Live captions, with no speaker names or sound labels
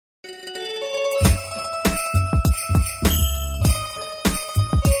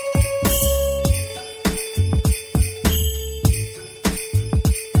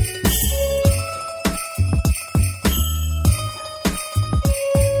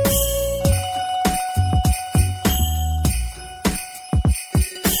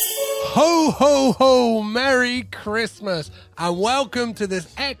ho ho, Merry Christmas, and welcome to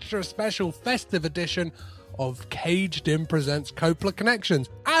this extra special festive edition of Caged In Presents Coppola Connections.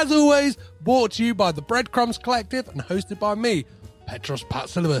 As always, brought to you by the Breadcrumbs Collective and hosted by me, Petros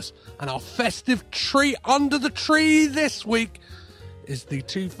Patsilivas. And our festive treat under the tree this week is the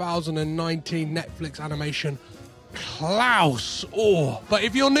 2019 Netflix animation Klaus. But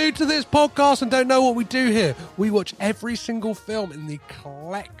if you're new to this podcast and don't know what we do here, we watch every single film in the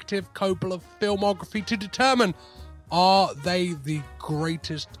collective Coppola filmography to determine, are they the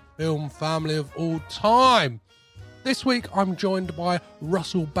greatest film family of all time? This week I'm joined by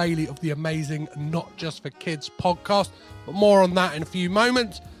Russell Bailey of the amazing Not Just for Kids podcast, but more on that in a few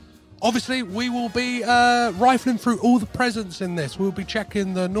moments. Obviously, we will be rifling through all the presents in this. We'll be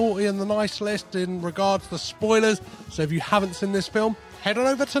checking the naughty and the nice list in regards to spoilers. So if you haven't seen this film, head on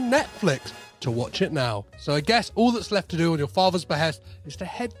over to Netflix to watch it now. So I guess all that's left to do on your father's behest is to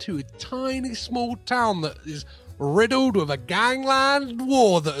head to a tiny small town that is riddled with a gangland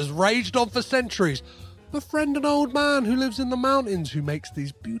war that has raged on for centuries. Befriend an old man who lives in the mountains who makes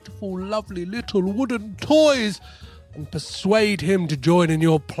these beautiful, lovely little wooden toys, and persuade him to join in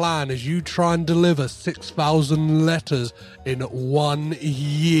your plan as you try and deliver 6,000 letters in 1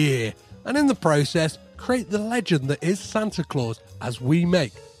 year. And in the process, create the legend that is Santa Claus as we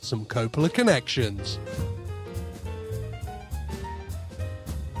make some Coppola connections.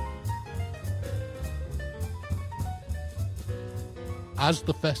 As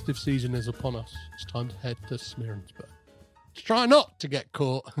the festive season is upon us, it's time to head to Smearensburg to try not to get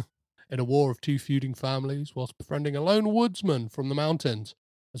caught in a war of two feuding families whilst befriending a lone woodsman from the mountains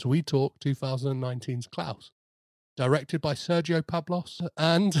as we talk 2019's Klaus, directed by Sergio Pablos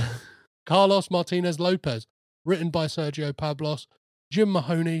and Carlos Martinez Lopez, written by Sergio Pablos, Jim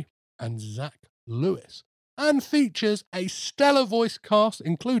Mahoney and Zach Lewis, and features a stellar voice cast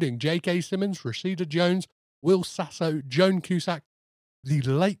including J.K. Simmons, Rashida Jones, Will Sasso, Joan Cusack, the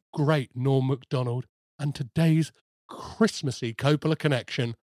late great Norm MacDonald, and today's Christmassy Coppola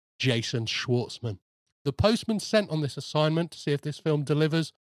connection, Jason Schwartzman. The postman sent on this assignment to see if this film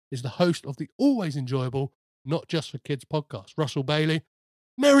delivers is the host of the always enjoyable Not Just for Kids podcast, Russell Bailey.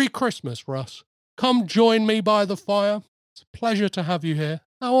 Merry Christmas, Russ. Come join me by the fire. It's a pleasure to have you here.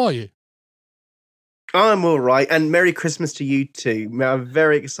 How are you? I'm all right, and Merry Christmas to you too. I'm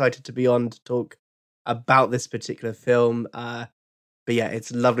very excited to be on to talk about this particular film. But yeah,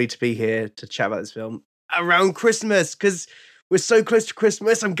 it's lovely to be here to chat about this film around Christmas, because we're so close to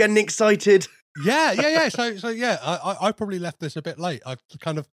Christmas. I'm getting excited. Yeah. So yeah, I probably left this a bit late. I've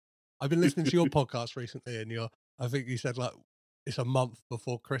been listening to your podcast recently, and I think you said like it's a month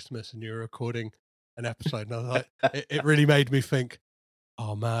before Christmas, and you're recording an episode. And I was like, it really made me think,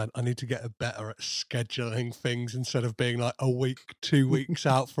 oh man, I need to get better at scheduling things instead of being like a week, 2 weeks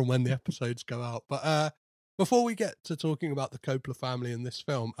out from when the episodes go out. But before we get to talking about the Coppola family in this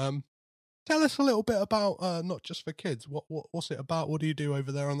film, tell us a little bit about Not Just for Kids. What's it about? What do you do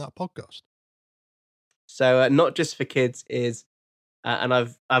over there on that podcast? So Not Just for Kids is, and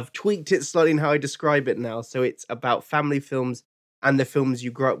I've tweaked it slightly in how I describe it now. So it's about family films and the films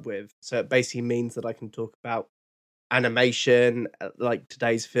you grew up with. So it basically means that I can talk about animation, like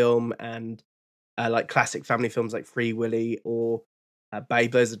today's film, and like classic family films like Free Willy or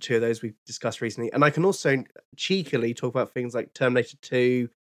Babe. Those are two of those we've discussed recently. And I can also cheekily talk about things like Terminator 2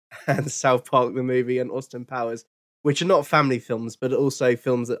 and South Park the movie and Austin Powers, which are not family films, but also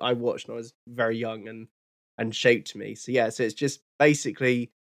films that I watched when I was very young and shaped me. So yeah, so it's just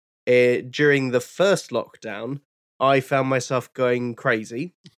basically during the first lockdown, I found myself going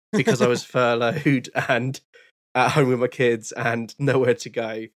crazy because I was furloughed and at home with my kids and nowhere to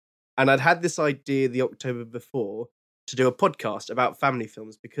go. And I'd had this idea the October before to do a podcast about family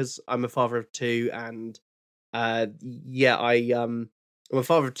films because I'm a father of two, and I'm a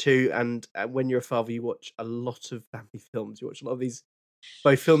father of two, and when you're a father, you watch a lot of family films. You watch a lot of these,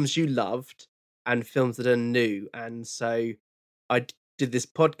 both films you loved and films that are new. And so I did this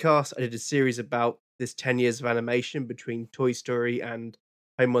podcast. I did a series about this 10 years of animation between Toy Story and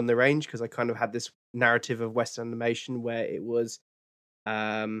Home on the Range, because I kind of had this narrative of Western animation where it was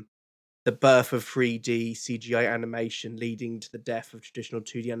the birth of 3D CGI animation leading to the death of traditional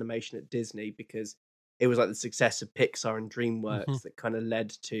 2D animation at Disney, because it was like the success of Pixar and DreamWorks that kind of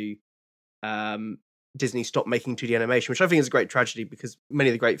led to Disney stopped making 2D animation, which I think is a great tragedy because many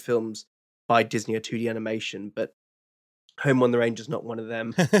of the great films by Disney are 2D animation, but Home on the Range is not one of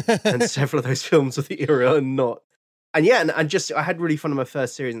them. And several of those films of the era are not. And yeah, and just I had really fun in my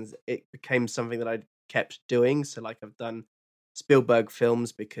first series, and it became something that I kept doing. So like I've done Spielberg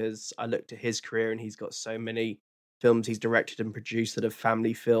films because I looked at his career and he's got so many films he's directed and produced that are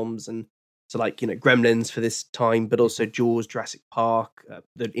family films, and So like, Gremlins for this time, but also Jaws, Jurassic Park,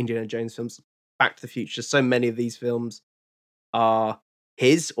 the Indiana Jones films, Back to the Future. So many of these films are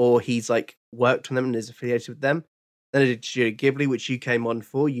his, or he's like worked on them and is affiliated with them. Then I did Studio Ghibli, which you came on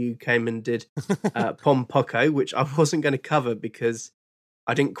for. You came and did Pom Poko, which I wasn't going to cover because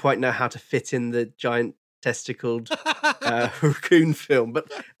I didn't quite know how to fit in the giant testicled raccoon film, but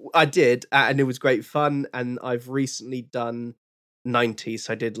I did, and it was great fun. And I've recently done 90s,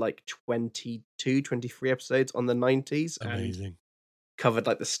 so I did like 22, 23 episodes on the 90s. Amazing. And covered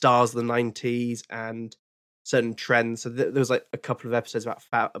like the stars of the 90s and certain trends. So there was like a couple of episodes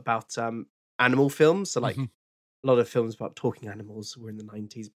about animal films. So like a lot of films about talking animals were in the 90s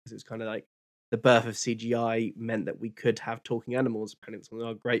because it was kind of like the birth of CGI meant that we could have talking animals. Apparently, it was one of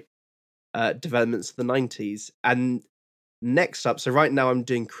our great developments of the 90s. And next up, so right now I'm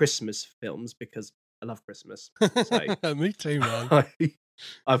doing Christmas films because I love Christmas. So me too, man.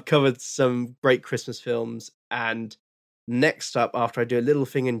 I've covered some great Christmas films. And next up, after I do a little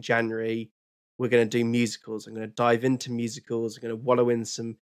thing in January, we're going to do musicals. I'm going to dive into musicals. I'm going to wallow in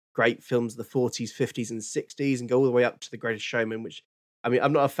some great films of the 40s, 50s, and 60s and go all the way up to The Greatest Showman, which, I mean,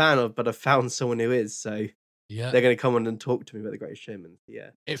 I'm not a fan of, but I've found someone who is. So yeah, they're going to come on and talk to me about The Greatest Showman.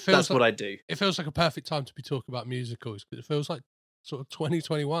 Yeah, that's what I do. It feels like a perfect time to be talking about musicals because it feels like sort of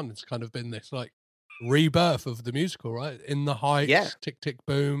 2021. It's kind of been this like rebirth of the musical, right? In the Heights, Tick Tick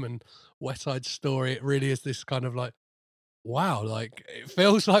Boom, and West Side Story. It really is this kind of like, wow, like it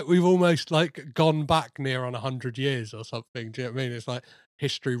feels like we've almost like gone back near on 100 years or something. Do you know what I mean? It's like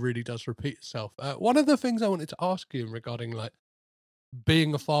history really does repeat itself. One of the things I wanted to ask you regarding like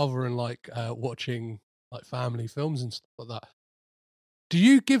being a father and like watching like family films and stuff like that, do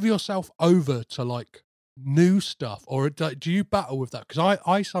you give yourself over to like new stuff, or do you battle with that? Because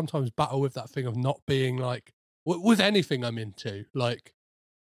I sometimes battle with that thing of not being like with anything I'm into. Like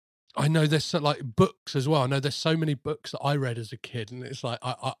I know there's like books as well. I know there's so many books that I read as a kid, and it's like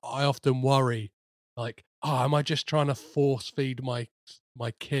I often worry, like, oh, am I just trying to force feed my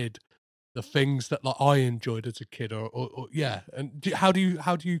kid the things that like I enjoyed as a kid, or yeah? And how do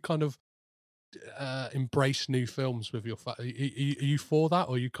you kind of embrace new films with your are you for that,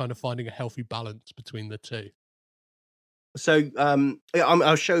 or are you kind of finding a healthy balance between the two? So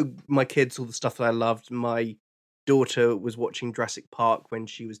I'll show my kids all the stuff that I loved. My daughter was watching Jurassic Park when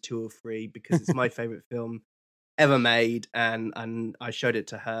she was 2 or 3 because it's my favorite film ever made, and I showed it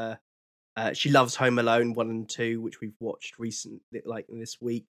to her. She loves Home Alone 1 and 2, which we've watched recently, like this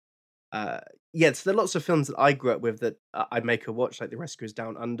week. Yeah, so there are lots of films that I grew up with that I make her watch, like The Rescuers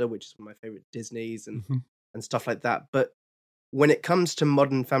Down Under, which is one of my favorite Disneys, and stuff like that. But when it comes to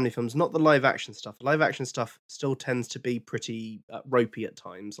modern family films, not the live action stuff. The live action stuff still tends to be pretty ropey at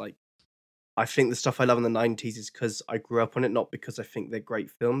times. Like, I think the stuff I love in the 90s is because I grew up on it, not because I think they're great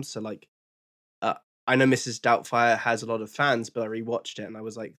films. So, like, I know Mrs. Doubtfire has a lot of fans, but I rewatched it and I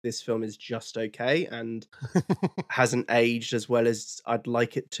was like, this film is just okay and hasn't aged as well as I'd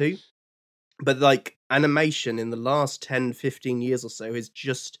like it to. But, like, animation in the last 10, 15 years or so has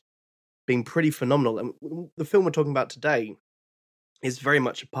just been pretty phenomenal. And the film we're talking about today is very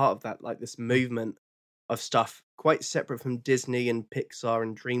much a part of that, like this movement of stuff quite separate from Disney and Pixar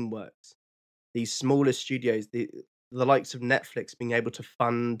and DreamWorks. These smaller studios, the likes of Netflix being able to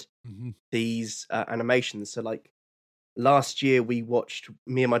fund these animations. So like last year me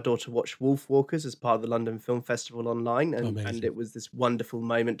and my daughter watched Wolf Walkers as part of the London Film Festival online. And it was this wonderful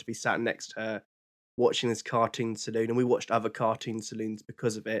moment to be sat next to her watching this cartoon saloon. And we watched other cartoon saloons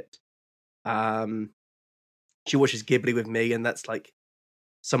because of it. She watches Ghibli with me, and that's like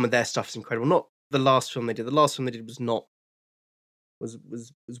some of their stuff is incredible. Not the last film they did. The last film they did was not was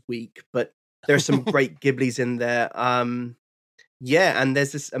weak, but there are some great Ghiblis in there. Yeah, and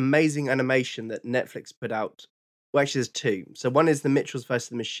there's this amazing animation that Netflix put out. Well, actually, there's 2. So one is The Mitchells vs.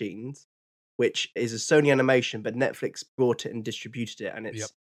 the Machines, which is a Sony animation, but Netflix brought it and distributed it, and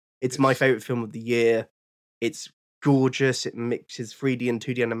it's my favorite film of the year. It's gorgeous. It mixes 3D and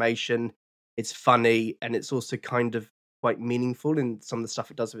 2D animation. It's funny, and it's also kind of quite meaningful in some of the stuff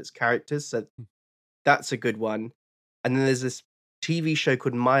it does with its characters. So that's a good one. And then there's this TV show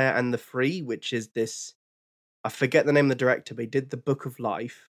called Maya and the Free, which is this, I forget the name of the director, but he did The Book of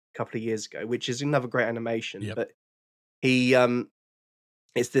Life a couple of years ago, which is another great animation. But he,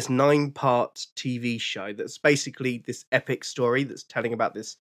 it's this 9-part TV show that's basically this epic story that's telling about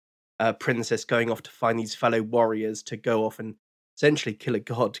this princess going off to find these fellow warriors to go off and essentially kill a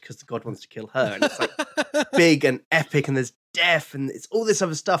god because the god wants to kill her. And it's like big and epic, and there's death, and it's all this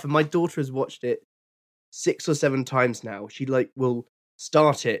other stuff. And my daughter has watched it 6 or 7 times now. She like will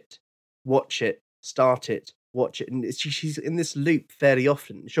start it, watch it, start it, watch it, and she's in this loop fairly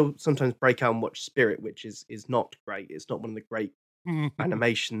often. She'll sometimes break out and watch Spirit, which is not great. It's not one of the great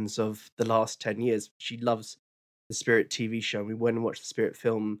animations of the last 10 years. She loves the Spirit TV show. We went and watched the Spirit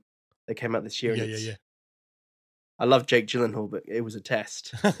film that came out this year. Yeah. I love Jake Gyllenhaal, but it was a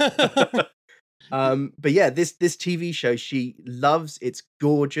test. But yeah, this TV show she loves. It's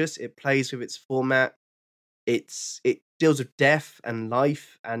gorgeous. It plays with its format. It deals with death and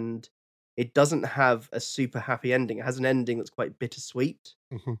life, and it doesn't have a super happy ending. It has an ending that's quite bittersweet.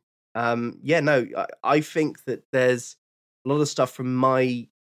 I think that there's a lot of stuff from my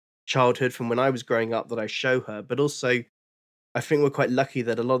childhood, from when I was growing up, that I show her, but also I think we're quite lucky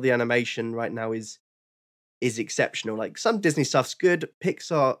that a lot of the animation right now is exceptional. Like, some Disney stuff's good.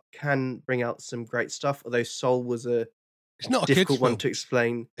 Pixar can bring out some great stuff, although Soul was a It's not a difficult kids' one film. to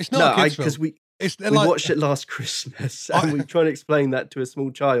explain. It's not a kids' film. Because we like, watched it last Christmas, and we tried to explain that to a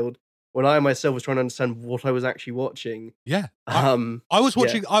small child when I myself was trying to understand what I was actually watching. Yeah. I was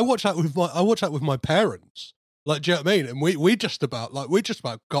watching. I watched that with my parents. Like, do you know what I mean? And we just about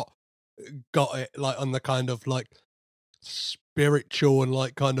got it, like, on the kind of like spiritual and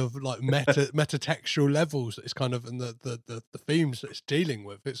like kind of like metatextual levels. It's kind of, and the themes that it's dealing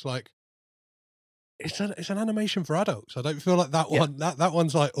with. It's like it's an animation for adults. I don't feel like that one. That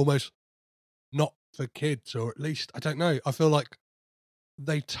one's like almost not for kids, or at least I don't know. I feel like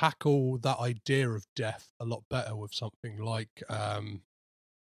they tackle that idea of death a lot better with something like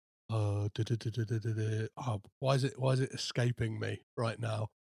why is it escaping me right now?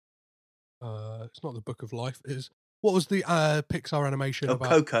 It's not the Book of Life. What was the Pixar animation about?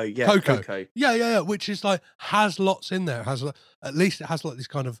 Coco, yeah, Coco. Yeah, which is like, has lots in there. At least it has like these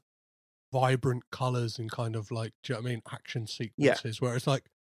kind of vibrant colors and kind of like, do you know what I mean, action sequences, where it's like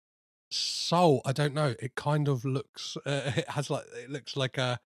Soul, I don't know, it kind of looks it looks like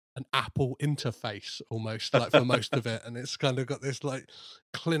an Apple interface almost, like, for most of it, and it's kind of got this like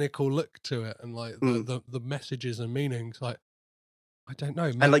clinical look to it, and like the messages and meanings, like, I don't know,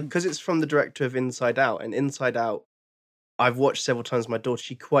 and like, because it's from the director of Inside Out, and Inside Out I've watched several times with my daughter.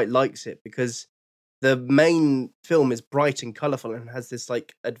 She quite likes it because the main film is bright and colorful and has this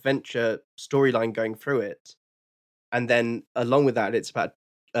like adventure storyline going through it, and then along with that, it's about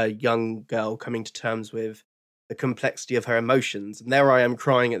a young girl coming to terms with the complexity of her emotions. And there I am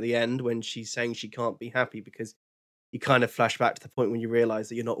crying at the end when she's saying she can't be happy, because you kind of flash back to the point when you realize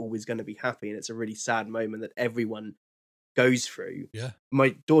that you're not always going to be happy. And it's a really sad moment that everyone goes through. Yeah.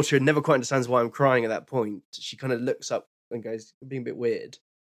 My daughter never quite understands why I'm crying at that point. She kind of looks up and goes, "You're being a bit weird,"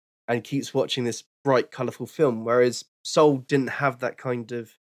 and keeps watching this bright, colorful film. Whereas Soul didn't have that kind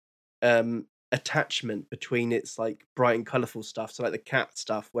of attachment between its like bright and colorful stuff. So like the cat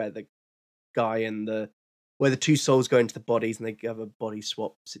stuff, where the guy and where the two souls go into the bodies and they have a body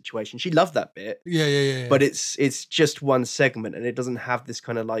swap situation. She loved that bit. Yeah. But it's just one segment, and it doesn't have this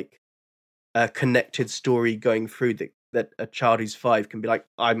kind of like connected story going through that a child who's 5 can be like,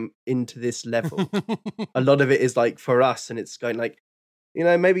 I'm into this level. A lot of it is like for us, and it's going like,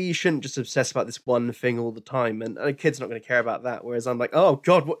 maybe you shouldn't just obsess about this one thing all the time, and a kid's not going to care about that. Whereas I'm like, oh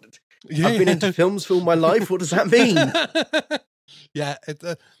God, what? Yeah. I've been into films for all my life. What does that mean? Yeah,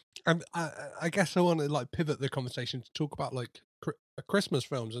 I guess I want to like pivot the conversation to talk about like Christmas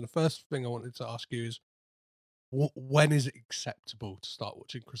films, and the first thing I wanted to ask you is, when is it acceptable to start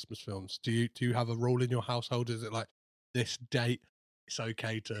watching Christmas films? Do you have a rule in your household? Is it like this date it's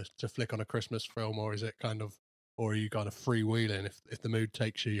okay to flick on a Christmas film, or is it kind of, or are you kind of freewheeling? If the mood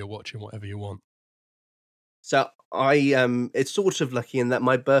takes you, you're watching whatever you want? So it's sort of lucky in that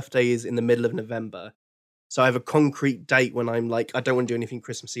my birthday is in the middle of November. So I have a concrete date when I'm like, I don't want to do anything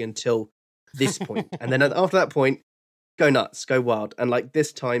Christmassy until this point. And then after that point, go nuts, go wild. And like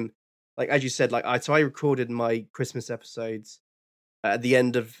this time, like as you said, like I recorded my Christmas episodes at the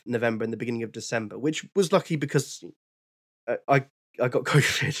end of November and the beginning of December, which was lucky because I got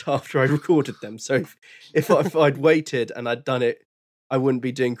COVID after I recorded them. So if I'd waited and I'd done it, I wouldn't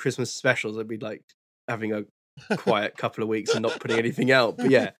be doing Christmas specials. I'd be like having a quiet couple of weeks and not putting anything out. But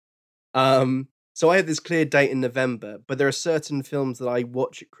yeah. So I had this clear date in November, but there are certain films that I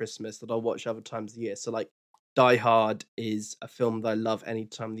watch at Christmas that I'll watch other times of the year. So like Die Hard is a film that I love any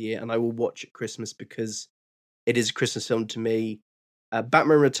time of the year, and I will watch at Christmas because it is a Christmas film to me.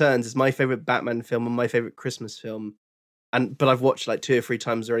 Batman Returns is my favorite Batman film and my favorite Christmas film. But I've watched like 2 or 3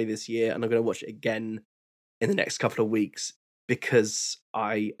 times already this year, and I'm going to watch it again in the next couple of weeks because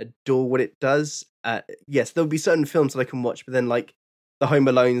I adore what it does. Yes, there'll be certain films that I can watch, but then like the Home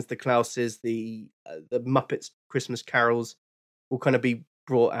Alones, the Klauses, the Muppets Christmas carols will kind of be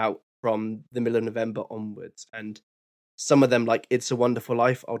brought out from the middle of November onwards. And some of them, like It's a Wonderful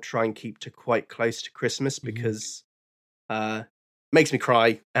Life, I'll try and keep to quite close to Christmas because makes me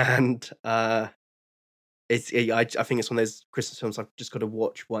cry, and I think it's one of those Christmas films I've just got to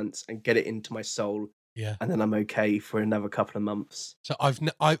watch once and get it into my soul, Yeah. and then I'm okay for another couple of months. So I've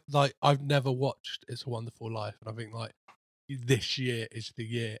never watched It's a Wonderful Life, and I think like this year is the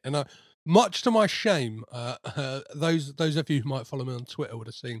year. And much to my shame, those of you who might follow me on Twitter would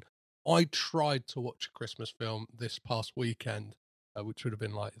have seen I tried to watch a Christmas film this past weekend, which would have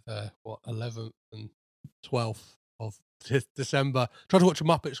been like the 11th and 12th of December. Tried to watch a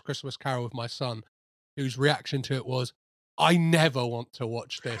Muppets Christmas Carol with my son, whose reaction to it was, "I never want to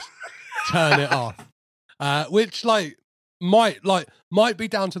watch this. Turn it off." Which might be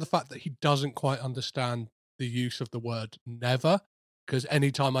down to the fact that he doesn't quite understand the use of the word never, because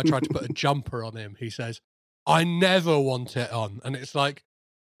anytime I try to put a jumper on him, he says, "I never want it on." And it's like,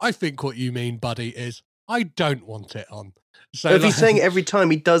 I think what you mean, buddy, is I don't want it on. So if he's saying it every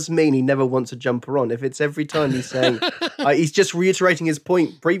time, he does mean he never wants a jumper on. If it's every time he's saying, he's just reiterating his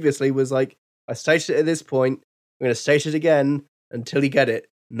point previously, was like, I stated it at this point, I'm going to state it again until you get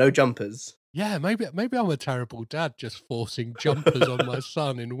it. No jumpers. Yeah, maybe I'm a terrible dad, just forcing jumpers on my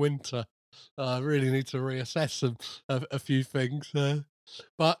son in winter. I really need to reassess a few things.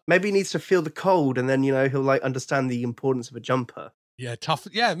 But maybe he needs to feel the cold, and then he'll like understand the importance of a jumper. Yeah, tough.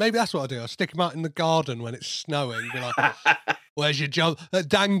 Yeah, maybe that's what I do. I'll stick him out in the garden when it's snowing. Be like, "Where's your jump?"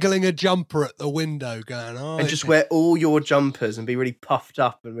 Dangling a jumper at the window, going, "Oh," and just wear all your jumpers and be really puffed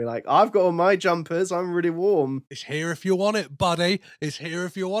up and be like, "I've got all my jumpers. I'm really warm. It's here if you want it, buddy. It's here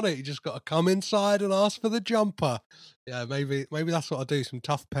if you want it. You just got to come inside and ask for the jumper." Yeah, maybe that's what I do. Some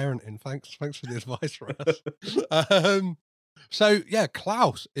tough parenting. Thanks for the advice, Russ. So yeah,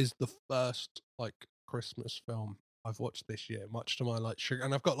 Klaus is the first like Christmas film I've watched this year, much to my sugar,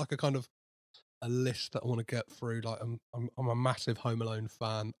 and I've got like a kind of a list that I want to get through. Like I'm a massive Home Alone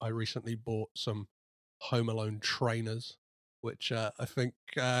fan. I recently bought some Home Alone trainers, which I think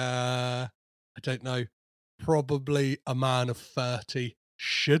I don't know, probably a man of 30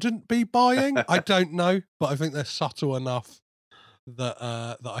 shouldn't be buying. I don't know, but I think they're subtle enough that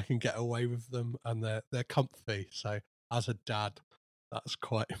that I can get away with them, and they're comfy. So as a dad, that's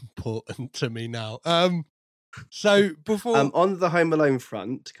quite important to me now. So before on the Home Alone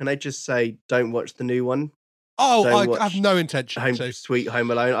front, can I just say, don't watch the new one? Oh, I have no intention to. Sweet Home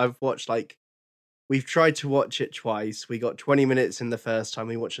Alone. I've watched we've tried to watch it twice. We got 20 minutes in the first time.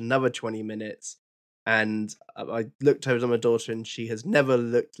 We watched another 20 minutes, and I looked over at my daughter, and she has never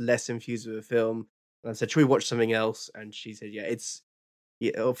looked less infused with a film. And I said, "Should we watch something else?" And she said, "Yeah, it's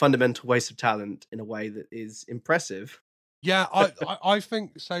a fundamental waste of talent in a way that is impressive." Yeah, I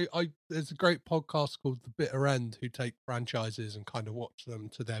think so. There's a great podcast called The Bitter End who take franchises and kind of watch them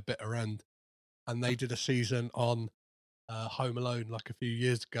to their bitter end, and they did a season on Home Alone like a few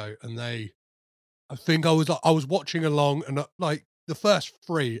years ago, and I think I was watching along, and like the first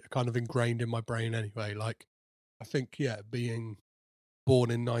three are kind of ingrained in my brain anyway. Like I think being born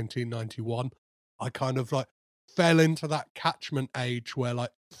in 1991, I kind of fell into that catchment age where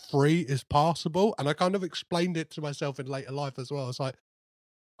like 3 is passable, and I kind of explained it to myself in later life as well. I was like,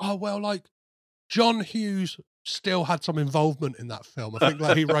 oh well, like John Hughes still had some involvement in that film. I think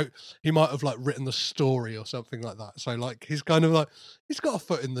he might have written the story or something like that. So like he's kind of he's got a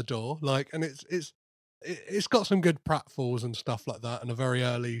foot in the door, and it's got some good pratfalls and stuff like that, and a very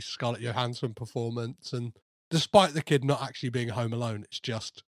early Scarlett Johansson performance. And despite the kid not actually being home alone, it's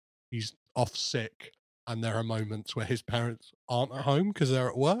just he's off sick, and there are moments where his parents aren't at home because they're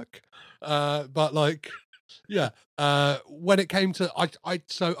at work. But when it came to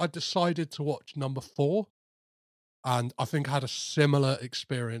I decided to watch number 4, and I think I had a similar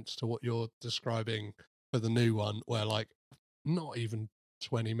experience to what you're describing for the new one, where not even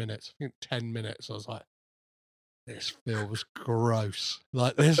 20 minutes, I think 10 minutes, I was like, this feels gross.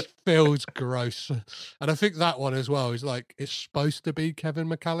 This feels gross. And I think that one as well is it's supposed to be Kevin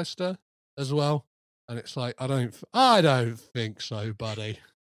McAllister as well. And it's like, I don't think so, buddy.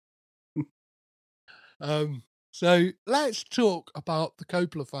 So let's talk about the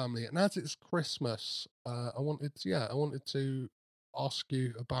Coppola family. And as it's Christmas, I wanted to ask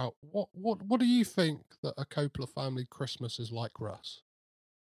you about what do you think that a Coppola family Christmas is like, Russ?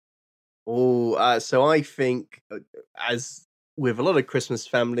 So I think, as with a lot of Christmas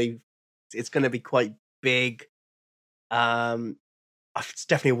family, it's going to be quite big. It's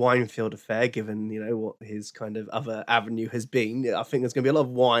definitely a Winefield affair, given what his kind of other avenue has been. I think there's going to be a lot of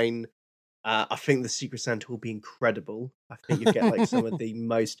wine. I think the Secret Santa will be incredible. I think you get some of the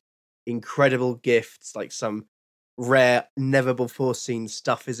most incredible gifts, like some rare, never before seen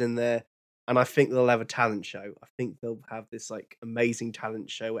stuff is in there. and I think they'll have a talent show. I think they'll have this like amazing talent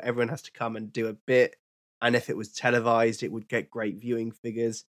show where everyone has to come and do a bit. And if it was televised, it would get great viewing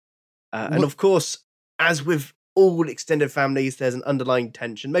figures. And of course, as with all extended families, there's an underlying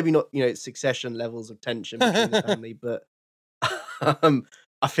tension. Maybe not, succession levels of tension between the family, but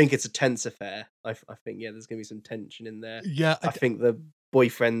I think it's a tense affair. I think, there's going to be some tension in there. Yeah, I think the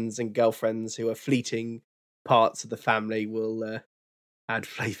boyfriends and girlfriends who are fleeting parts of the family will add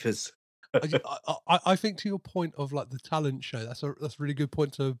flavors. I think to your point of like the talent show, that's a really good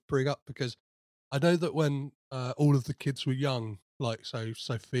point to bring up, because I know that when all of the kids were young, like so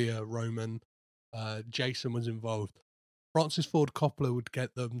Sophia, Roman, Jason was involved, Francis Ford Coppola would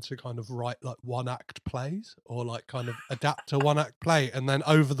get them to kind of write like one act plays or like kind of adapt a one act play, and then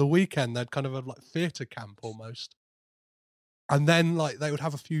over the weekend they'd kind of have like theatre camp almost. And then like they would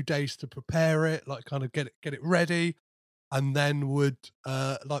have a few days to prepare it, like kind of get it ready, and then would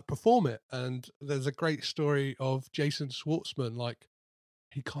like perform it. And there's a great story of Jason Schwartzman, like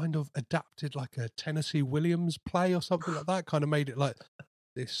he kind of adapted like a Tennessee Williams play or something like that, kind of made it like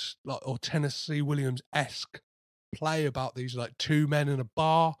this like or Tennessee Williams-esque play about these like two men in a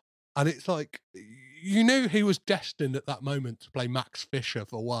bar. And it's like you knew he was destined at that moment to play Max Fisher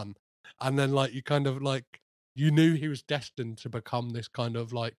for one. And then like you kind of like you knew he was destined to become this kind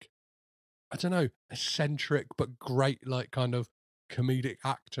of like, I don't know, eccentric but great like kind of comedic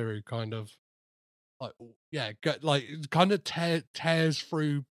actor who kind of like like kind of tears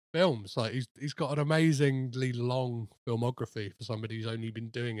through films. Like he's got an amazingly long filmography for somebody who's only been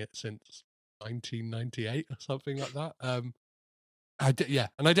doing it since 1998 or something like that. And I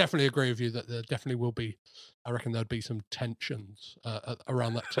definitely agree with you that there definitely will be. I reckon there'd be some tensions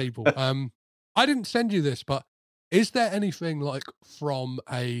around that table. I didn't send you this, but is there anything like from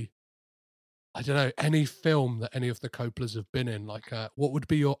I don't know, any film that any of the Coppolas have been in? Like, what would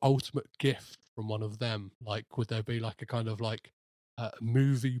be your ultimate gift from one of them? Like, would there be like a kind of like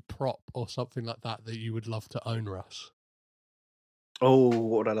movie prop or something like that that you would love to own, Russ? Oh,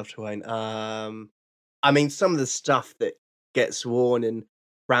 what would I love to own? I mean, some of the stuff that gets worn in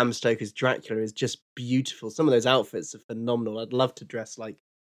Bram Stoker's Dracula is just beautiful. Some of those outfits are phenomenal. I'd love to dress like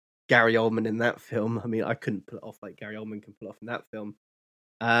Gary Oldman in that film. I mean, I couldn't pull it off like Gary Oldman can pull off in that film.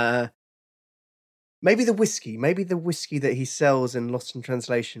 Maybe the whiskey that he sells in Lost in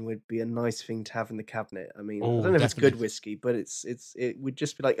Translation would be a nice thing to have in the cabinet. I mean, I Oh, don't know if it's good definitely. whiskey, but it would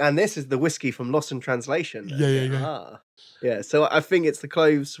just be like, and this is the whiskey from Lost in Translation. Yeah, And yeah, yeah. yeah. So I think it's the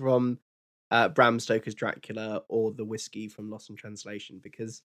cloves from Bram Stoker's Dracula or the whiskey from Lost in Translation,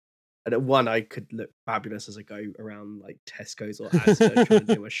 because and at one I could look fabulous as I go around like Tesco's or Asda trying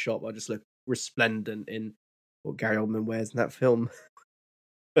to do a shop. I just look resplendent in what Gary Oldman wears in that film.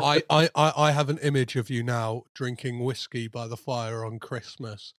 I have an image of you now drinking whiskey by the fire on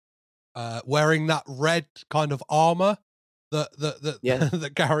Christmas, wearing that red kind of armor that Yeah,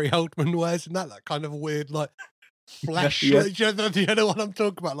 that Gary Oldman wears, and that kind of weird like flesh. yeah, Do you know what I'm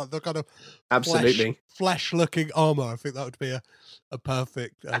talking about? Like the kind of absolutely. flesh looking armor. I think that would be a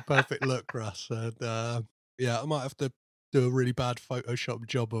perfect look, Russ. And I might have to do a really bad Photoshop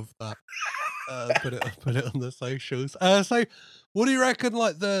job of that. Put it on the socials. So what do you reckon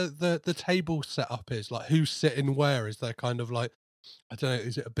like the table setup is? Like who's sitting where? Is there kind of like, I don't know,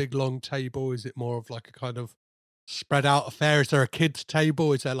 is it a big long table? Is it more of like a kind of spread out affair? Is there a kids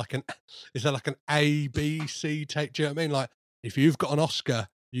table? Is there like an A, B, C table? Do you know what I mean? Like if you've got an Oscar,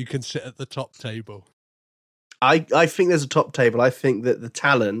 you can sit at the top table. I think there's a top table. I think that the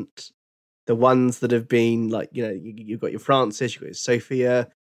talent, the ones that have been like, you've got your Francis, you've got your Sophia,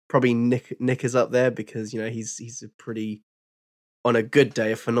 probably Nick is up there because he's a pretty, on a good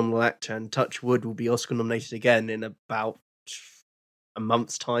day, a phenomenal actor, and touch wood will be Oscar nominated again in about a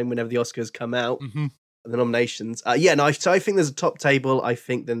month's time whenever the Oscars come out, Mm-hmm. the nominations. So I think there's a top table. I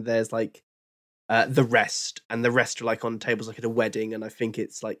think then there's like the rest, and the rest are like on tables like at a wedding, and I think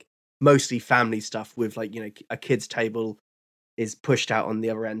it's like mostly family stuff with like a kids table is pushed out on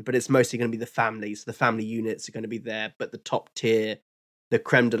the other end, but it's mostly going to be the families. The family units are going to be there, but the top tier, the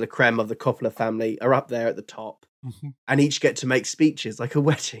creme de la creme of the Coppola family are up there at the top, Mm-hmm. and each get to make speeches like a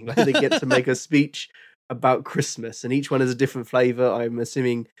wedding. Like they get to make a speech about Christmas, and each one is a different flavor. I'm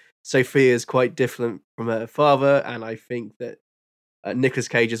assuming Sophia is quite different from her father, and I think that Nicolas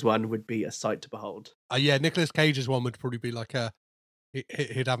Cage's one would be a sight to behold. Nicolas Cage's one would probably be like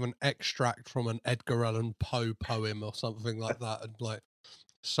he'd have an extract from an Edgar Allan Poe poem or something like that, and like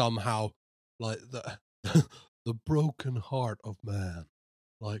somehow like the the broken heart of man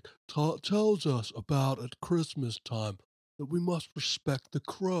like tells us about at Christmas time that we must respect the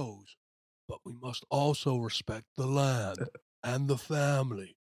crows, but we must also respect the land and the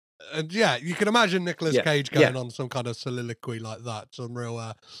family And yeah, you can imagine Nicolas Yeah, Cage yeah. going on some kind of soliloquy like that, some real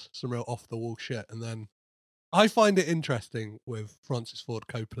off the wall shit. And then I find it interesting with Francis Ford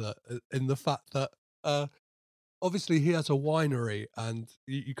Coppola in the fact that obviously he has a winery, and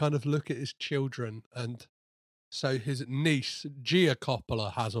you kind of look at his children, and so his niece Gia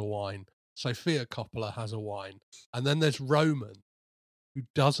Coppola has a wine, Sophia Coppola has a wine, and then there's Roman, who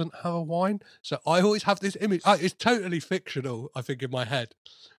doesn't have a wine. So I always have this image. It's totally fictional, I think, in my head,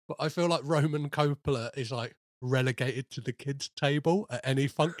 but I feel like Roman Coppola is like relegated to the kids' table at any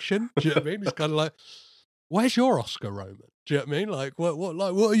function. Do you know what I mean? It's kind of like, where's your Oscar, Roman? Do you know what I mean? Like,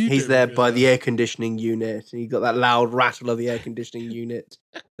 what are you He's doing? there by the air conditioning unit, and you got that loud rattle of the air conditioning unit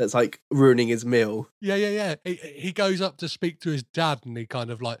that's like ruining his meal. Yeah. He goes up to speak to his dad, and he kind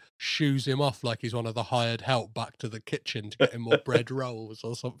of like shoos him off like he's one of the hired help back to the kitchen to get him more bread rolls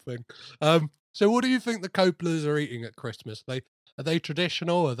or something. So what do you think the Coppolas are eating at Christmas? Are they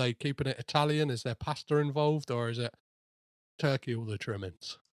traditional? Are they keeping it Italian? Is there pasta involved, or is it turkey all the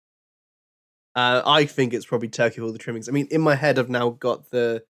trimmings? I think it's probably turkey with all the trimmings. I mean, in my head, I've now got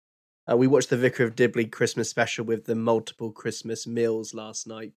the. We watched the Vicar of Dibley Christmas special with the multiple Christmas meals last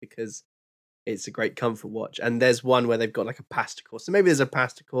night because it's a great comfort watch. And there's one where they've got like a pasta course. So maybe there's a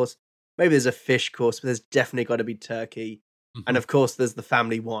pasta course, maybe there's a fish course, but there's definitely got to be turkey. And of course, there's the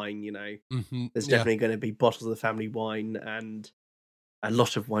family wine, you know. There's definitely going to be bottles of the family wine, and a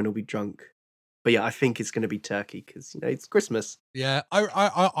lot of wine will be drunk. But yeah, I think it's going to be turkey because, you know, it's Christmas. Yeah,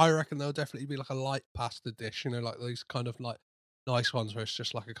 I reckon there'll definitely be like a light pasta dish, you know, like these kind of like nice ones where it's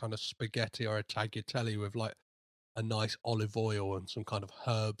just like a kind of spaghetti or a tagliatelle with like a nice olive oil and some kind of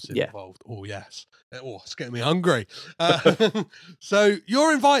herbs Yeah. involved. Oh yes, oh it's getting me hungry. So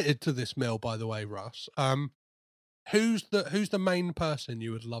you're invited to this meal, by the way, Russ. Who's the main person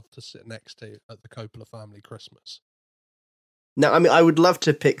you would love to sit next to at the Coppola family Christmas? Now, I mean, I would love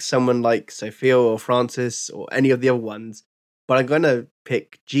to pick someone like Sophia or Francis or any of the other ones, but I'm going to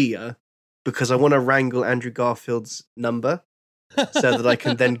pick Gia because I want to wrangle Andrew Garfield's number so that I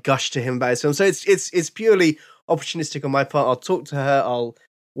can then gush to him about his film. So it's purely opportunistic on my part. I'll talk to her. I'll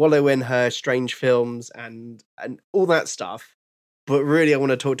wallow in her strange films and all that stuff. But really, I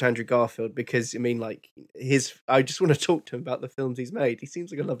want to talk to Andrew Garfield because, I mean, like, I just want to talk to him about the films he's made. He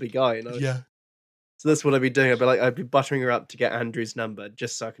seems like a lovely guy. And Yeah. So that's what I'd be doing. I'd be buttering her up to get Andrew's number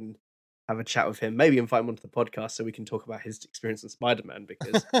just so I can have a chat with him. Maybe invite him onto the podcast so we can talk about his experience in Spider-Man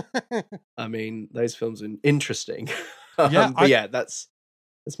because, I mean, those films are interesting. Yeah, but yeah, that's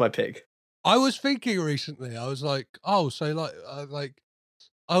my pick. I was thinking recently, I was like, oh, so like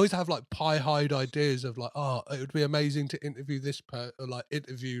I always have like pie-eyed ideas of like, oh, it would be amazing to interview this or like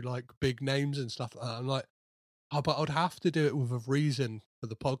interview like big names and stuff like that. I'm like, oh, but I'd have to do it with a reason for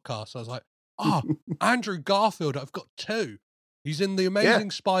the podcast. I was like, oh, Andrew Garfield, I've got two. He's in The Amazing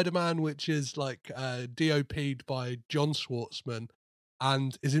Spider-Man, which is like DOP'd by John Schwartzman,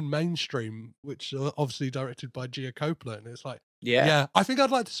 and is in Mainstream, which is obviously directed by Gia Coppola. And it's like, yeah, I think I'd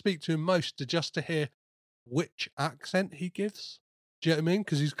like to speak to him most just to hear which accent he gives. Do you know what I mean?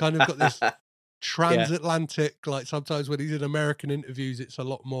 Because he's kind of got this transatlantic, like sometimes when he's in American interviews, it's a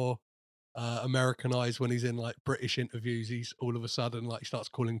lot more Americanized. When he's in like British interviews, he's all of a sudden like starts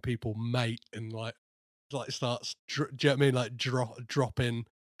calling people mate and like starts, do you know what I mean? Like dropping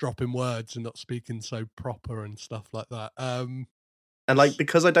words and not speaking so proper and stuff like that. And like,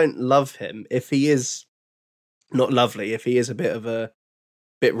 because I don't love him, if he is not lovely, if he is a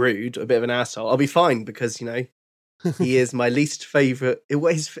bit rude, a bit of an asshole, I'll be fine because, you know, he is my least favorite.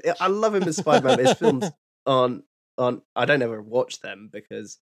 I love him as Spider-Man, but his films on I don't ever watch them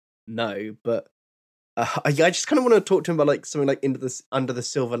because no, but I just kind of want to talk to him about like something like Under the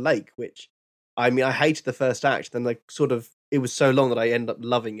Silver Lake, which I mean I hated the first act, then like sort of it was so long that I ended up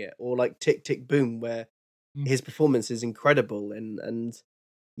loving it, or like Tick Tick Boom, where his performance is incredible and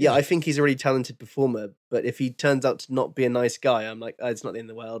yeah, I think he's a really talented performer, but if he turns out to not be a nice guy, I'm like, oh, it's not the end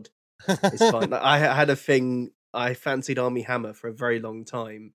of the world. It's fine. Like, I had a thing. I fancied Armie Hammer for a very long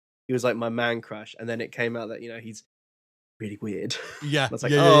time. He was like my man crush, and then it came out that, you know, he's really weird. Yeah. I was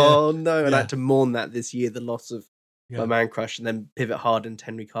like, oh no, and I had to mourn that this year, the loss of my man crush, and then pivot hard into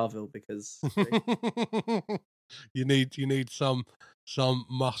Henry Cavill because you need some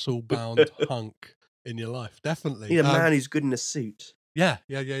muscle bound hunk in your life, definitely. You need a man who's good in a suit. Yeah.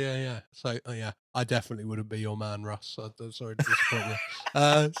 So yeah, I definitely wouldn't be your man, Russ. I'm sorry to disappoint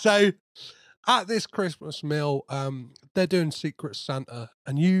you. So at this Christmas meal, they're doing Secret Santa,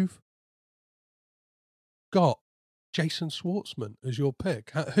 and you've got Jason Schwartzman as your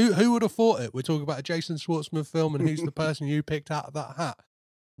pick. Who would have thought it? We're talking about a Jason Schwartzman film, and who's the person you picked out of that hat?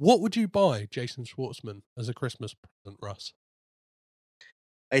 What would you buy Jason Schwartzman as a Christmas present, Russ?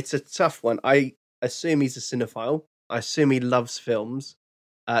 It's a tough one. I assume he's a cinephile. I assume he loves films.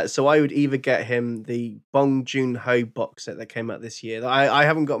 So I would either get him the Bong Joon-ho box set that came out this year that I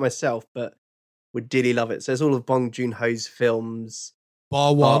haven't got myself, but would dearly love it. So it's all of Bong Joon-ho's films,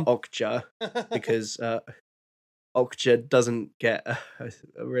 Bar bar one. Okja, because Okja doesn't get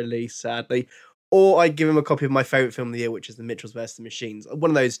a release, sadly. Or I'd give him a copy of my favourite film of the year, which is The Mitchells vs. the Machines.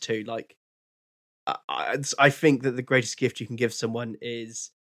 One of those two. Like, I think that the greatest gift you can give someone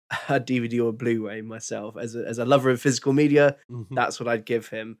is a DVD or a Blu-ray. Myself, as a lover of physical media, that's what I'd give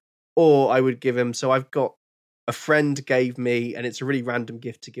him. Or I would give him. So I've got a friend gave me, and it's a really random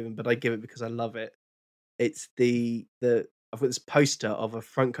gift to give him, but I give it because I love it. It's the I've got this poster of a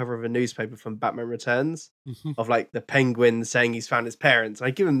front cover of a newspaper from Batman Returns of like the Penguin saying he's found his parents. And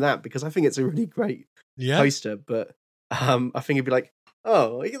I give him that because I think it's a really great poster. But I think he'd be like,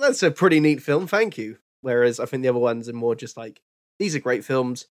 "Oh, that's a pretty neat film, thank you." Whereas I think the other ones are more just like, "These are great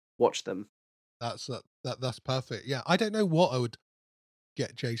films, watch them." That's perfect. Yeah, I don't know what I would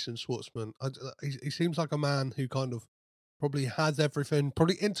get Jason Schwartzman. He seems like a man who kind of probably has everything,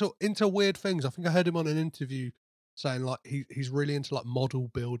 probably into weird things. I think I heard him on an interview saying like he's really into like model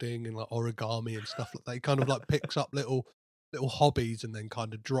building and like origami and stuff like that. He kind of like picks up little hobbies and then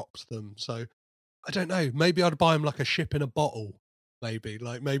kind of drops them. So I don't know. Maybe I'd buy him like a ship in a bottle. Maybe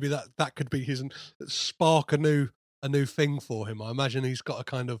that could be his spark a new thing for him. I imagine he's got a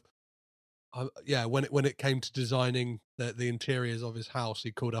kind of yeah, when it came to designing the interiors of his house,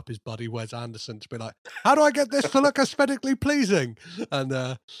 he called up his buddy Wes Anderson to be like, "How do I get this to look aesthetically pleasing?"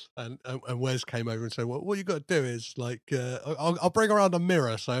 And Wes came over and said, "Well, what you got to do is like, I'll bring around a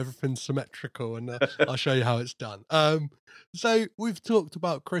mirror so everything's symmetrical, and I'll show you how it's done." So we've talked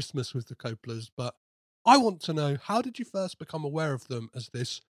about Christmas with the Coppolas, but I want to know, how did you first become aware of them as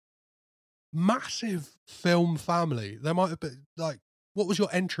this massive film family? There might have been like, what was your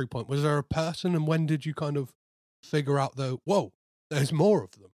entry point? Was there a person, and when did you kind of figure out whoa, there's more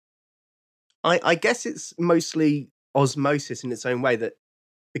of them? I guess it's mostly osmosis in its own way, that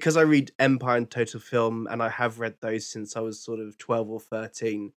because I read Empire and Total Film, and I have read those since I was sort of 12 or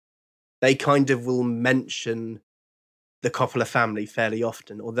 13, they kind of will mention the Coppola family fairly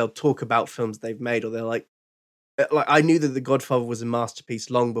often, or they'll talk about films they've made, or they're like I knew that The Godfather was a masterpiece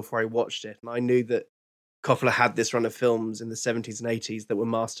long before I watched it, and I knew that Coppola had this run of films in the 70s and 80s that were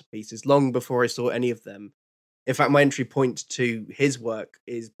masterpieces long before I saw any of them. In fact, my entry point to his work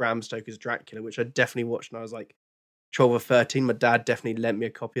is Bram Stoker's Dracula, which I definitely watched when I was like 12 or 13. My dad definitely lent me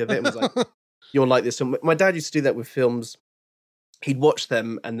a copy of it and was like, "You'll like this film." My dad used to do that with films. He'd watch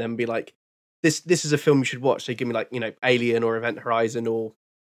them and then be like, this is a film you should watch. So he'd give me like, Alien or Event Horizon or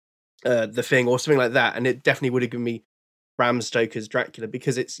The Thing or something like that. And it definitely would have given me Bram Stoker's Dracula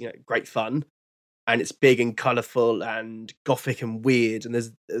because it's, great fun. And it's big and colourful and gothic and weird. And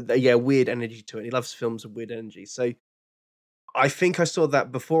there's, weird energy to it. He loves films with weird energy. So I think I saw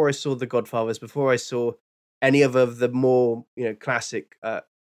that before I saw The Godfathers, before I saw any of the more, classic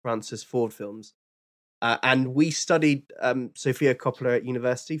Francis Ford films. And we studied Sofia Coppola at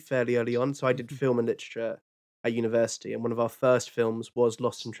university fairly early on. So I did film and literature at university. And one of our first films was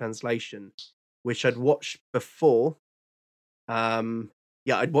Lost in Translation, which I'd watched before. I'd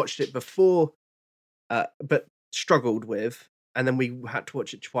watched it before, but struggled with. And then we had to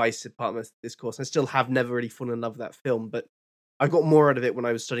watch it twice as part of this course. I still have never really fallen in love with that film, but I got more out of it when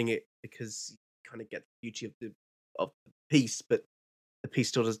I was studying it because you kind of get the beauty of the piece, but the piece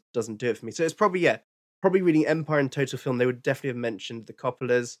still doesn't do it for me. So it's probably reading Empire and Total Film. They would definitely have mentioned the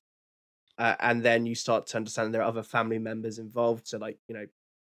Coppolas, and then you start to understand there are other family members involved. So like,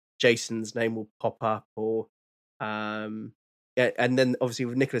 Jason's name will pop up, or and then obviously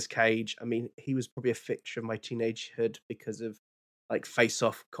with Nicolas Cage, I mean, he was probably a fixture of my teenagehood because of like Face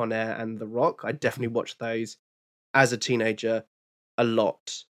Off, Con Air, and The Rock. I definitely watched those as a teenager a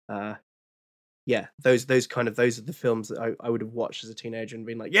lot. Those are the films that I would have watched as a teenager and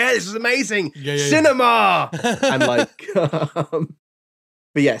been like, "Yeah, this is amazing, cinema!" And like,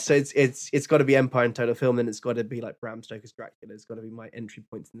 but yeah, so it's got to be Empire and Total Film, then it's got to be like Bram Stoker's Dracula. It's got to be my entry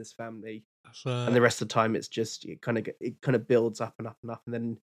points in this family, and the rest of the time it's just it kind of builds up and up and up, and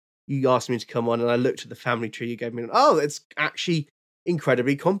then you asked me to come on, and I looked at the family tree you gave me, and it's actually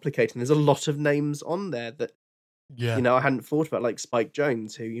incredibly complicated. And there's a lot of names on there that I hadn't thought about, like Spike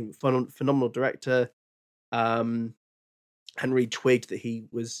Jonze, who phenomenal director, and read twigged that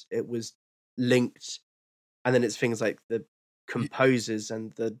it was linked, and then it's things like the composers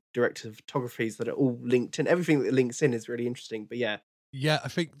and the directors of photographies that are all linked in. Everything that links in is really interesting. But I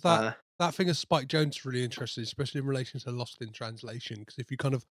think that thing of Spike Jonze is really interesting, especially in relation to Lost in Translation, because if you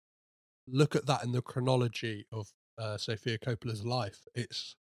kind of look at that in the chronology of Sofia Coppola's life,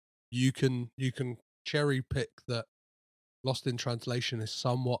 it's you can cherry pick that Lost in Translation is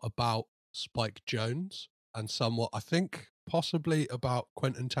somewhat about Spike Jonze and somewhat, I think, possibly about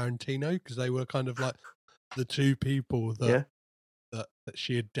Quentin Tarantino, because they were kind of like the two people that Yeah. that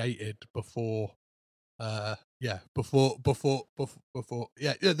she had dated before. The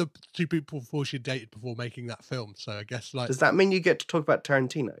two people before she dated before making that film. So I guess like Does that mean you get to talk about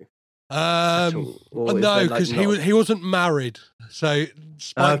Tarantino at all, or is no, there like because not? he wasn't married. So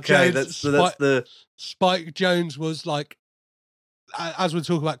Okay, that's the Spike Jonze was like, as we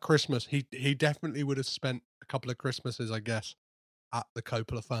talk about Christmas, he definitely would have spent a couple of Christmases, I guess, at the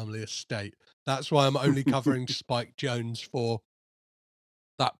Coppola family estate. That's why I'm only covering Spike Jonze for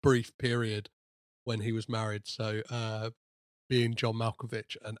that brief period when he was married. So being John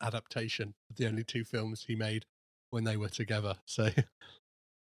Malkovich and Adaptation, the only two films he made when they were together. So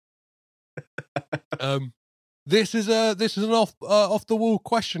this is an off the wall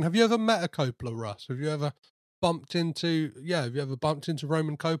question. Have you ever met a Coppola, Russ? Have you ever bumped into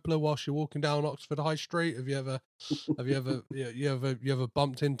Roman Coppola whilst you're walking down Oxford High Street? Have you ever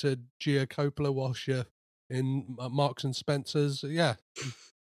bumped into Gia Coppola whilst you're in Marks and Spencer's? Yeah.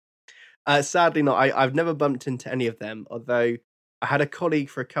 Sadly not. I've never bumped into any of them, although I had a colleague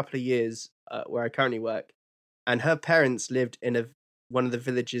for a couple of years where I currently work, and her parents lived in one of the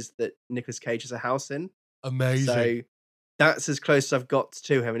villages that Nicolas Cage has a house in. Amazing. So that's as close as I've got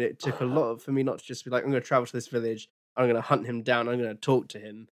to him, and it took a lot for me not to just be like, I'm going to travel to this village, I'm going to hunt him down, I'm going to talk to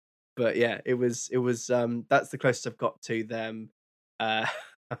him. But yeah, it was that's the closest I've got to them. But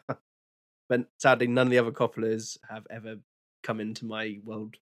sadly, none of the other Coppolas have ever come into my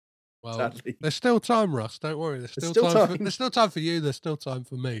world. Well, sadly. There's still time, Russ. Don't worry. There's still time. There's still time for you. There's still time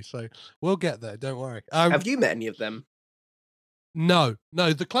for me. So we'll get there. Don't worry. Have you met any of them? No.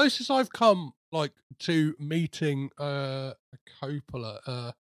 The closest I've come like to meeting a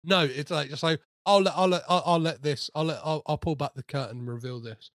Coppola. No, it's like so. I'll pull back the curtain and reveal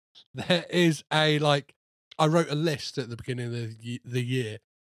this. There is I wrote a list at the beginning of the year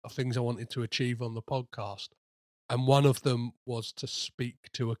of things I wanted to achieve on the podcast. And one of them was to speak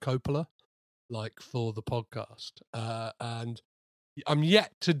to a Coppola, like for the podcast. And I'm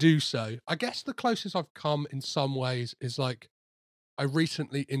yet to do so. I guess the closest I've come in some ways is like I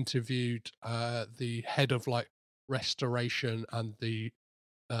recently interviewed the head of like restoration and the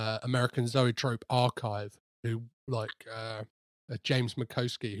American Zoetrope archive, who like James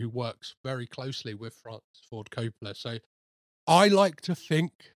Mikowski, who works very closely with Francis Ford Coppola. So I like to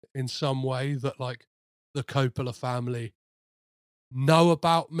think in some way that like the Coppola family know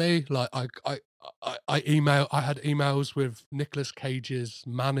about me. Like I had emails with Nicolas Cage's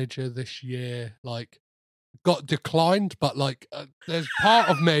manager this year, like got declined, but like there's part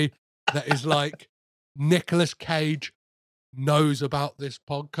of me that is like Nicolas Cage knows about this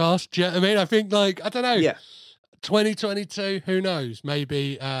podcast. Do you know what I mean? I think like, I don't know. Yeah. 2022, who knows?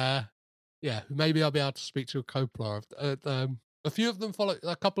 Maybe maybe I'll be able to speak to a Coppola.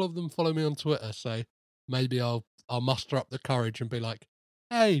 A couple of them follow me on Twitter, so maybe I'll muster up the courage and be like,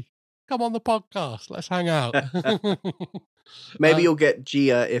 hey, come on the podcast, let's hang out. Maybe you'll get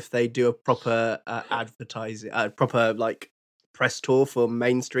Gia if they do a proper proper like press tour for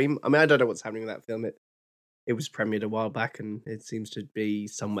mainstream. I mean, I don't know what's happening with that film. It was premiered a while back, and it seems to be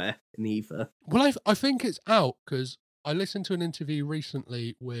somewhere in the ether. Well, I think it's out because I listened to an interview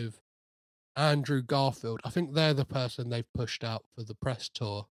recently with Andrew Garfield. I think they're the person they've pushed out for the press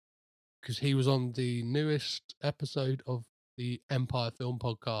tour, because he was on the newest episode of the Empire Film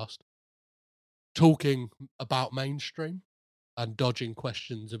Podcast talking about mainstream and dodging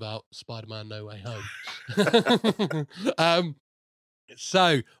questions about Spider-Man No Way Home.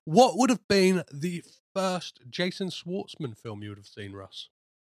 So what would have been the first Jason Schwartzman film you would have seen, Russ?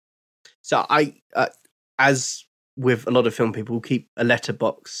 So I, as with a lot of film people, keep a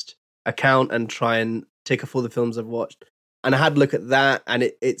letterboxed account and try and tick off all the films I've watched. And I had a look at that, and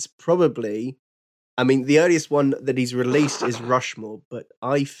it's probably, I mean, the earliest one that he's released is Rushmore, but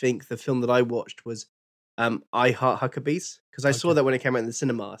I think the film that I watched was I Heart Huckabees, because I saw that when it came out in the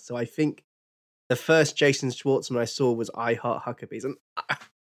cinema. So I think the first Jason Schwartzman I saw was I Heart Huckabees, and I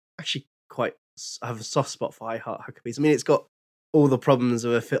actually quite have a soft spot for I Heart Huckabees. I mean, it's got all the problems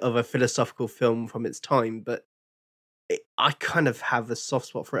of a philosophical film from its time, but I kind of have a soft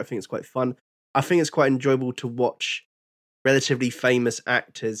spot for it. I think it's quite fun. I think it's quite enjoyable to watch relatively famous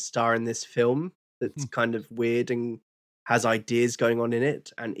actors star in this film that's kind of weird and has ideas going on in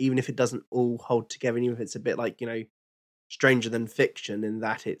it. And even if it doesn't all hold together, even if it's a bit like, stranger than fiction in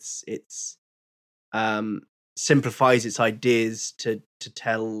that it's simplifies its ideas to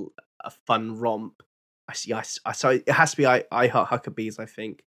tell a fun romp. So it has to be I Heart Huckabees, I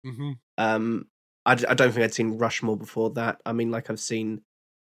think. Mm-hmm. I don't think I'd seen Rushmore before that. I mean, like I've seen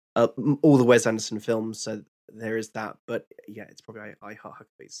all the Wes Anderson films, so there is that. But yeah, it's probably I Heart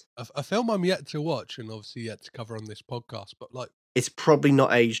Huckleberries. A film I'm yet to watch and obviously yet to cover on this podcast, but like, It's probably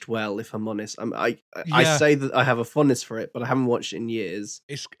not aged well, if I'm honest. I yeah, say that I have a fondness for it, but I haven't watched it in years.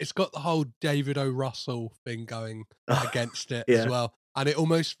 it's got the whole David O. Russell thing going against it as Yeah. well, and it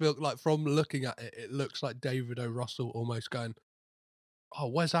almost feels like from looking at it, it looks like David O. Russell almost going, "Oh,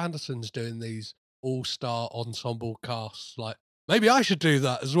 Wes Anderson's doing these all-star ensemble casts. Like, maybe I should do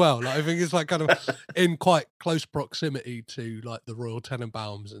that as well." Like, I think it's like kind of in quite close proximity to like the Royal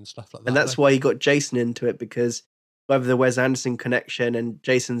Tenenbaums and stuff like that. And that's why he got Jason into it, because whether the Wes Anderson connection, and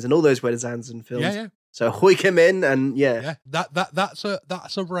Jason's in all those Wes Anderson films. Yeah, yeah. So hoik him in, and Yeah, that's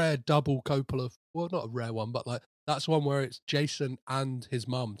a rare double Coppola. Well, not a rare one, but like that's one where it's Jason and his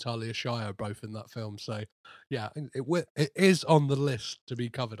mum, Talia Shire, both in that film. So yeah, it is on the list to be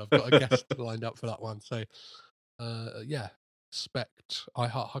covered. I've got a guest lined up for that one. So yeah, expect I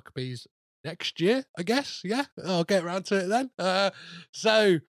Heart Huckabees next year, I guess. Yeah, I'll get around to it then.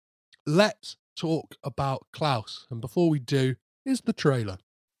 So let's talk about Klaus, and before we do, here's the trailer.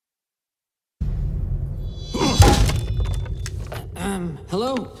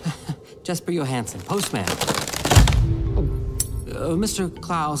 Hello? Jesper Johansson, postman. Mr.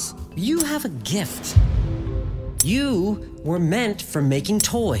 Klaus. You have a gift. You were meant for making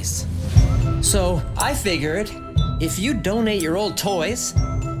toys. So I figured if you donate your old toys,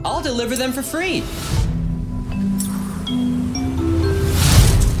 I'll deliver them for free.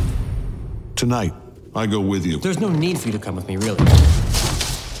 Tonight, I go with you. There's no need for you to come with me, really.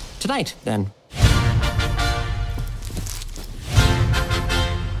 Tonight, then.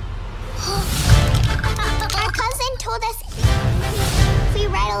 Our cousin told us if we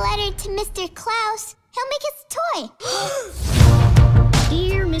write a letter to Mr. Klaus, he'll make us a toy.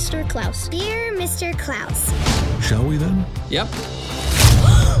 Dear Mr. Klaus. Dear Mr. Klaus. Shall we then? Yep.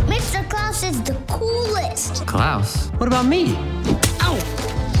 Mr. Klaus is the coolest. Klaus? What about me? Ow!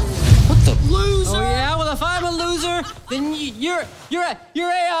 What the loser? Oh yeah, well if I'm a loser, then you're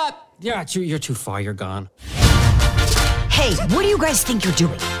too far. You're gone. Hey, what do you guys think you're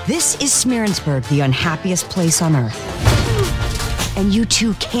doing? This is Smearensburg, the unhappiest place on Earth. And you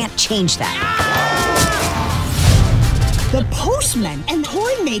two can't change that. The postman and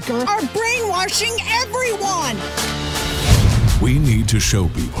toy maker are brainwashing everyone! We need to show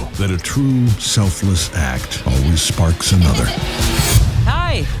people that a true, selfless act always sparks another.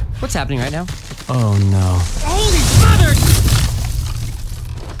 Hi! What's happening right now? Oh no. Holy mother!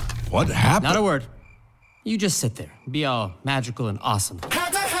 What happened? Not a word. You just sit there. Be all magical and awesome.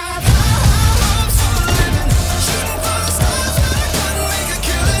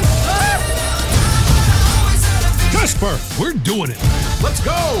 Jesper, we're doing it. Let's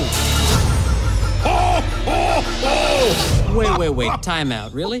go. Wait. Time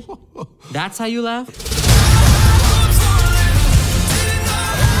out. Really? That's how you laugh?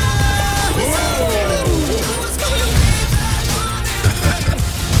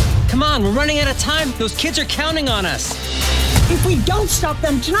 Come on, we're running out of time. Those kids are counting on us. If we don't stop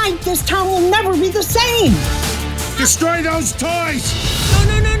them tonight, this town will never be the same! Destroy those toys.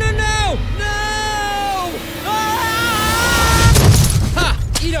 No! Ah! Ha!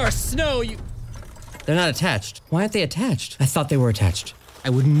 Eat our snow, you... They're not attached. Why aren't they attached? I thought they were attached. I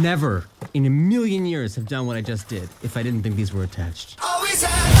would never, in a million years, have done what I just did if I didn't think these were attached.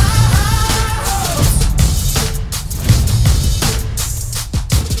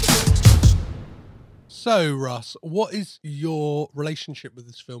 So, Russ, what is your relationship with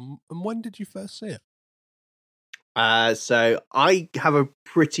this film, and when did you first see it? So I have a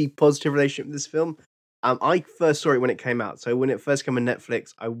pretty positive relationship with this film. I first saw it when it came out. So when it first came on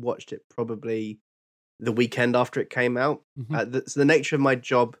Netflix, I watched it probably the weekend after it came out. So the nature of my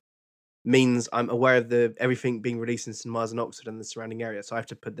job means I'm aware of everything being released in cinemas in Oxford and the surrounding area. So I have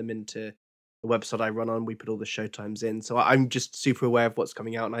to put them into the website I run on. We put all the showtimes in. So I'm just super aware of what's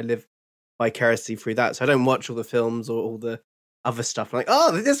coming out, and I live vicariously through that. So I don't watch all the films or all the other stuff. I'm like,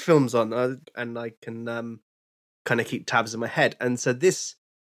 oh, this film's on, and I can kind of keep tabs in my head. And so this,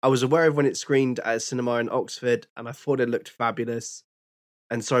 I was aware of when it screened at a cinema in Oxford, and I thought it looked fabulous.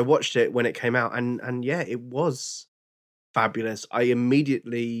 And so I watched it when it came out, and yeah, it was fabulous. I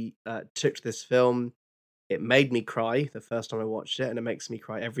immediately took to this film. It made me cry the first time I watched it, and it makes me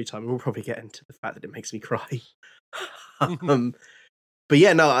cry every time. We'll probably get into the fact that it makes me cry. But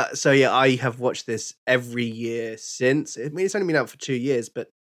yeah, no, so yeah, I have watched this every year since. I mean, it's only been out for 2 years, but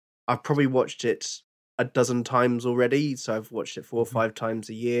I've probably watched it a dozen times already. So I've watched it 4 or 5 times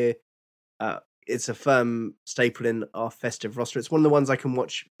a year. it's a firm staple in our festive roster. It's one of the ones I can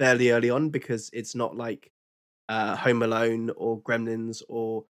watch fairly early on because it's not like Home Alone or Gremlins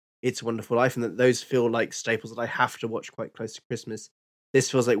or It's a Wonderful Life, and that those feel like staples that I have to watch quite close to Christmas. This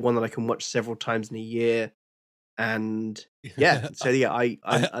feels like one that I can watch several times in a year, and I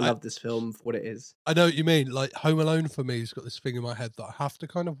love this film for what it is. I know what you mean. Like Home Alone for me has got this thing in my head that I have to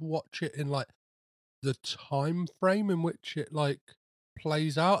kind of watch it in like the time frame in which it like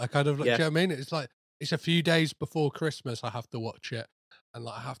plays out. I kind of like, do you know what I mean? It's like it's a few days before Christmas. I have to watch it, and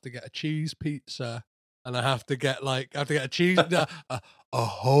like I have to get a cheese pizza, and I have to get a cheese a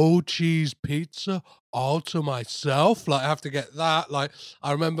whole cheese pizza all to myself. Like I have to get that. Like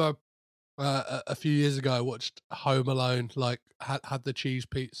I remember a few years ago, I watched Home Alone. Like had the cheese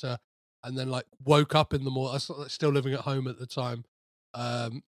pizza, and then like woke up in the morning. I was like, still living at home at the time.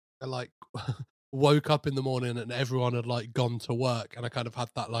 And like woke up in the morning, and everyone had like gone to work, and I kind of had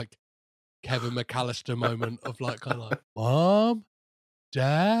that like Kevin McAllister moment of like kind of like Mom,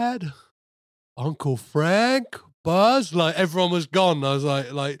 Dad, Uncle Frank, Buzz, like everyone was gone. I was like,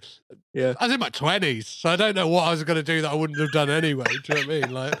 I was in my 20s, so I don't know what I was going to do that I wouldn't have done anyway. Do you know what I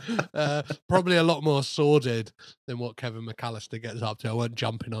mean? Like, probably a lot more sordid than what Kevin McAllister gets up to. I weren't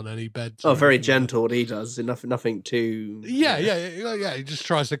jumping on any beds. Oh, very gentle. What he does, nothing too. Yeah. He just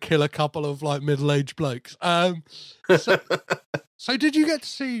tries to kill a couple of like middle-aged blokes. So did you get to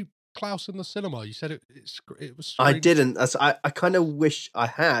see Klaus in the cinema? You said it was. I didn't. I kind of wish I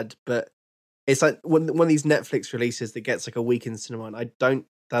had, but. It's like one of these Netflix releases that gets like a week in the cinema, and I don't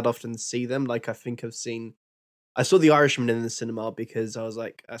that often see them. Like I saw The Irishman in the cinema because I was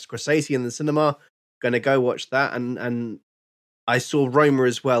like, Scorsese in the cinema, gonna go watch that, and I saw Roma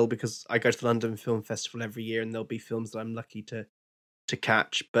as well because I go to the London Film Festival every year, and there'll be films that I'm lucky to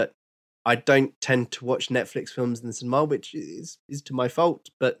catch. But I don't tend to watch Netflix films in the cinema, which is to my fault.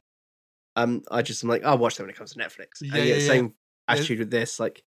 But I'm like, I'll watch them when it comes to Netflix. Same attitude with this,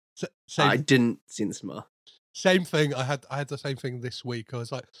 like. I didn't see in the cinema. Same thing. I had the same thing this week. I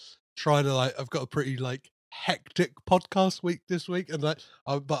was like trying to I've got a pretty like hectic podcast week this week, and but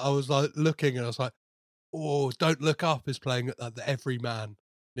I was like looking, and I was like, oh, Don't Look Up is playing at the Everyman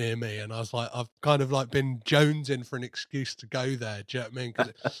near me, and I was like, I've kind of like been jonesing for an excuse to go there. Do you know what I mean?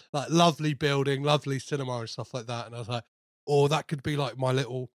 Because it's like lovely building, lovely cinema and stuff like that, and I was like, oh, that could be like my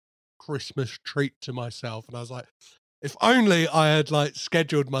little Christmas treat to myself. And I was like, if only I had like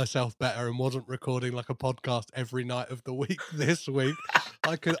scheduled myself better and wasn't recording like a podcast every night of the week this week,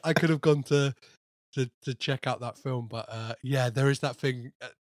 I could have gone to check out that film. But there is that thing.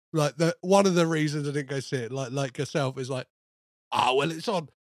 Like one of the reasons I didn't go see it, like yourself, is like, well,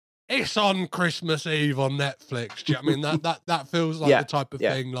 it's on Christmas Eve on Netflix. Do you know what I mean? That feels like the type of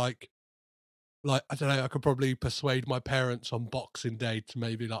thing like I don't know, I could probably persuade my parents on Boxing Day to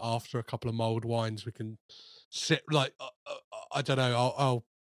maybe like after a couple of mulled wines we can sit like I don't know,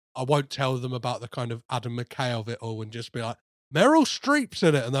 I won't tell them about the kind of Adam McKay of it all and just be like, Meryl Streep's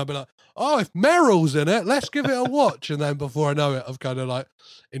in it, and they'll be like, oh, if Meryl's in it, let's give it a watch. And then before I know it, I've kind of like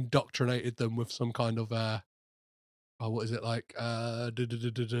indoctrinated them with some kind of what is it like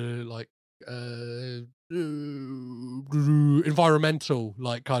environmental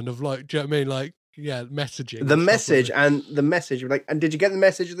like kind of like, do you know what I mean, like messaging, the message like, and did you get the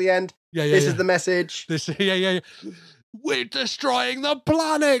message at the end? This is the message. We're destroying the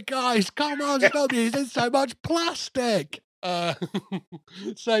planet, guys, come on, stop using so much plastic.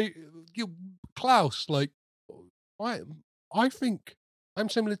 So Klaus, like I think I'm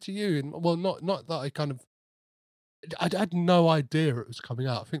similar to you, and well, not that I had no idea it was coming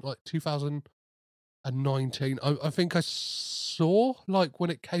out. I think like 2019. I think I saw like when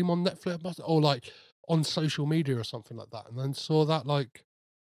it came on Netflix or like on social media or something like that, and then saw that like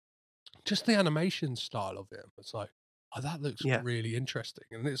just the animation style of it. It's like, oh, that looks really interesting,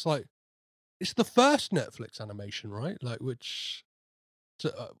 and it's like it's the first Netflix animation, right? Like which.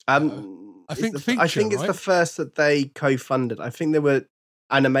 I think it's the first that they co-funded. I think there were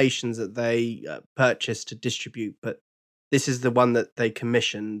animations that they purchased to distribute, but this is the one that they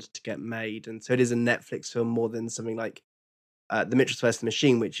commissioned to get made, and so it is a Netflix film more than something like The Mitchells vs. the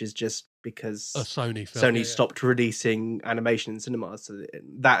Machine, which is just because a Sony film. Sony stopped releasing animation in cinemas. So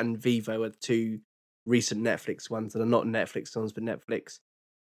that and Vivo are two recent Netflix ones that are not Netflix films, but Netflix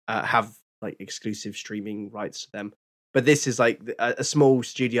have like exclusive streaming rights to them. But this is like a small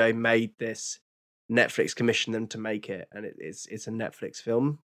studio made this. Netflix commissioned them to make it, and it's a Netflix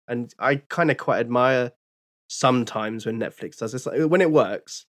film. And I kind of quite admire sometimes when Netflix does this, like, when it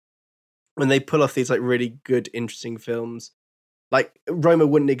works, when they pull off these like really good, interesting films. Like Roma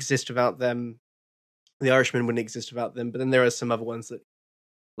wouldn't exist without them, The Irishman wouldn't exist without them. But then there are some other ones that,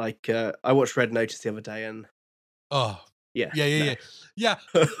 Like I watched Red Notice the other day, and Oh, yeah, yeah.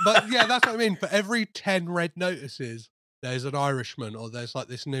 But yeah, that's what I mean. For every 10 Red Notices, there's an Irishman, or there's like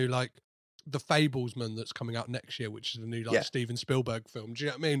this new like The Fablesman that's coming out next year, which is a new like Steven Spielberg film. Do you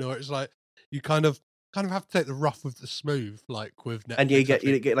know what I mean? Or it's like you kind of have to take the rough with the smooth, like with Netflix. And you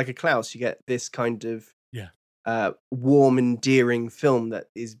get like a Klaus, you get this kind of yeah, warm, endearing film that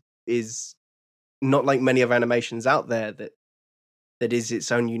is not like many other animations out there that is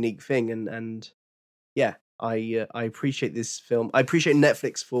its own unique thing. And yeah, I appreciate this film. I appreciate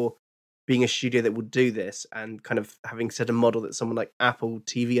Netflix for being a studio that will do this and kind of having set a model that someone like Apple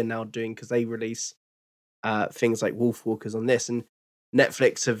TV are now doing, because they release things like Wolfwalkers on this, and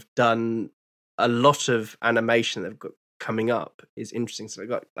Netflix have done a lot of animation that they've got coming up is interesting. So they've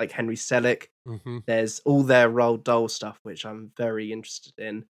got like Henry Selick. Mm-hmm. There's all their Roald Dahl stuff, which I'm very interested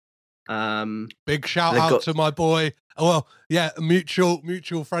in. Big shout out to my boy. Well, yeah, a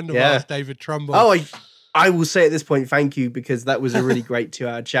mutual friend of ours, David Trumbull. Oh, I will say at this point, thank you, because that was a really great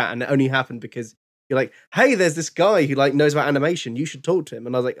 2-hour chat, and it only happened because you're like, hey, there's this guy who like knows about animation. You should talk to him.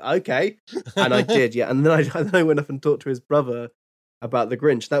 And I was like, okay, and I did, yeah. And then I went up and talked to his brother about The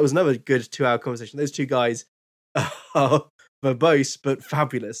Grinch. That was another good 2-hour conversation. Those two guys are verbose but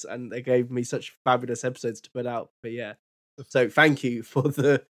fabulous, and they gave me such fabulous episodes to put out. But yeah, so thank you for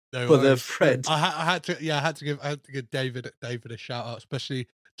the thread. I had to give David a shout out, especially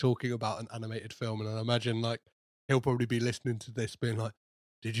talking about an animated film. And I imagine like he'll probably be listening to this, being like,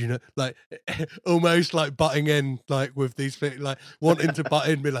 "Did you know?" Like almost like butting in, like with these things, like wanting to butt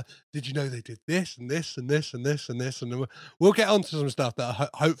in, be like, "Did you know they did this and this and this and this and this?" And then we'll get onto some stuff that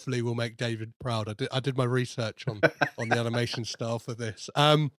hopefully will make David proud. I did my research on the animation style for this.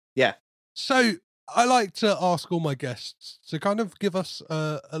 Yeah. So I like to ask all my guests to kind of give us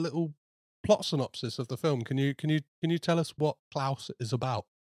a little plot synopsis of the film. Can you tell us what Klaus is about?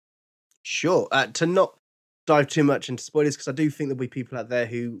 Sure. To not dive too much into spoilers, because I do think there'll be people out there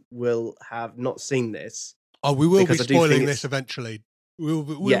who will have not seen this. Oh, we will be spoiling this eventually. We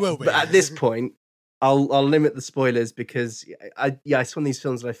will be. But at this point, I'll limit the spoilers, because it's one of these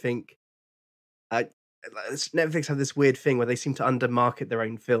films that I think Netflix have this weird thing where they seem to undermarket their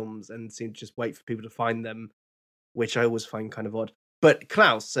own films and seem to just wait for people to find them, which I always find kind of odd. But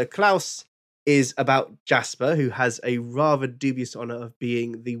Klaus is about Jasper, who has a rather dubious honor of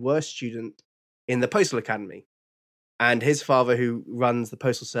being the worst student in the Postal Academy. And his father, who runs the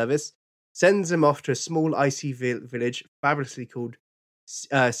postal service, sends him off to a small icy village fabulously called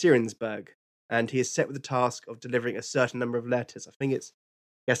Sirensburg. And he is set with the task of delivering a certain number of letters. I think he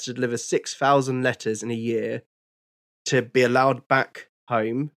has to deliver 6,000 letters in a year to be allowed back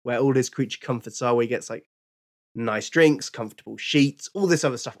home, where all his creature comforts are, where he gets like nice drinks, comfortable sheets, all this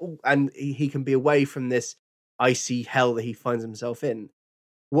other stuff. And he can be away from this icy hell that he finds himself in.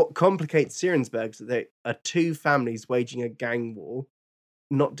 What complicates Sirensburg is that there are two families waging a gang war,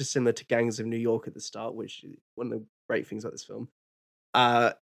 not dissimilar to Gangs of New York at the start, which is one of the great things about this film.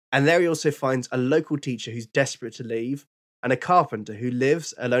 And there he also finds a local teacher who's desperate to leave, and a carpenter who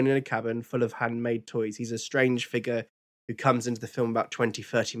lives alone in a cabin full of handmade toys. He's a strange figure who comes into the film about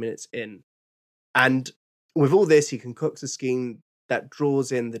 20-30 minutes in. And with all this, he concocts a scheme that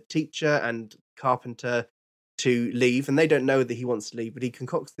draws in the teacher and carpenter to leave, and they don't know that he wants to leave, but he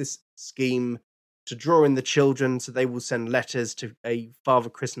concocts this scheme to draw in the children so they will send letters to a Father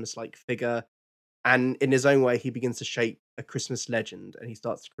Christmas-like figure. And in his own way, he begins to shape a Christmas legend, and he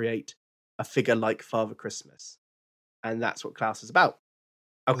starts to create a figure like Father Christmas. And that's what Klaus is about.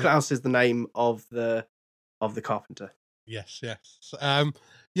 Oh, Klaus is the name of the carpenter. Yes.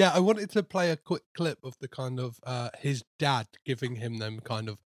 I wanted to play a quick clip of the kind of his dad giving him them kind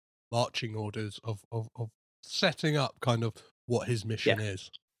of marching orders of setting up kind of what his mission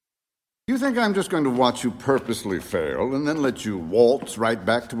is. You think I'm just going to watch you purposely fail and then let you waltz right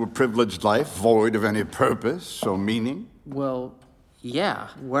back to a privileged life void of any purpose or meaning? Well, yeah.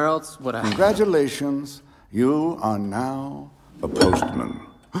 Where else would I... Congratulations. You are now a postman.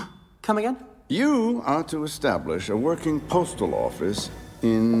 Come again? You are to establish a working postal office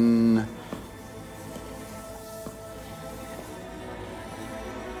in...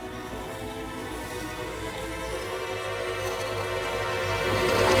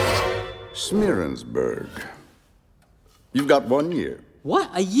 Smirensburg. You've got 1 year. What?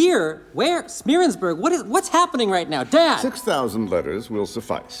 A year? Where? Smirensburg? What's happening right now? Dad! 6,000 letters will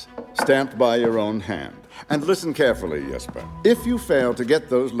suffice, stamped by your own hand. And listen carefully, Jesper. If you fail to get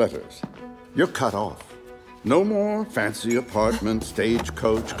those letters, you're cut off. No more fancy apartment,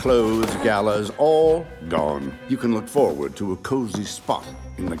 stagecoach, clothes, galas, all gone. You can look forward to a cozy spot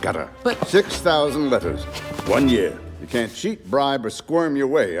in the gutter. But... 6,000 letters, 1 year. You can't cheat, bribe, or squirm your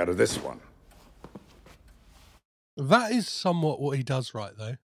way out of this one. That is somewhat what he does, right?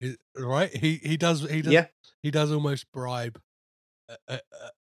 Though, right? He does. Yeah. He does almost bribe a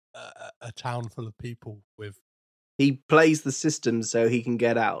town full of people with. He plays the system so he can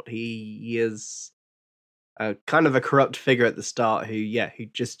get out. He is kind of a corrupt figure at the start who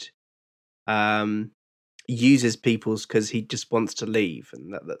just uses people's because he just wants to leave,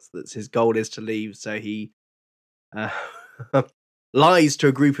 and that's his goal is to leave. So he lies to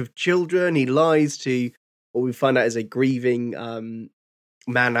a group of children. He lies to what we find out is a grieving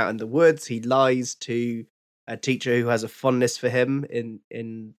man out in the woods. He lies to a teacher who has a fondness for him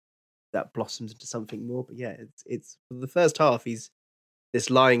in that blossoms into something more. But yeah, it's for the first half he's this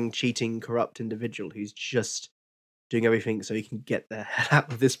lying, cheating, corrupt individual who's just doing everything so he can get the hell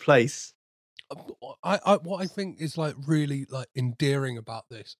out of this place. What I think is like really like endearing about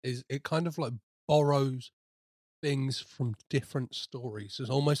this is it kind of like borrows things from different stories. It's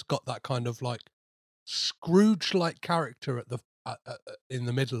almost got that kind of like Scrooge-like character at the in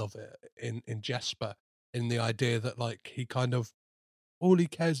the middle of it in Jesper, in the idea that like he kind of all he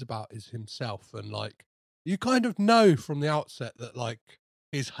cares about is himself, and like you kind of know from the outset that like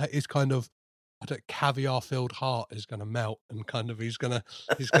his kind of caviar-filled heart is going to melt, and kind of he's gonna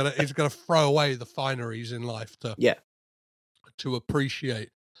throw away the fineries in life to appreciate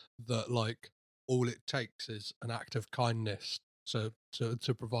that like all it takes is an act of kindness to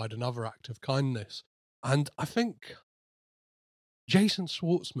provide another act of kindness. And I think Jason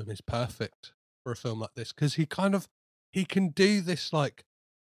Schwartzman is perfect for a film like this because he can do this like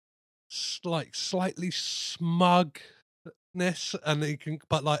slightly smugness, and he can,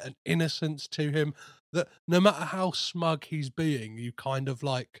 but like an innocence to him that no matter how smug he's being, you kind of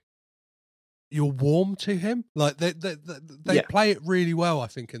like you're warm to him. Like they play it really well, I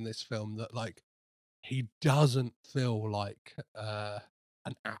think, in this film, that like he doesn't feel like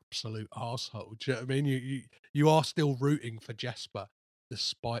an absolute arsehole. Do you know what I mean? You are still rooting for Jesper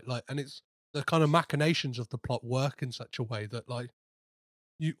despite like, and it's the kind of machinations of the plot work in such a way that like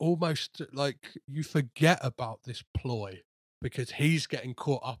you almost like you forget about this ploy because he's getting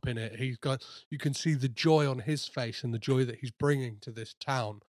caught up in it. You can see the joy on his face and the joy that he's bringing to this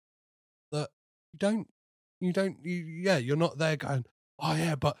town that you're not there going, oh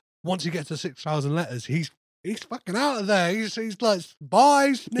yeah, but once he gets to 6,000 letters, he's fucking out of there. He's like, bye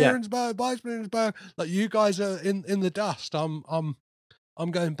Smearensburg, bye Smearensburg. Like you guys are in the dust. I'm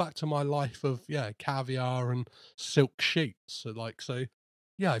going back to my life of caviar and silk sheets. I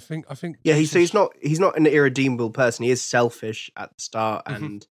think he's not an irredeemable person. He is selfish at the start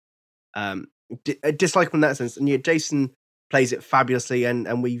and dislikable in that sense. And yet Jason plays it fabulously.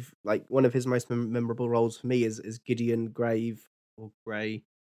 And we've like one of his most memorable roles for me is Gideon Gray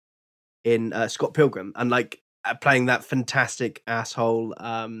in Scott Pilgrim, and like playing that fantastic asshole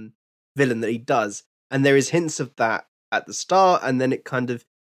villain that he does. And there is hints of that at the start, and then it kind of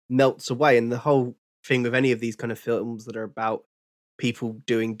melts away. And the whole thing with any of these kind of films that are about people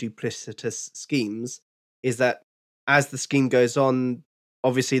doing duplicitous schemes is that as the scheme goes on,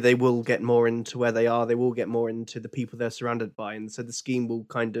 obviously they will get more into where they are, they will get more into the people they're surrounded by, and so the scheme will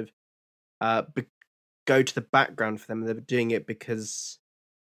kind of go to the background for them. They're doing it because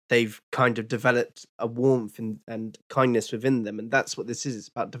they've kind of developed a warmth and kindness within them, and that's what this is. It's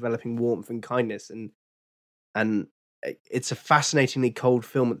about developing warmth and kindness, and it's a fascinatingly cold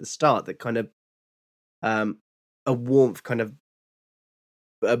film at the start that kind of a warmth kind of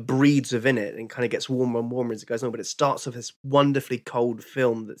breeds within it and kind of gets warmer and warmer as it goes on. But it starts with this wonderfully cold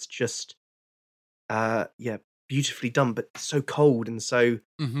film that's just beautifully done, but so cold and so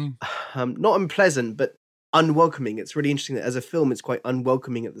not unpleasant, but unwelcoming. It's really interesting that as a film it's quite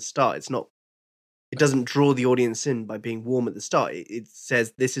unwelcoming at the start. It doesn't draw the audience in by being warm at the start. It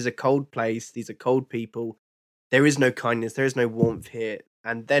says this is a cold place, these are cold people, there is no kindness, there is no warmth here.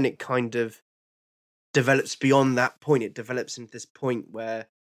 And then it kind of develops beyond that point. It develops into this point where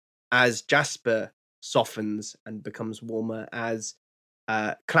as Jasper softens and becomes warmer, as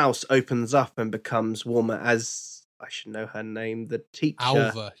Klaus opens up and becomes warmer, as I should know her name, the teacher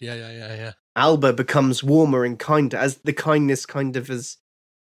Alva, yeah. Alba becomes warmer and kinder, as the kindness kind of is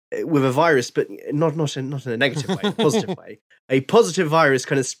with a virus, but not in a negative way, a positive way. A positive virus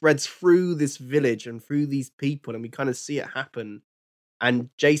kind of spreads through this village and through these people, and we kind of see it happen. And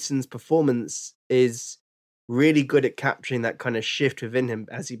Jason's performance is really good at capturing that kind of shift within him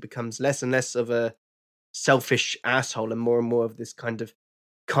as he becomes less and less of a selfish asshole and more of this kind of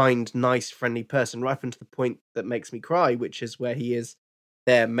kind, nice, friendly person, right up until the point that makes me cry, which is where he is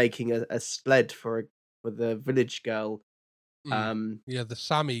there making a sled for the village girl Yeah, the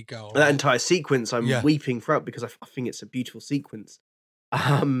Sammy girl. That entire sequence, I'm Yeah. weeping throughout because I think it's a beautiful sequence.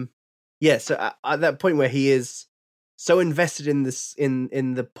 Yeah, so at that point where he is so invested in this,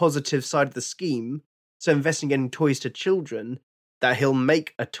 in the positive side of the scheme, so invested in getting toys to children, that he'll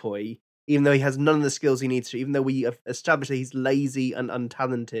make a toy, even though he has none of the skills he needs to, even though we have established that he's lazy and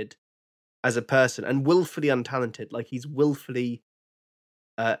untalented as a person, and willfully untalented, like he's willfully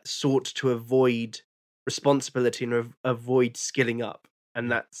sought to avoid responsibility and avoid skilling up,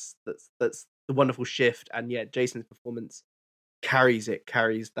 and that's the wonderful shift. And yeah, Jason's performance carries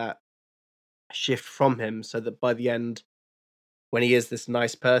that shift from him, so that by the end, when he is this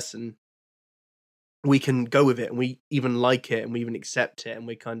nice person, we can go with it, and we even like it, and we even accept it, and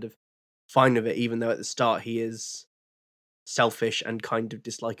we're kind of fine with it, even though at the start he is selfish and kind of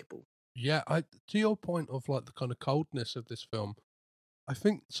dislikable. Yeah, to your point of like the kind of coldness of this film, I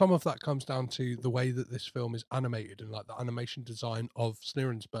think some of that comes down to the way that this film is animated and like the animation design of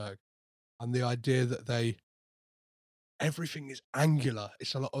Sneerensburg, and the idea that everything is angular.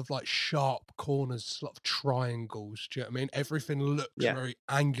 It's a lot of like sharp corners, a lot of triangles. Do you know what I mean? Everything looks very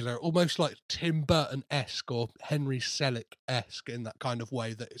angular, almost like Tim Burton-esque or Henry Selick-esque in that kind of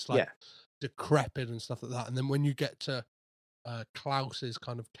way, that it's like decrepit and stuff like that. And then when you get to Klaus's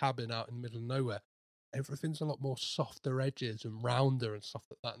kind of cabin out in the middle of nowhere, everything's a lot more softer edges and rounder and stuff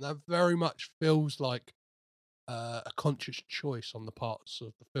like that. And that very much feels like a conscious choice on the parts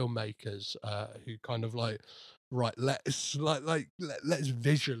of the filmmakers, who kind of like, right, let's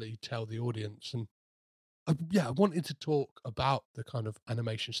visually tell the audience. And I wanted to talk about the kind of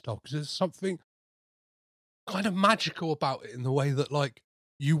animation style, because there's something kind of magical about it in the way that like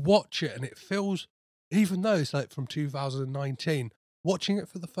you watch it and it feels, even though it's like from 2019, watching it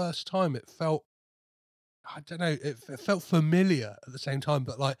for the first time, it felt, I don't know, it felt familiar at the same time,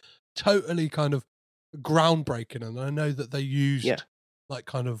 but like totally kind of groundbreaking. And I know that they used like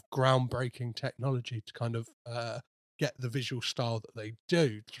kind of groundbreaking technology to kind of get the visual style that they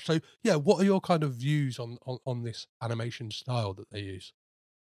do. So yeah, what are your kind of views on this animation style that they use?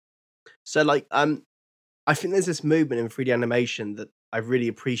 So like I think there's this movement in 3D animation that I really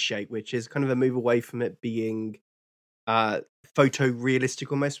appreciate, which is kind of a move away from it being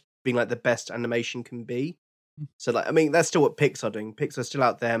photorealistic, almost being like the best animation can be. So like, I mean, that's still what Pixar are doing. Pixar's still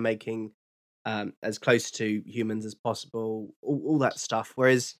out there making as close to humans as possible, all that stuff.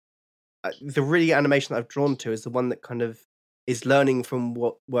 Whereas the really animation that I've drawn to is the one that kind of is learning from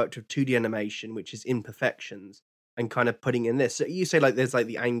what worked with 2D animation, which is imperfections, and kind of putting in this. So you say like there's like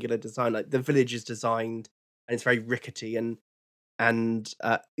the angular design, like the village is designed and it's very rickety, and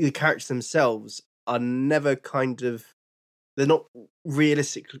the characters themselves are never kind of, they're not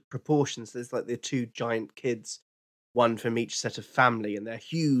realistic proportions. There's like the two giant kids, one from each set of family, and they're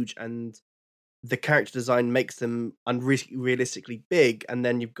huge, and the character design makes them unrealistically big. And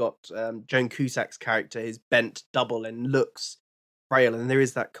then you've got Joan Cusack's character is bent double and looks frail, and there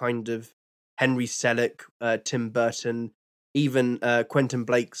is that kind of Henry Selick, Tim Burton, even Quentin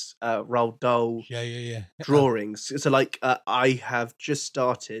Blake's Roald Dahl drawings. So like I have just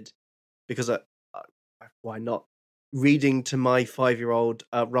started, because why not, reading to my 5-year-old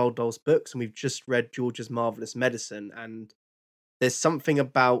Roald Dahl's books, and we've just read George's Marvelous Medicine, and there's something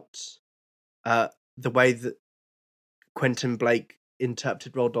about the way that Quentin Blake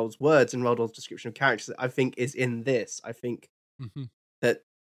interpreted Roald Dahl's words and Roald Dahl's description of characters that I think is in this. I think that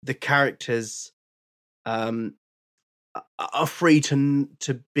the characters are free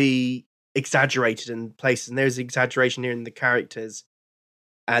to be exaggerated in places, and there's exaggeration here in the characters,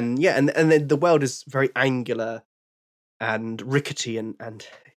 and then the world is very angular and rickety, and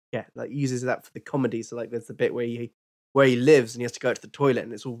like uses that for the comedy. So like there's the bit where he lives and he has to go to the toilet,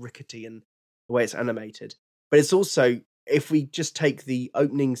 and it's all rickety and the way it's animated. But it's also, if we just take the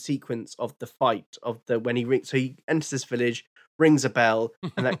opening sequence of the fight of when he enters this village, rings a bell,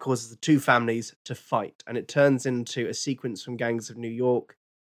 and that causes the two families to fight, and it turns into a sequence from Gangs of New York.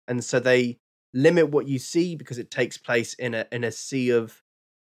 And so they limit what you see because it takes place in a sea of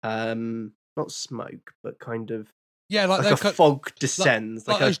not smoke, but kind of like a fog descends,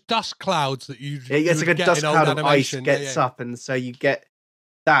 like those dust clouds that you it's like a dust cloud of ice animation. gets up, and so you get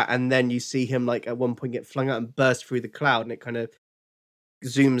that, and then you see him like at one point get flung out and burst through the cloud, and it kind of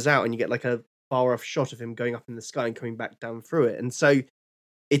zooms out, and you get like a far off shot of him going up in the sky and coming back down through it. And so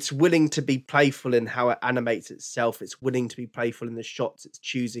it's willing to be playful in how it animates itself. It's willing to be playful in the shots it's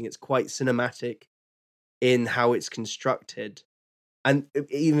choosing. It's quite cinematic in how it's constructed, and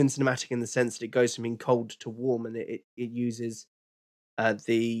even cinematic in the sense that it goes from being cold to warm, and it uses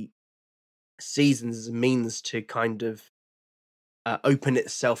the seasons as a means to kind of open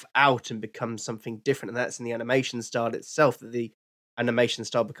itself out and become something different. And that's in the animation style itself, that the animation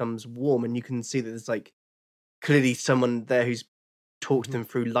style becomes warm. And you can see that there's like clearly someone there who's talked them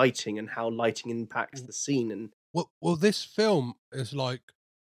through lighting and how lighting impacts the scene. And well, this film is like,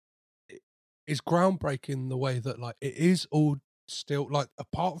 is groundbreaking the way that like it is all still like,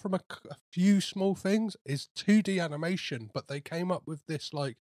 apart from a few small things, is 2D animation, but they came up with this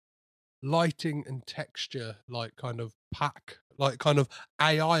like lighting and texture, like kind of pack, like kind of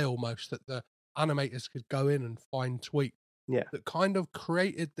AI almost, that the animators could go in and fine tweak. Yeah. That kind of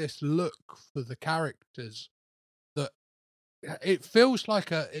created this look for the characters that it feels like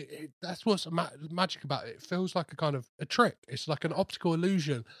that's what's magic about it. It feels like a kind of a trick. It's like an optical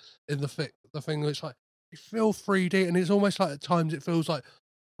illusion in the thing. It's like, it feels 3D, and it's almost like at times it feels like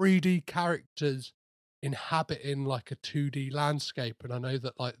 3D characters inhabiting like a 2D landscape. And I know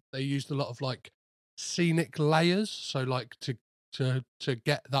that like they used a lot of like scenic layers, so like to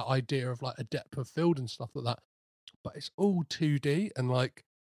get that idea of like a depth of field and stuff like that. But it's all 2D, and like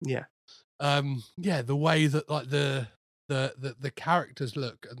the way that like the characters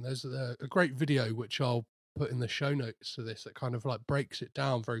look. And there's a great video which I'll put in the show notes to this that kind of like breaks it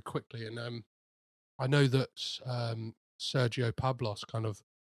down very quickly. And I know that Sergio Pablos kind of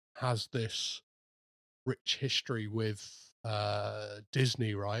has this rich history with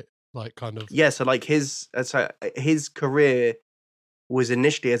Disney, right? Like kind of so like his career was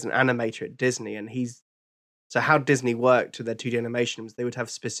initially as an animator at Disney, and so how Disney worked with their 2D animation was they would have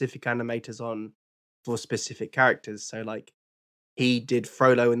specific animators on for specific characters. So like he did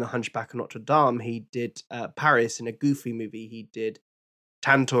Frollo in The Hunchback of Notre Dame, he did Paris in a Goofy movie, he did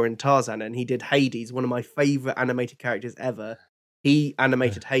Tantor in Tarzan, and he did Hades, one of my favorite animated characters ever. He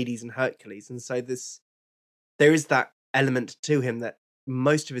animated Hades and Hercules. And so there is that element to him that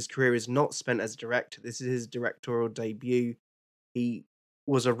most of his career is not spent as a director. This is his directorial debut. He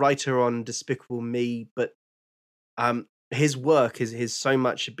was a writer on Despicable Me, but his work is so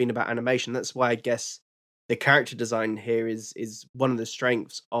much been about animation. That's why I guess the character design here is one of the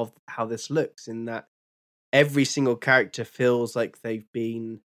strengths of how this looks, in that every single character feels like they've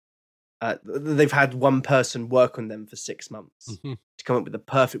had one person work on them for 6 months to come up with the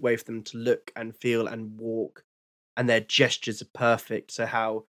perfect way for them to look and feel and walk, and their gestures are perfect. So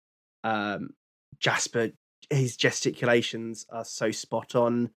how Jasper, his gesticulations are so spot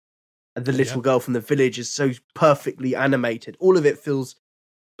on. And the little girl from the village is so perfectly animated. All of it feels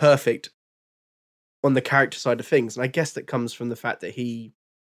perfect on the character side of things. And I guess that comes from the fact that he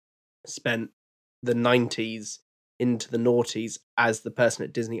spent the 90s into the noughties as the person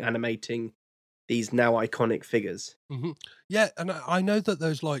at Disney animating these now iconic figures. Yeah, and I know that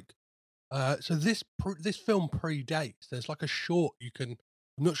there's like so this film predates. There's like a short I'm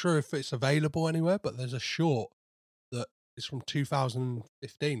not sure if it's available anywhere, but there's a short that is from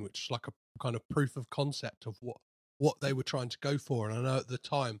 2015, which is like a kind of proof of concept of what they were trying to go for. And I know at the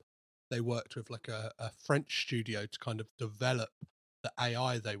time they worked with like a French studio to kind of develop the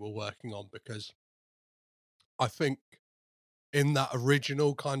AI they were working on, because I think in that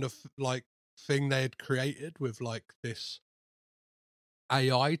original kind of like thing they had created with like this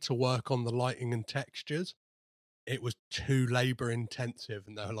AI to work on the lighting and textures, it was too labor intensive,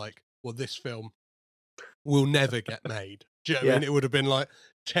 and they were like, well, this film will never get made. Do you know what I mean? It would have been like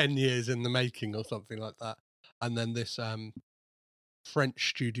 10 years in the making or something like that. And then this French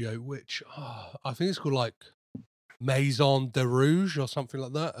studio, which I think it's called like Maison de Rouge or something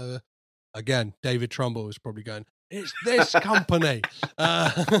like that. Again, David Trumbull is probably going, it's this company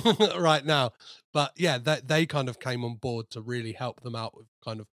right now. But yeah, they kind of came on board to really help them out with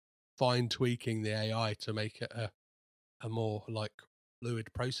kind of fine tweaking the AI to make it a more like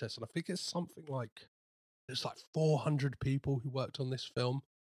fluid process. And I think it's something like, there's like 400 people who worked on this film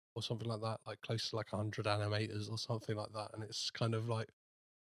or something like that, like close to like 100 animators or something like that. And it's kind of like,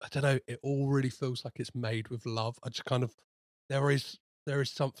 I don't know, it all really feels like it's made with love. I just kind of, there is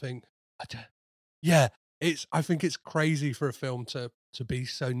something, I think it's crazy for a film to be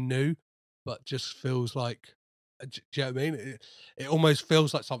so new, but just feels like, do you know what I mean? It almost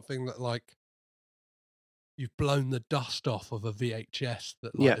feels like something that like you've blown the dust off of a VHS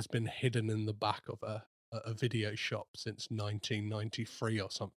that like has been hidden in the back of a video shop since 1993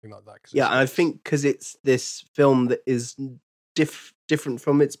 or something like that. I think because it's this film that is different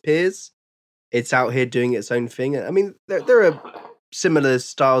from its peers, it's out here doing its own thing. I mean, there are similar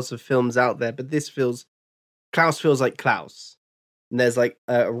styles of films out there, but Klaus feels like Klaus. And there's like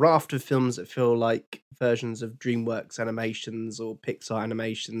a raft of films that feel like versions of DreamWorks animations or Pixar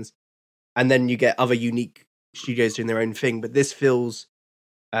animations. And then you get other unique studios doing their own thing. But this feels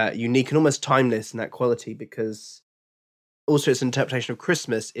unique and almost timeless in that quality, because also its interpretation of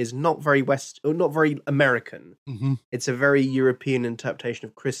Christmas is not very not very American. Mm-hmm. It's a very European interpretation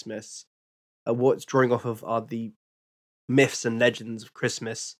of Christmas. What it's drawing off of are the myths and legends of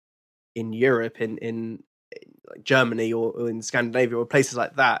Christmas in Europe, in like Germany or in Scandinavia or places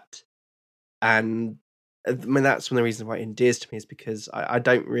like that. And I mean, that's one of the reasons why it endears to me, is because I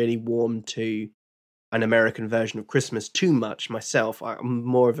don't really warm to an American version of Christmas too much myself. I'm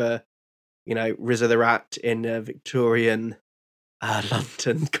more of a, Rizzo the Rat in a Victorian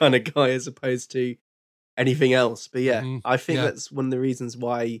London kind of guy as opposed to anything else. But yeah, I think that's one of the reasons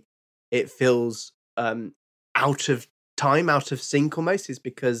why it feels out of time, out of sync almost, is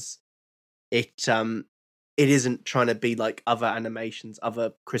because it isn't trying to be like other animations,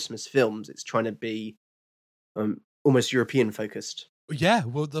 other Christmas films. It's trying to be almost European focused. Yeah,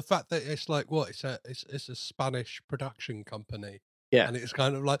 well, the fact that it's like it's a Spanish production company. Yeah, and it's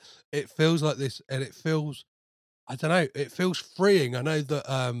kind of like it feels like this, and it feels, I don't know, it feels freeing. I know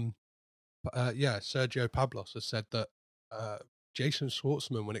that Sergio Pablos has said that Jason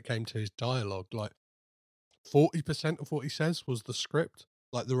Schwartzman, when it came to his dialogue, like 40% of what he says was the script,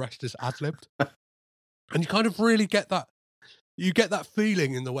 like the rest is ad-libbed. And you kind of really get that. You get that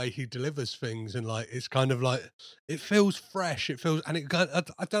feeling in the way he delivers things, and like it's kind of like it feels fresh. It feels, and it.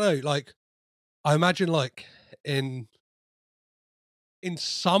 I don't know. Like I imagine, like in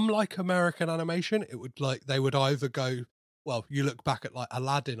some like American animation, it would like they would either go. Well, you look back at like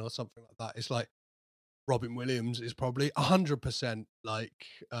Aladdin or something like that. It's like Robin Williams is probably 100% like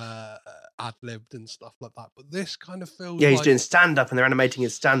ad-libbed and stuff like that. But this kind of feels. Yeah, he's like, doing stand-up, and they're animating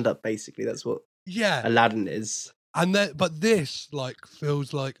his stand-up. Basically, that's what. Yeah, Aladdin is. And then, but this like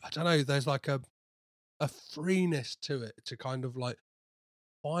feels like, I don't know, there's like a freeness to it, to kind of like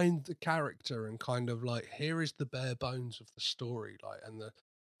find the character and kind of like, here is the bare bones of the story, like, and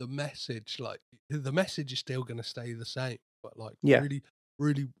the message, like the message is still going to stay the same, but like really,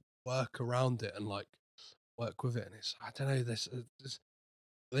 really work around it and like work with it. And it's, I don't know,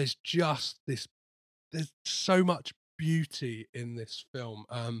 there's just this, there's so much beauty in this film.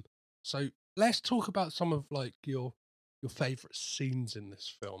 So let's talk about some of like your favorite scenes in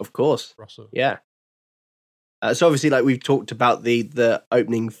this film. Of course, Russell. Yeah. So obviously, like we've talked about the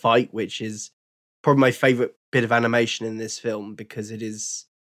opening fight, which is probably my favorite bit of animation in this film, because it is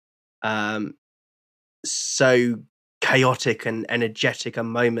so chaotic and energetic a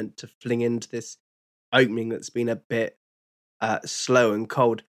moment to fling into this opening that's been a bit slow and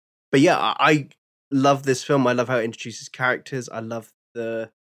cold. But yeah, I love this film. I love how it introduces characters. I love the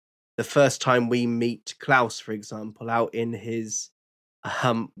first time we meet Klaus, for example, out in his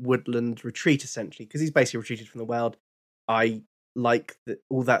woodland retreat, essentially, because he's basically retreated from the world. I like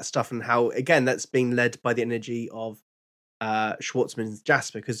all that stuff, and how, again, that's being led by the energy of Schwartzman's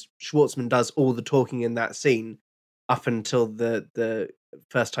Jasper, because Schwartzman does all the talking in that scene up until the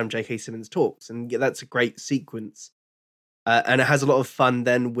first time J.K. Simmons talks, and yeah, that's a great sequence. And it has a lot of fun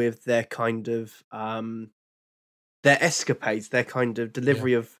then with their kind of their escapades, their kind of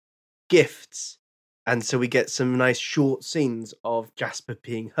delivery of gifts. And so we get some nice short scenes of Jasper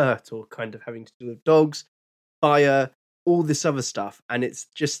being hurt or kind of having to do with dogs, fire, all this other stuff. And it's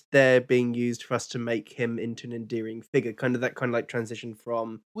just there being used for us to make him into an endearing figure. Kind of that kind of like transition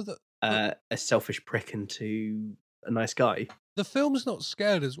from a selfish prick into a nice guy. The film's not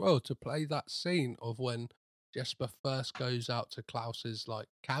scared as well to play that scene of when Jasper first goes out to Klaus's like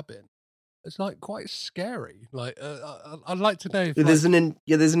cabin. It's like quite scary. Like I'd like to know if there's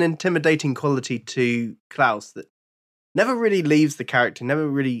an intimidating quality to Klaus that never really leaves the character. Never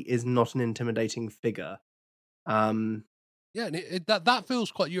really is not an intimidating figure. Yeah, and that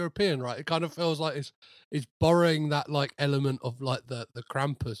feels quite European, right? It kind of feels like it's borrowing that like element of like the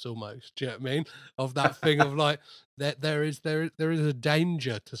Krampus almost. Do you know what I mean? Of that thing of like there is a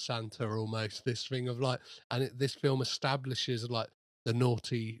danger to Santa almost. This thing of like, and this film establishes like the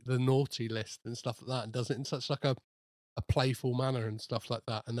naughty list and stuff like that, and does it in such like a playful manner and stuff like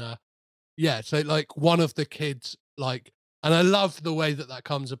that. And yeah, so like one of the kids like, and I love the way that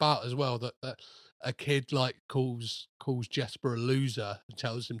comes about as well. That a kid like calls Jasper a loser and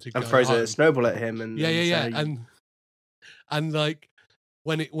tells him to go and throws home. a snowball at him, and and like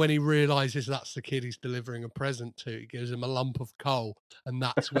when he realizes that's the kid he's delivering a present to, he gives him a lump of coal, and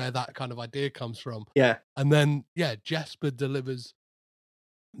that's where that kind of idea comes from. Yeah, and then Jasper delivers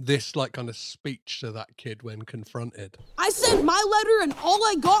this like kind of speech to that kid when confronted. I sent my letter and all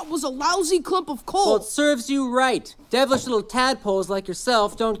I got was a lousy clump of coal. Well, it serves you right. Devilish little tadpoles like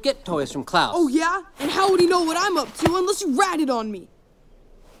yourself don't get toys from Klaus. Oh yeah? And how would he know what I'm up to unless you ratted on me?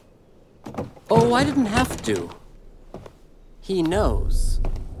 Oh, I didn't have to. He knows.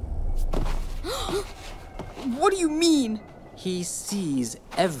 What do you mean? He sees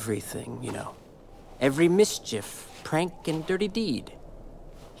everything, you know. Every mischief, prank, and dirty deed.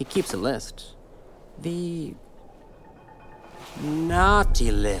 He keeps a list. The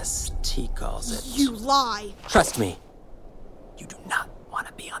naughty list, he calls it. You lie. Trust me, you do not want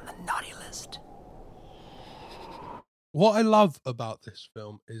to be on the naughty list. What I love about this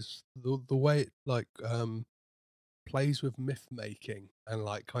film is the way it like plays with myth making and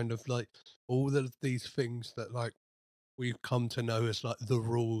like kind of like all of these things that like we've come to know as like the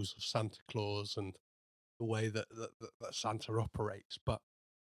rules of Santa Claus and the way that Santa operates, but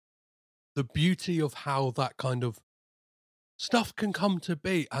the beauty of how that kind of stuff can come to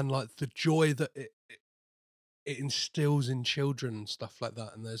be and like the joy that it instills in children and stuff like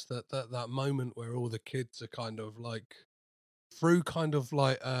that. And there's that moment where all the kids are kind of like through kind of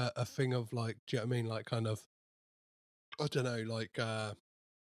like a thing of like, do you know what I mean? Like kind of, I don't know, like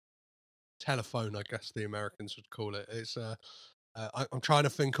telephone, I guess the Americans would call it. It's I'm trying to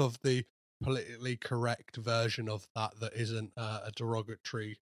think of the politically correct version of that isn't a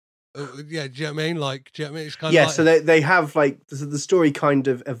derogatory. Yeah, do you know what I mean? Like, do you know what I mean? It's kind of like, so they have like the story kind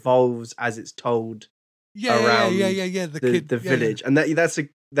of evolves as it's told around the village, and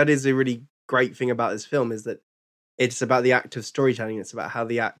that is a really great thing about this film is that it's about the act of storytelling. It's about how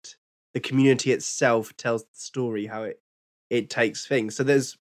the community itself tells the story, how it takes things. So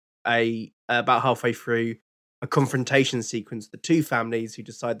there's about halfway through a confrontation sequence, the two families who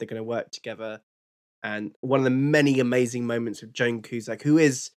decide they're going to work together, and one of the many amazing moments with Joan Cusack, who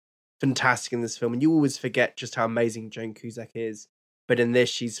is fantastic in this film, and you always forget just how amazing Joan Cusack is. But in this,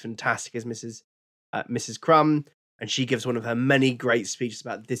 she's fantastic as Mrs. Crumb, and she gives one of her many great speeches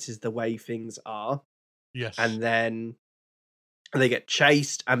about this is the way things are. yes, And then they get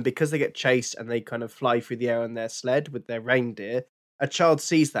chased, and because they get chased and they kind of fly through the air on their sled with their reindeer, a child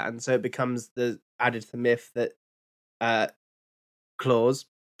sees that, and so it becomes added to the myth that Claus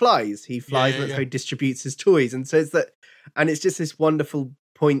flies. He flies, and that's how he distributes his toys. And so it's just this wonderful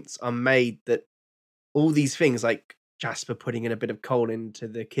points are made that all these things, like Jasper putting in a bit of coal into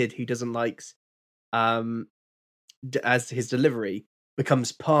the kid who doesn't like as his delivery,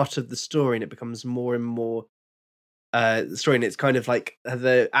 becomes part of the story, and it becomes more and more the story. And it's kind of like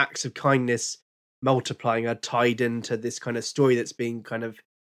the acts of kindness multiplying are tied into this kind of story that's being kind of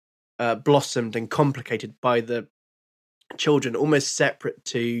blossomed and complicated by the children, almost separate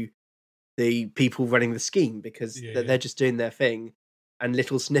to the people running the scheme, because they're just doing their thing, and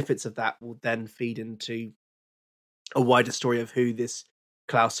little snippets of that will then feed into a wider story of who this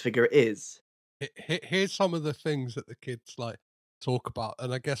Klaus figure is. Here's some of the things that the kids like talk about,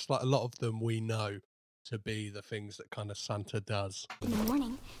 and I guess like a lot of them we know to be the things that kind of Santa does. In the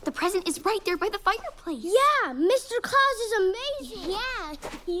morning, the present is right there by the fireplace. Yeah, Mr. Klaus is amazing. Yeah,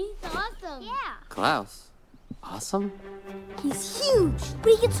 he's awesome. Yeah. Klaus? Awesome? He's huge,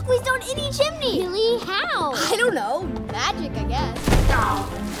 but he can squeeze down any chimney. Really? How? I don't know. Magic, I guess.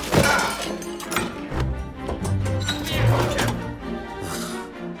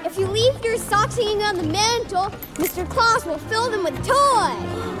 If you leave your socks hanging on the mantle, Mr. Klaus will fill them with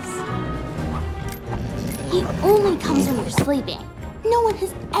toys. He only comes when you're sleeping. No one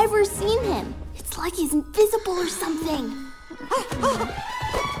has ever seen him. It's like he's invisible or something.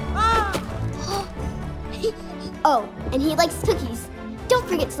 Oh, and he likes cookies. Don't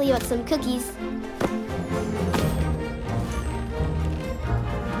forget to leave out some cookies.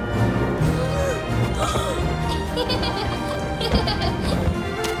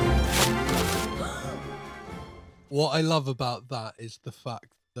 What I love about that is the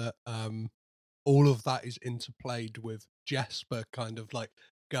fact that all of that is interplayed with Jesper kind of like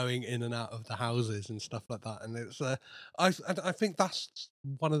going in and out of the houses and stuff like that. And it's I think that's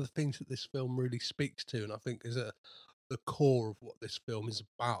one of the things that this film really speaks to, and I think is the core of what this film is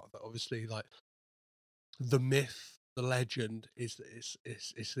about. That obviously, like, the myth, the legend is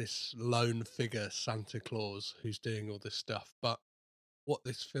this lone figure Santa Claus who's doing all this stuff, but what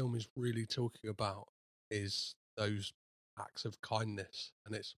this film is really talking about is those acts of kindness,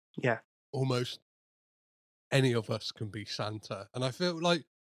 and it's almost any of us can be Santa. And I feel like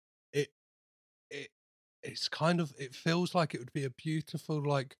it's kind of, it feels like it would be a beautiful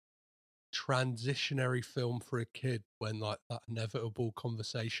like transitionary film for a kid when like that inevitable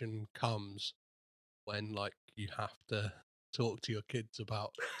conversation comes when like you have to talk to your kids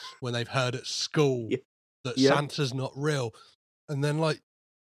about when they've heard at school that Santa's not real. And then like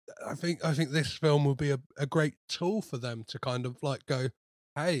I think this film will be a great tool for them to kind of like go,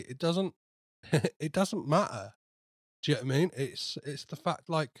 hey, it doesn't matter. Do you know what I mean? It's the fact,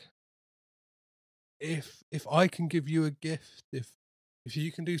 like, if I can give you a gift, if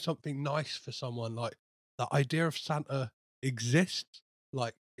you can do something nice for someone, like the idea of Santa exists.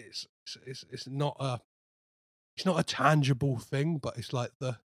 Like it's not a tangible thing, but it's like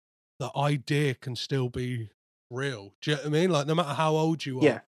the idea can still be real. Do you know what I mean? Like no matter how old you are,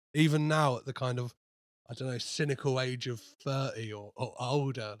 Yeah. even now at the kind of, I don't know, cynical age of 30 or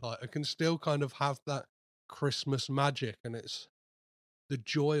older, like I can still kind of have that Christmas magic, and it's the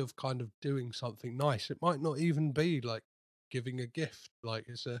joy of kind of doing something nice. It might not even be like giving a gift. Like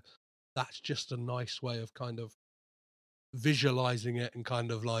that's just a nice way of kind of visualizing it, and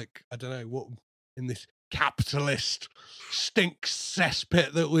kind of like, I don't know, what in this capitalist stink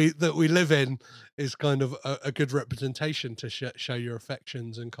cesspit that we live in is kind of a good representation to show your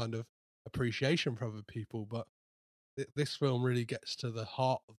affections and kind of appreciation for other people. But this film really gets to the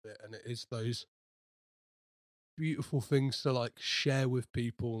heart of it, and it is those beautiful things to like share with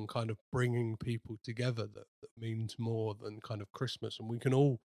people, and kind of bringing people together that means more than kind of Christmas. And we can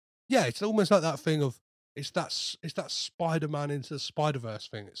all, yeah, it's almost like that thing of, it's that Spider-Man into the Spider-Verse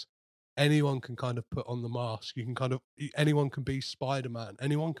thing. It's anyone can kind of put on the mask. You can kind of, anyone can be Spider-Man,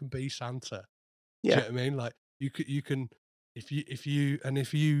 anyone can be Santa. Yeah. Do you know what I mean? Like you can, if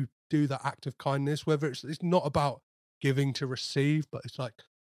you do that act of kindness, whether it's not about giving to receive, but it's like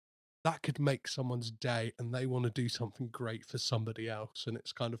that could make someone's day, and they want to do something great for somebody else. And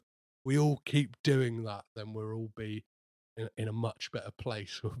it's kind of, we all keep doing that, then we'll all be in a much better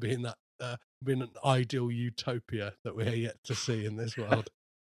place. We'll be in that be in an ideal utopia that we're yet to see in this world.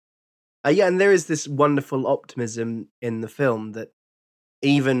 Yeah, and there is this wonderful optimism in the film that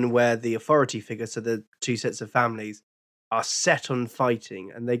even where the authority figures, so the two sets of families, are set on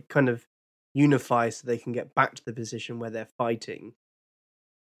fighting, and they kind of unify so they can get back to the position where they're fighting,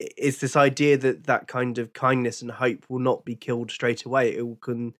 it's this idea that that kind of kindness and hope will not be killed straight away. It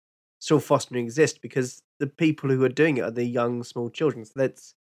can still foster and exist, because the people who are doing it are the young, small children. So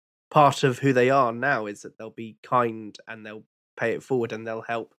that's part of who they are now, is that they'll be kind and they'll pay it forward and they'll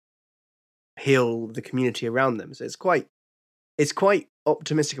help heal the community around them. So it's quite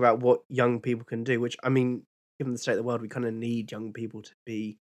optimistic about what young people can do, which, I mean, given the state of the world, we kind of need young people to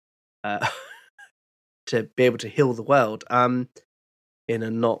be able to heal the world. In a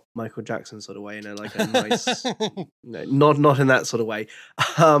not Michael Jackson sort of way, in a like a nice, not in that sort of way.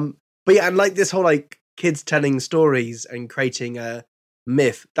 But yeah, and like this whole like kids telling stories and creating a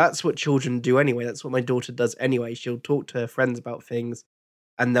myth, that's what children do anyway. That's what my daughter does anyway. She'll talk to her friends about things,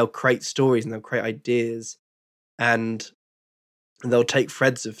 and they'll create stories and they'll create ideas, and they'll take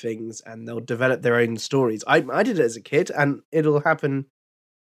threads of things and they'll develop their own stories. I did it as a kid, and it'll happen.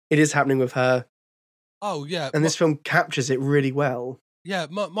 It is happening with her. Oh yeah, and this film captures it really well. Yeah,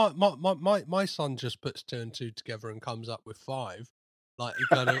 my son just puts 2 and 2 together and comes up with 5. Like he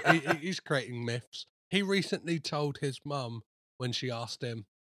kind of he's creating myths. He recently told his mum, when she asked him,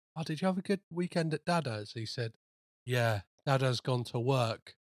 "Oh, did you have a good weekend at Dada's?" He said, "Yeah, Dada's gone to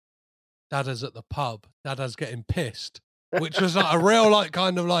work. Dada's at the pub. Dada's getting pissed." Which was like a real like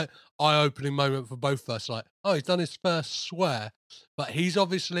kind of like eye-opening moment for both of us. Like, oh, he's done his first swear, but he's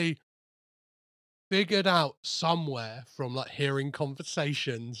obviously figured out somewhere from like hearing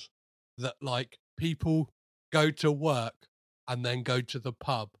conversations that like people go to work and then go to the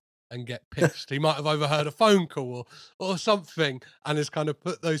pub and get pissed. He might have overheard a phone call or something, and has kind of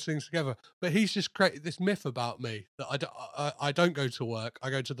put those things together. But he's just created this myth about me that I don't go to work, I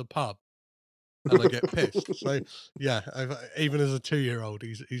go to the pub and I get pissed. So yeah, even as a 2-year-old,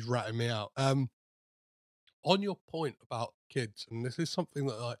 he's ratting me out. On your point about kids, and this is something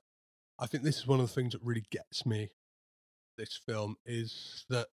that I think this is one of the things that really gets me, this film, is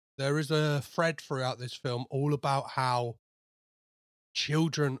that there is a thread throughout this film all about how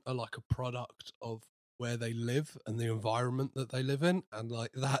children are like a product of where they live and the environment that they live in. And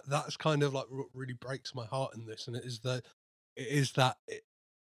like that's kind of like what really breaks my heart in this. And it is that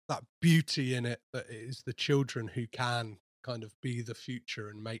beauty in it, that it is the children who can kind of be the future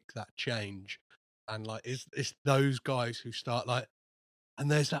and make that change. And like, it's those guys who start like, and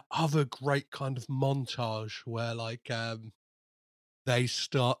there's that other great kind of montage where like they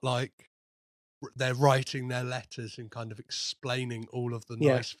start like they're writing their letters and kind of explaining all of the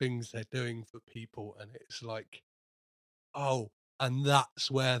nice things they're doing for people, and it's like, oh, and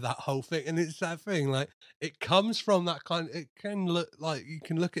that's where that whole thing, and it's that thing like it comes from that kind of, it can look like, you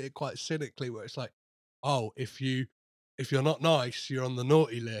can look at it quite cynically where it's like, oh, if you're not nice, you're on the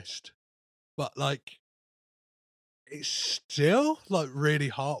naughty list, but like it's still like really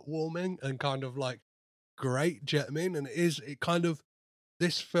heartwarming and kind of like great. Do you know what I mean? And it kind of,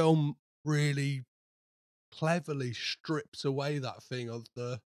 this film really cleverly strips away that thing of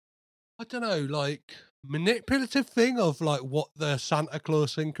the, I don't know, like manipulative thing of like what the Santa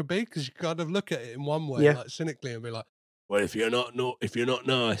Claus thing could be, because you kind of look at it in one way, like cynically, and be like, well, if you're not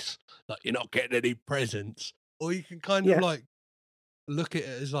nice, like you're not getting any presents. Or you can kind Yeah. of like look at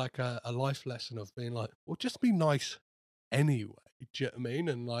it as like a life lesson of being like, well, just be nice anyway. Do you know what I mean?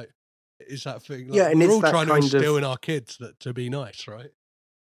 And like, it's that thing. Like, Yeah, and we're it's all that trying to kind instill of in our kids that to be nice, right?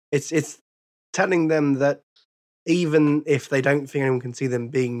 it's telling them that even if they don't think anyone can see them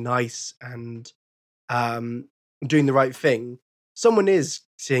being nice and doing the right thing, someone is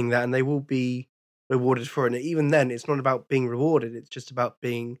seeing that and they will be rewarded for it. And even then, it's not about being rewarded. It's just about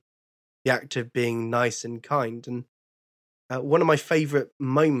being the act of being nice and kind. And one of my favorite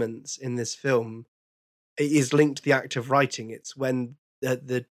moments in this film is linked to the act of writing. It's when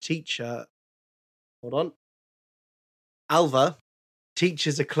the teacher, hold on, Alva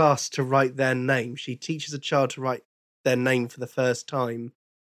teaches a class to write their name. She teaches a child to write their name for the first time.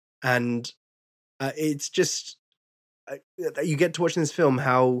 And it's just, you get to watch in this film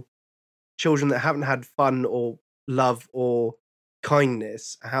how children that haven't had fun or love or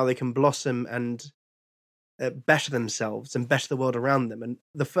kindness, how they can blossom and better themselves and better the world around them. And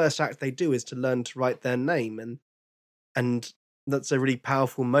the first act they do is to learn to write their name. And that's a really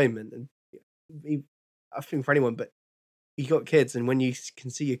powerful moment. And I think for anyone, but you got kids, and when you can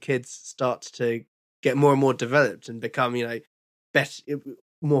see your kids start to get more and more developed and become, better,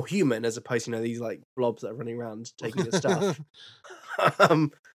 more human, as opposed to these like blobs that are running around taking your stuff.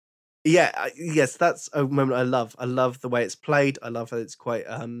 Yes, that's a moment I love. I love the way it's played. I love that it's quite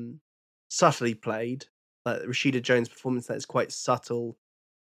subtly played. Like Rashida Jones' performance, that is quite subtle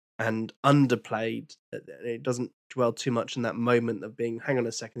and underplayed. It doesn't dwell too much in that moment of being, hang on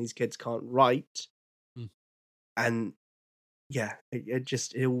a second, these kids can't write. And yeah,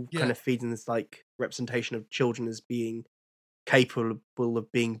 it all kind of feeds in this like representation of children as being capable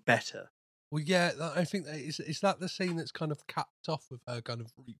of being better. Well, yeah, I think that is that the scene that's kind of capped off with her kind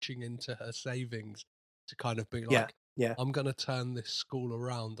of reaching into her savings to kind of be like, yeah. I'm going to turn this school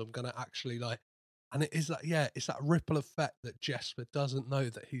around. I'm going to actually like, and it is that, it's that ripple effect that Jesper doesn't know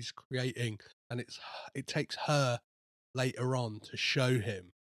that he's creating. And it takes her later on to show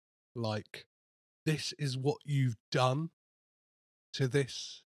him like, this is what you've done to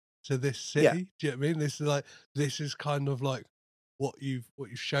this city. Yeah. Do you know what I mean? This is kind of like what you've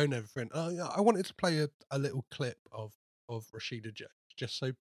shown everything. I wanted to play a little clip of Rashida Jones just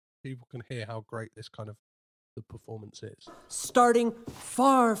so people can hear how great this kind of the performance is. Starting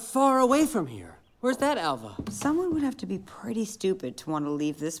far, far away from here. Where's that, Alva? Someone would have to be pretty stupid to want to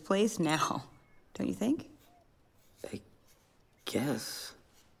leave this place now, don't you think? I guess.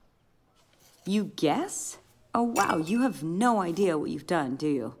 You guess? Oh, wow, you have no idea what you've done, do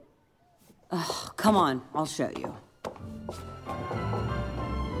you? Ugh, come on, I'll show you.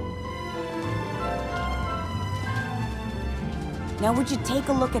 Now, would you take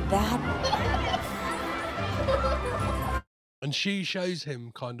a look at that? And she shows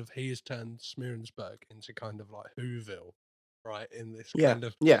him kind of, he has turned Smearensburg into kind of like Whoville, right? In this kind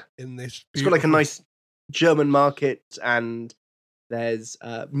of, in this it's got like a nice German market, and there's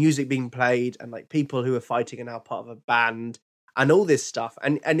music being played, and like people who are fighting are now part of a band, and all this stuff.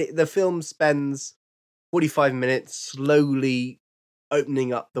 And the film spends 45 minutes slowly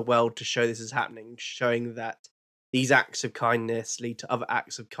opening up the world to show this is happening, showing that these acts of kindness lead to other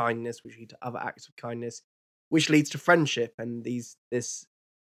acts of kindness, which lead to other acts of kindness, which leads to friendship. And this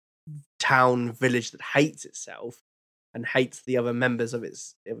town village that hates itself and hates the other members of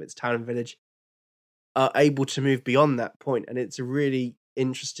its town and village are able to move beyond that point. And it's a really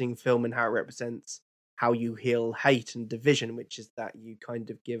interesting film in how it represents how you heal hate and division, which is that you kind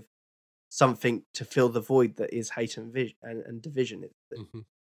of give something to fill the void that is hate and division. It's that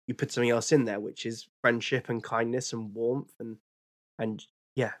you put something else in there, which is friendship and kindness and warmth, and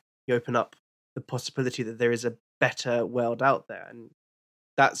you open up the possibility that there is a better world out there. And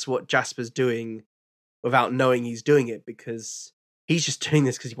that's what Jasper's doing without knowing he's doing it, because he's just doing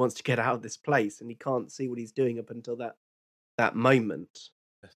this because he wants to get out of this place, and he can't see what he's doing up until that moment.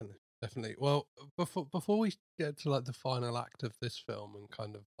 Definitely. Well, before we get to like the final act of this film and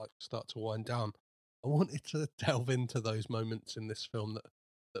kind of like start to wind down, I wanted to delve into those moments in this film that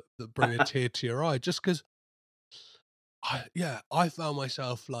bring a tear to your eye, just because I found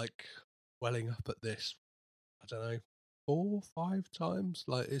myself like welling up at this, I don't know, 4 or 5 times.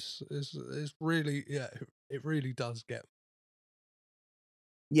 Like it's really, it really does get.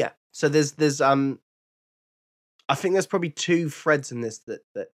 Yeah. So there's I think there's probably 2 threads in this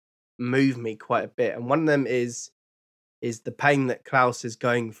that move me quite a bit, and one of them is the pain that Klaus is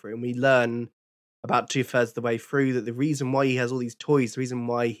going through, and we learn about 2/3 of the way through that the reason why he has all these toys, the reason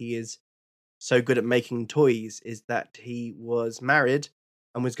why he is so good at making toys, is that he was married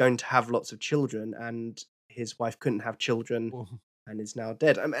and was going to have lots of children, and his wife couldn't have children Oh. and is now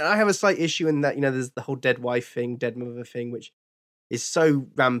dead. I mean, I have a slight issue in that, there's the whole dead wife thing, dead mother thing, which is so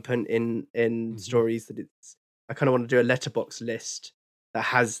rampant in stories that I kind of want to do a letterbox list that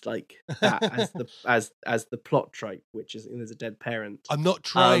has like that as the plot trope, which is there's a dead parent. I'm not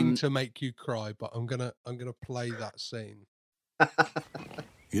trying to make you cry, but I'm gonna play that scene.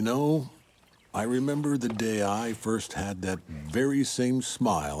 You know, I remember the day I first had that very same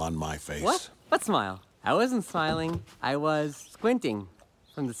smile on my face. What? What smile? I wasn't smiling. I was squinting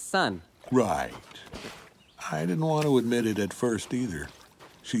from the sun. Right. I didn't want to admit it at first either.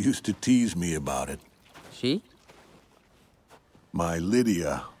 She used to tease me about it. She? My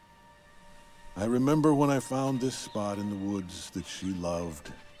Lydia. I remember when I found this spot in the woods that she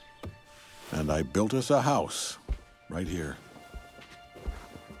loved. And I built us a house right here.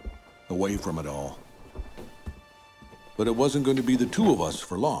 Away from it all. But it wasn't going to be the two of us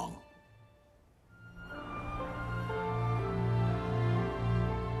for long.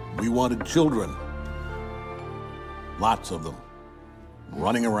 We wanted children. Lots of them.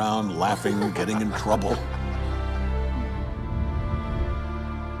 Running around, laughing, getting in trouble.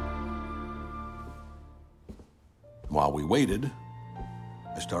 While we waited,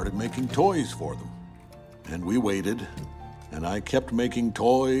 I started making toys for them. And we waited, and I kept making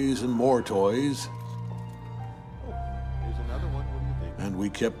toys and more toys. Oh, here's another one. What do you think? And we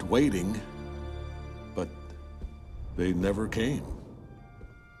kept waiting, but they never came.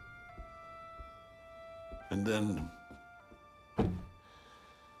 And then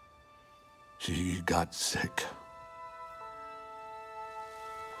she got sick.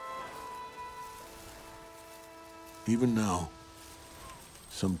 Even now,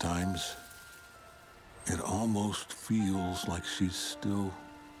 sometimes it almost feels like she's still...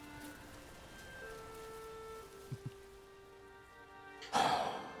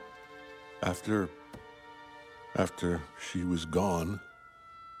 After she was gone,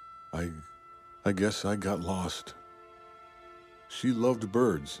 I guess I got lost. She loved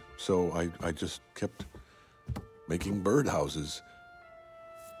birds, so I just kept making birdhouses.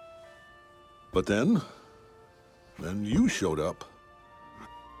 But then you showed up,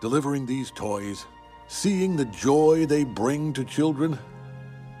 delivering these toys, seeing the joy they bring to children.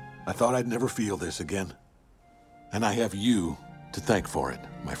 I thought I'd never feel this again. And I have you to thank for it,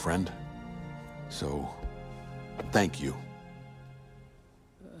 my friend. So, thank you.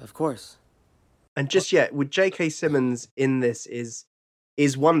 Of course. And just yet, with J.K. Simmons in this is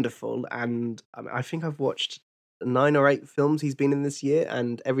wonderful, and I think I've watched 9 or 8 films he's been in this year,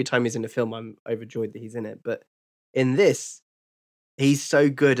 and every time he's in a film, I'm overjoyed that he's in it. But in this, he's so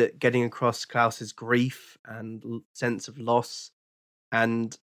good at getting across Klaus's grief and sense of loss,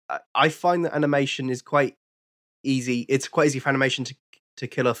 and I find that animation is quite easy. It's quite easy for animation to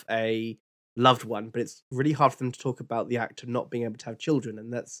kill off a loved one, but it's really hard for them to talk about the act of not being able to have children,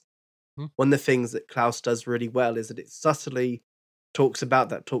 and that's one of the things that Klaus does really well, is that it subtly talks about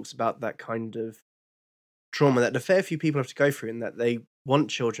that kind of trauma that a fair few people have to go through, in that they want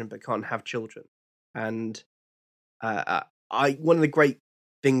children but can't have children. And one of the great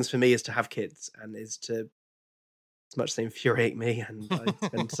things for me is to have kids, and is to, as much as they infuriate me, and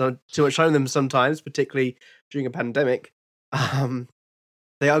I spend too much time with them sometimes, particularly during a pandemic.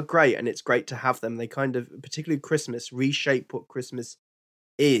 They are great, and it's great to have them. They kind of, particularly Christmas, reshape what Christmas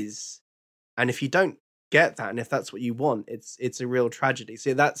is. And if you don't get that, and if that's what you want, it's a real tragedy.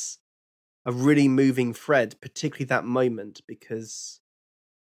 So that's a really moving thread, particularly that moment, because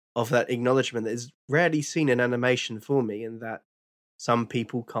of that acknowledgement that is rarely seen in animation for me, in that some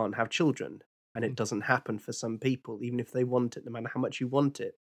people can't have children, and it doesn't happen for some people, even if they want it. No matter how much you want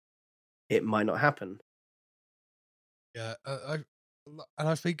it, it might not happen. Yeah,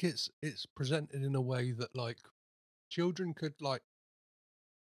 I think it's presented in a way that, like, children could like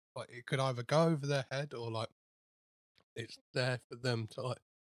it could either go over their head, or like it's there for them to like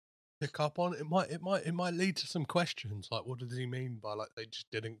pick up on. It might lead to some questions, like, what does he mean by like they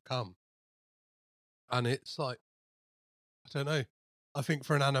just didn't come? And it's like, I don't know. I think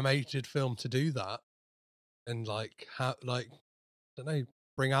for an animated film to do that, and like I don't know,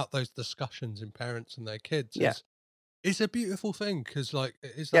 bring out those discussions in parents and their kids, it's a beautiful thing, because like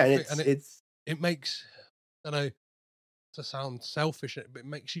it is that thing, and it makes, I don't know, to sound selfish, but it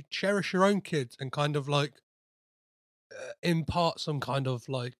makes you cherish your own kids, and kind of like impart some kind of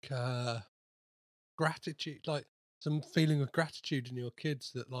like gratitude, like some feeling of gratitude in your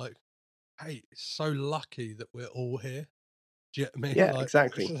kids, that like, hey, it's so lucky that we're all here. Do you get what I mean? Yeah, like,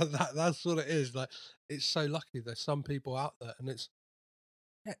 exactly. That's what it is. Like, it's so lucky there's some people out there, and it's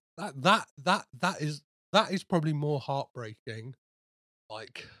that is probably more heartbreaking,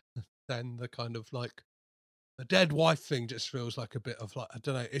 like, than the kind of like the dead wife thing just feels like a bit of like, I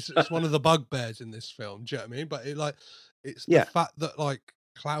don't know, it's one of the bugbears in this film. Do you know what I mean? But it's the fact that like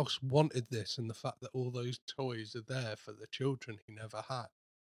Klaus wanted this, and the fact that all those toys are there for the children he never had.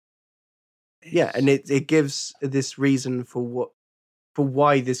 And it gives this reason for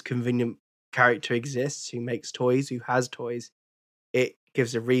why this convenient character exists, who makes toys, who has toys. It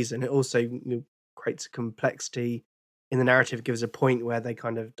gives a reason. It also creates a complexity in the narrative. It gives a point where they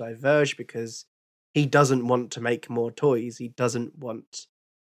kind of diverge, because he doesn't want to make more toys. He doesn't want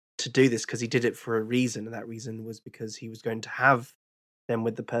to do this because he did it for a reason, and that reason was because he was going to have them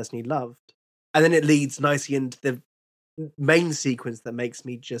with the person he loved. And then it leads nicely into the main sequence that makes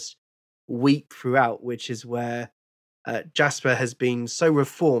me just weep throughout, which is where Jasper has been so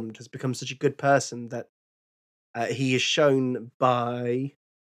reformed, has become such a good person that he is shown by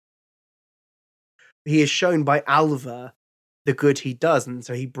Alva the good he does. And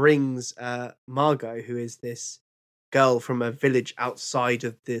so he brings Margot, who is this girl from a village outside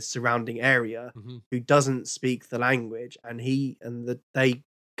of the surrounding area, who doesn't speak the language, and they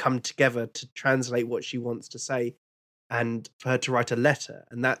come together to translate what she wants to say, and for her to write a letter.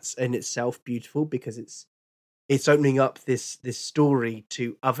 And that's in itself beautiful, because it's opening up this story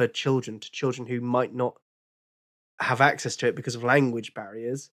to other children, to children who might not have access to it because of language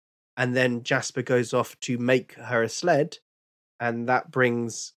barriers. And then Jasper goes off to make her a sled, and that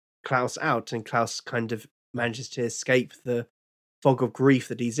brings Klaus out, and Klaus kind of manages to escape the fog of grief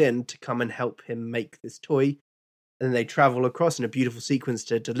that he's in to come and help him make this toy. And then they travel across in a beautiful sequence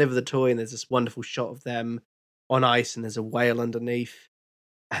to deliver the toy, and there's this wonderful shot of them on ice, and there's a whale underneath.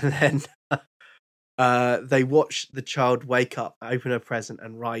 And then they watch the child wake up, open a present,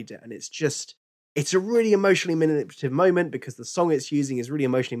 and ride it. And it's a really emotionally manipulative moment, because the song it's using is really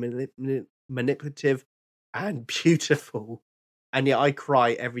emotionally manipulative and beautiful. And yet I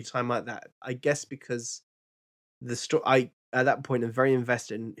cry every time like that. I guess because I at that point am very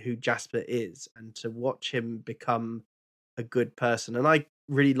invested in who Jasper is, and to watch him become a good person. And I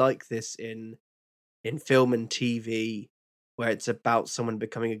really like this in film and TV, where it's about someone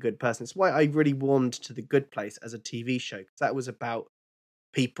becoming a good person. It's why I really warmed to The Good Place as a TV show, because that was about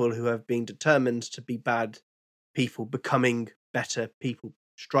people who have been determined to be bad people becoming better people,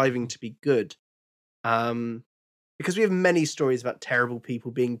 striving to be good. Because we have many stories about terrible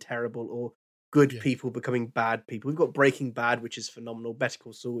people being terrible, or good people becoming bad people. We've got Breaking Bad, which is phenomenal, Better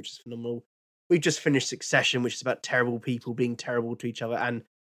Call Saul, which is phenomenal. We've just finished Succession, which is about terrible people being terrible to each other, and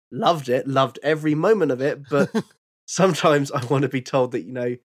loved every moment of it. But sometimes I want to be told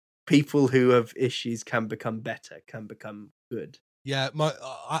that, people who have issues can become better, can become good. Yeah,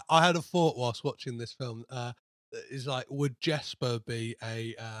 I had a thought whilst watching this film. Is like, would Jesper be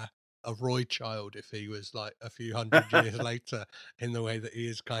a Roy child if he was like a few hundred years later, in the way that he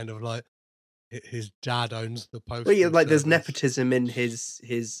is kind of like his dad owns the post. Well, yeah, like there's nepotism in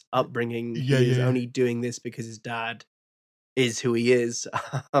his upbringing. Yeah, he is only doing this because his dad is who he is.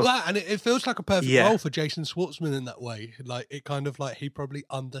 Well, and it feels like a perfect role for Jason Schwartzman in that way. Like, it kind of like he probably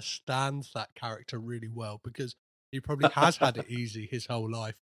understands that character really well, because he probably has had it easy his whole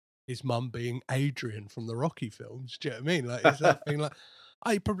life. His mum being Adrian from the Rocky films. Do you know what I mean? Like, it's that thing like,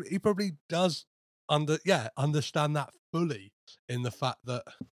 he probably does understand that fully, in the fact that,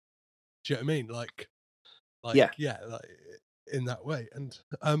 do you know what I mean? Like in that way. And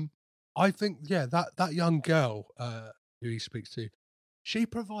I think that young girl who he speaks to, she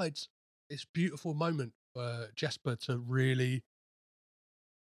provides this beautiful moment for Jesper to really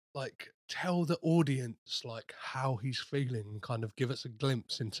like tell the audience like how he's feeling, and kind of give us a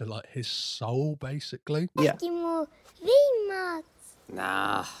glimpse into like his soul, basically. Yeah.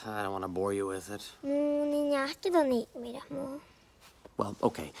 Nah, I don't want to bore you with it. Well,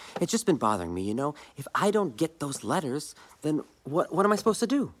 okay. It's just been bothering me, If I don't get those letters, then what am I supposed to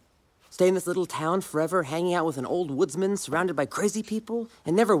do? Stay in this little town forever, hanging out with an old woodsman surrounded by crazy people,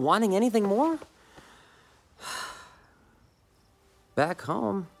 and never wanting anything more? Back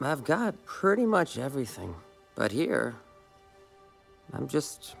home, I've got pretty much everything. But here, I'm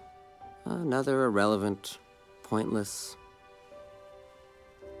just another irrelevant, pointless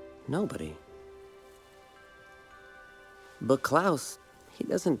nobody. But Klaus, he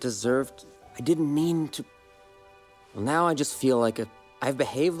doesn't deserve to... I didn't mean to... Well, now I just feel like I've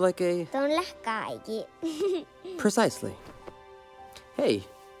behaved like a... Precisely. Hey,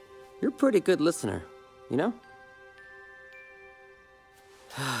 you're a pretty good listener,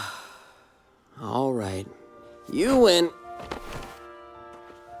 All right. You win.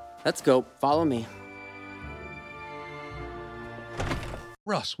 Let's go. Follow me.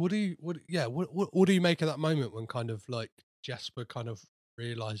 Russ, what do you make of that moment when kind of like Jesper kind of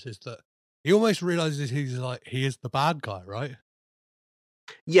realizes that he almost realizes he is the bad guy, right?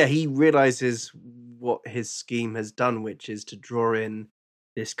 Yeah, he realizes what his scheme has done, which is to draw in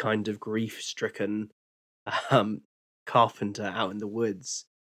this kind of grief-stricken um, carpenter out in the woods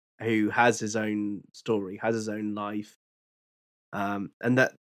who has his own story, has his own life, and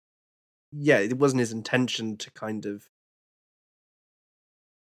that, yeah, it wasn't his intention to kind of,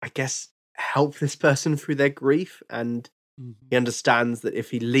 I guess, help this person through their grief, and he understands that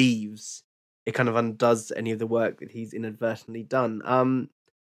if he leaves, it kind of undoes any of the work that he's inadvertently done.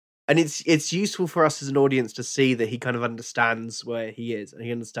 And it's useful for us as an audience to see that he kind of understands where he is, and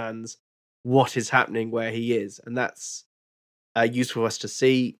he understands what is happening where he is, and that's useful for us to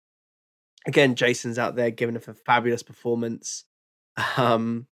see. Again, Jason's out there giving a fabulous performance.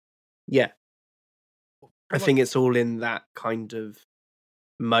 Yeah, I think it's all in that kind of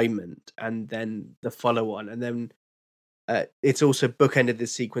moment, and then the follow on, and then it's also bookended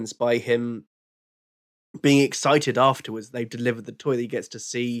this sequence by him being excited afterwards. They've delivered the toy, that he gets to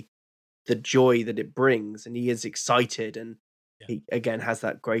see the joy that it brings, and he is excited, and he again has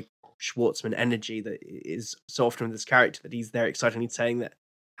that great Schwartzman energy that is so often with this character, that he's there excited, and he's saying that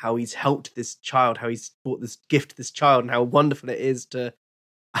how he's helped this child, how he's brought this gift to this child, and how wonderful it is to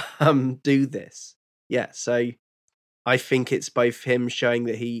do this. Yeah, so I think it's both him showing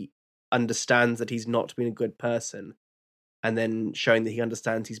that he understands that he's not been a good person, and then showing that he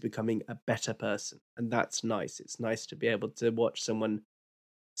understands he's becoming a better person, and that's nice. It's nice to be able to watch someone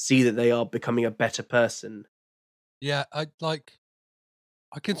see that they are becoming a better person. Yeah, I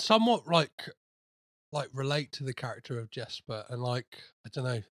can somewhat relate to the character of Jesper, and I don't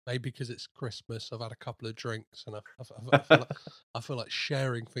know, maybe because it's Christmas, I've had a couple of drinks, and I feel like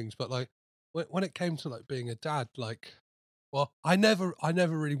sharing things. But when it came to being a dad, well, I never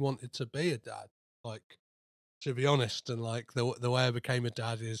really wanted to be a dad, to be honest, and the way I became a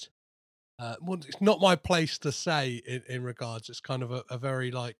dad is, well, it's not my place to say in regards. It's kind of a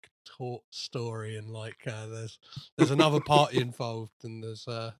very taught story, and there's another party involved, and there's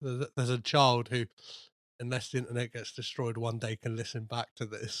a child who, unless the internet gets destroyed one day, can listen back to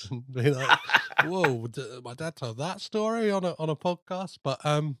this and be like, "Whoa, my dad told that story on a podcast." But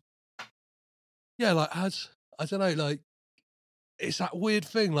yeah, as I don't know, it's that weird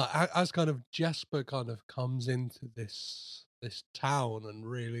thing, as kind of Jesper kind of comes into this town and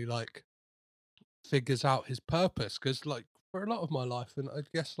really figures out his purpose, because for a lot of my life, and I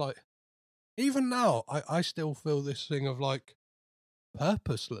guess even now, I still feel this thing of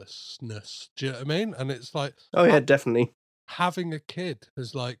purposelessness. Do you know what I mean? And it's oh yeah, definitely, having a kid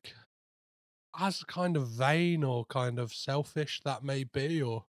is as kind of vain or kind of selfish that may be,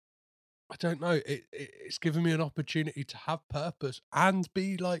 or I don't know, it's given me an opportunity to have purpose and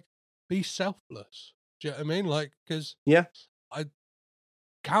be selfless. Do you know what I mean? Because yeah, I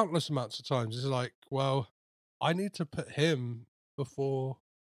countless amounts of times it's well, I need to put him before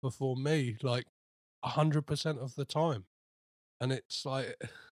me 100% of the time, and it's I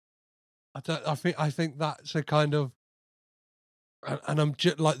think that's a kind of, and I'm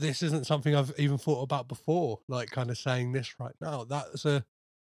just this isn't something I've even thought about before, kind of saying this right now. That's a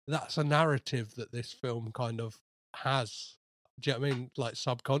narrative that this film kind of has. Do you know what I mean?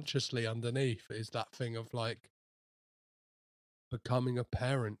 Subconsciously underneath is that thing of becoming a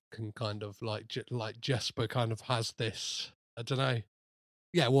parent can kind of Jesper kind of has this. I don't know.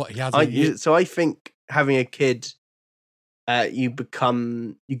 Yeah, what he has. So I think having a kid, you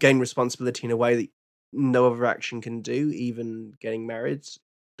gain responsibility in a way that no other action can do. Even getting married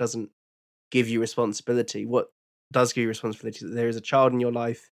doesn't give you responsibility. What does give you responsibility is that there is a child in your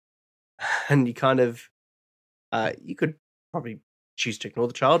life, and you kind of you could probably choose to ignore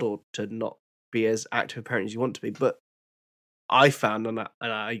the child or to not be as active a parent as you want to be, but I found, and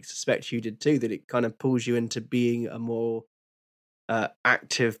I suspect you did too, that it kind of pulls you into being a more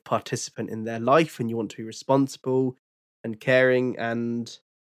active participant in their life, and you want to be responsible and caring, and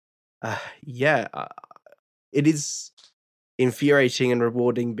it is infuriating and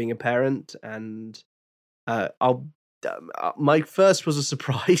rewarding being a parent. And my first was a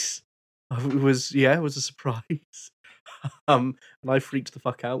surprise. It was a surprise. And I freaked the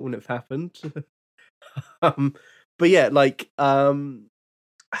fuck out when it happened. But yeah, and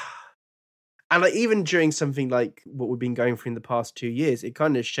even during something like what we've been going through in the past 2 years, it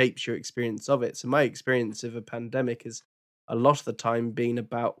kind of shapes your experience of it. So my experience of a pandemic is a lot of the time being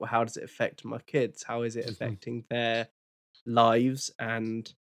about, well, how does it affect my kids? How is it affecting their lives?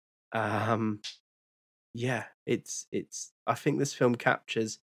 And it's I think this film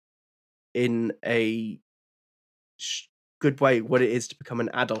captures in a good way what it is to become an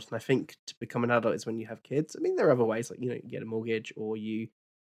adult. And I think to become an adult is when you have kids. I mean, there are other ways, you get a mortgage, or you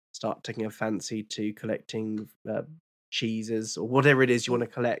start taking a fancy to collecting cheeses or whatever it is you want to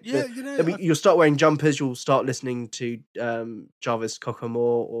collect. Yeah, You'll start wearing jumpers. You'll start listening to Jarvis Cocker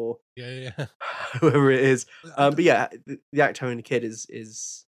or yeah. whoever it is. But yeah, the act having a kid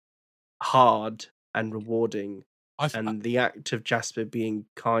is hard and rewarding, and the act of Jasper being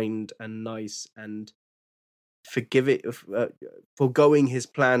kind and nice and foregoing his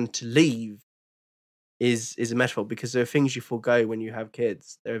plan to leave is a metaphor, because there are things you forego when you have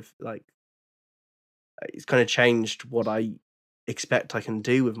kids. It's kind of changed what I expect I can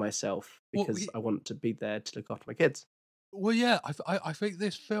do with myself, because I want to be there to look after my kids. Well, yeah, I think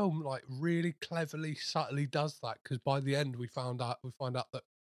this film like really cleverly, subtly does that, because by the end we find out that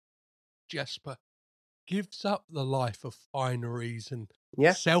Jesper gives up the life of fineries and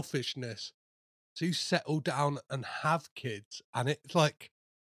selfishness to settle down and have kids, and it's like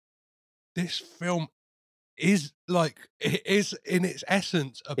this film is like, it is in its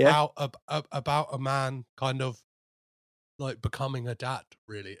essence about about a man kind of like becoming a dad,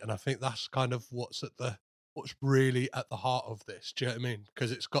 really. And I think that's kind of what's really at the heart of this. Do you know what I mean?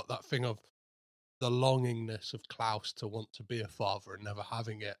 Because it's got that thing of the longingness of Klaus to want to be a father and never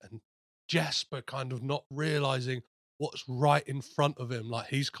having it, and Jesper kind of not realizing what's right in front of him. Like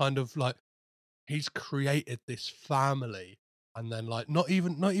he's kind of like, he's created this family, and then like not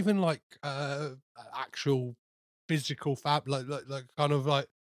even like actual physical family, like kind of like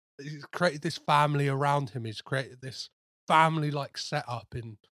he's created this family around him. He's created this family like setup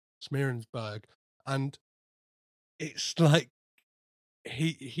in Smearensburg, and it's like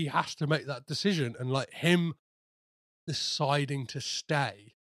he has to make that decision, and like him deciding to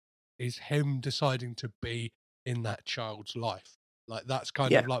stay is him deciding to be in that child's life. Like that's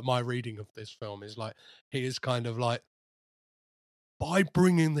kind of like my reading of this film, is like he is kind of like, by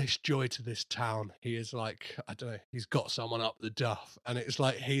bringing this joy to this town, he is like, I don't know, he's got someone up the duff, and it's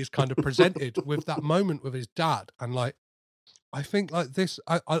like he's kind of presented with that moment with his dad. And like I think like this,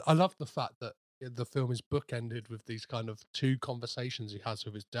 I love the fact that the film is bookended with these kind of two conversations he has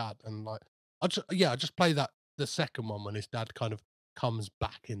with his dad, and like I just play that the second one when his dad kind of comes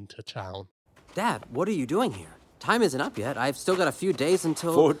back into town. Dad, what are you doing here? Time isn't up yet. I've still got a few days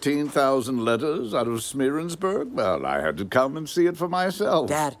until... 14,000 letters out of Smearensburg? Well, I had to come and see it for myself.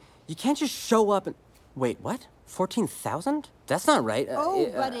 Dad, you can't just show up and... Wait, what? 14,000? That's not right.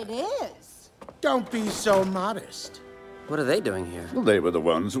 But it is. Don't be so modest. What are they doing here? Well, they were the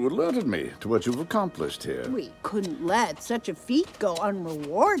ones who alerted me to what you've accomplished here. We couldn't let such a feat go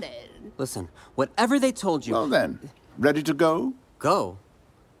unrewarded. Listen, whatever they told you... Well then, ready to go? Go?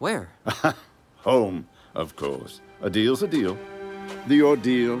 Where? Home, of course. A deal's a deal. The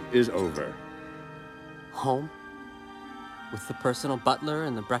ordeal is over. Home? With the personal butler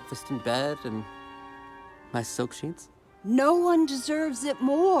and the breakfast in bed and my silk sheets? No one deserves it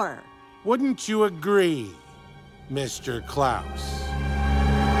more. Wouldn't you agree, Mr. Klaus?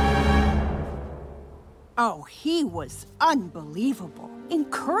 Oh, he was unbelievable.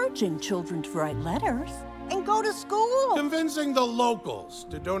 Encouraging children to write letters and go to school. Convincing the locals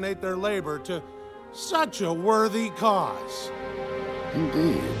to donate their labor to such a worthy cause.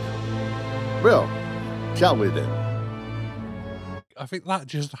 Indeed. Well, shall we then? I think that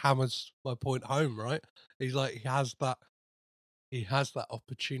just hammers my point home, right? He's like, he has that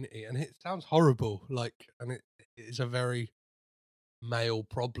opportunity, and it sounds horrible, like, and it is a very male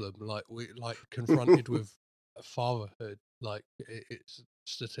problem, like we like confronted with fatherhood, like it's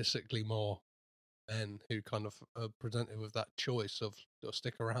statistically more men who kind of are presented with that choice of, do I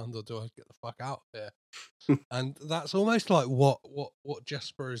stick around or do I get the fuck out of here? And that's almost like what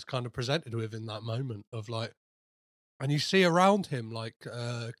Jesper is kind of presented with in that moment of like, and you see around him like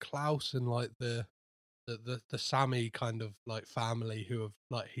Klaus and like the Sammy kind of like family who have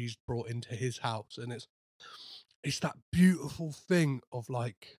like he's brought into his house, and it's that beautiful thing of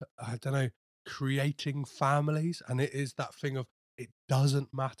like, I don't know, creating families, and it is that thing of, it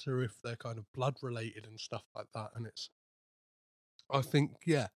doesn't matter if they're kind of blood related and stuff like that. And I think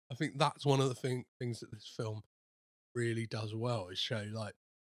that's one of the things that this film really does well, is show like,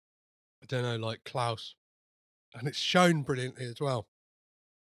 I don't know, like Klaus, and it's shown brilliantly as well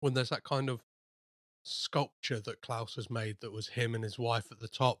when there's that kind of sculpture that Klaus has made that was him and his wife at the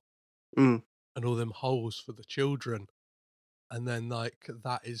top, and all them holes for the children, and then like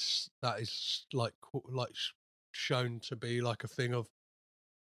that is like shown to be like a thing of,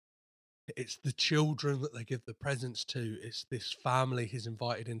 it's the children that they give the presents to, it's this family he's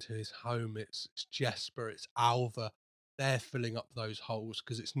invited into his home, it's Jesper, it's Alva, they're filling up those holes,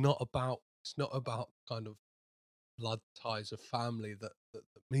 because it's not about kind of blood ties of family that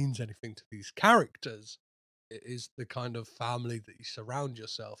means anything to these characters. It is the kind of family that you surround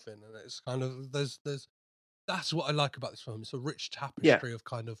yourself in, and it's kind of there's that's what I like about this film. It's a rich tapestry of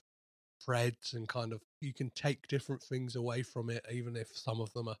kind of threads, and kind of you can take different things away from it, even if some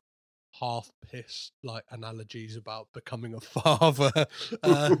of them are half pissed, like analogies about becoming a father.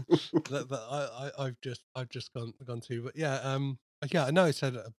 I've just gone to, but yeah, I know I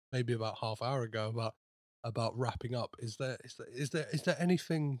said maybe about half hour ago about wrapping up. Is there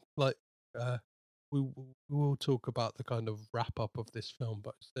anything like we will talk about the kind of wrap up of this film,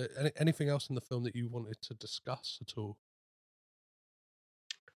 but is there anything else in the film that you wanted to discuss at all?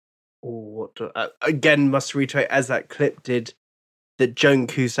 Again, must reiterate, as that clip did, that Joan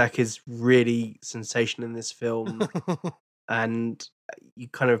Cusack is really sensational in this film, and you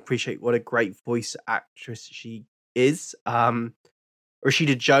kind of appreciate what a great voice actress she is.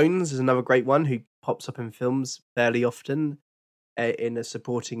 Rashida Jones is another great one who pops up in films fairly often in a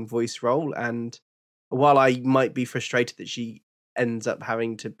supporting voice role. And while I might be frustrated that she ends up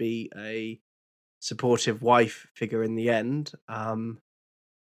having to be a supportive wife figure in the end,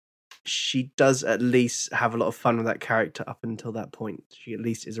 she does at least have a lot of fun with that character up until that point. She at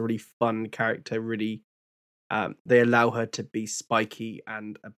least is a really fun character. Really, they allow her to be spiky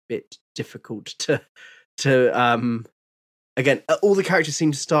and a bit difficult to again, all the characters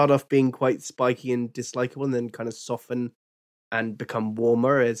seem to start off being quite spiky and dislikable, and then kind of soften and become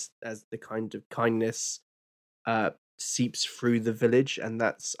warmer as the kind of kindness seeps through the village, and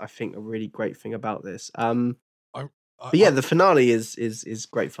that's, I think, a really great thing about this. But yeah, the finale is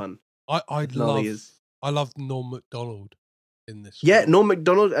great fun. I love Norm Macdonald in this. Yeah, film. Norm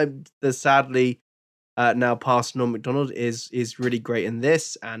Macdonald, the sadly now past Norm Macdonald, is really great in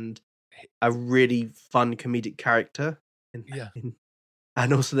this, and a really fun comedic character. And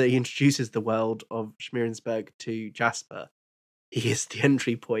also that he introduces the world of Schmierensberg to Jasper. He is the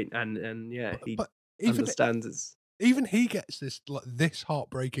entry point, and yeah, he understands it. Even he gets this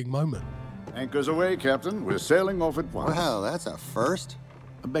heartbreaking moment. Anchors away, Captain. We're sailing off at once. Well, that's a first.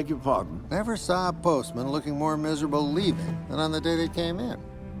 I beg your pardon? Never saw a postman looking more miserable leaving than on the day they came in.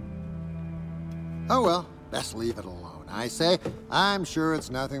 Oh well, best leave it alone, I say. I'm sure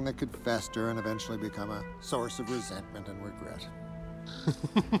it's nothing that could fester and eventually become a source of resentment and regret.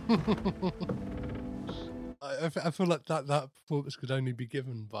 I feel like that performance could only be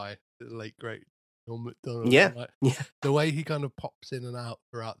given by the late great Norm Macdonald. Yeah, the way he kind of pops in and out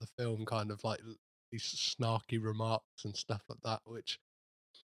throughout the film, kind of like these snarky remarks and stuff like that, which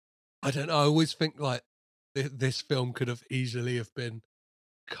I don't know. I always think like this film could have easily have been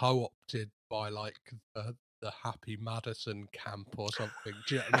co-opted by like the Happy Madison camp or something.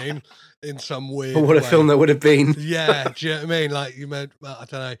 Do you know what I mean? In some weird what a way. film that would have been. Yeah, do you know what I mean? Like you meant, I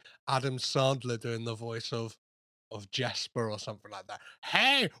don't know, Adam Sandler doing the voice of Jesper or something like that.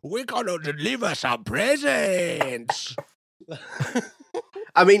 Hey, we're gonna deliver some presents.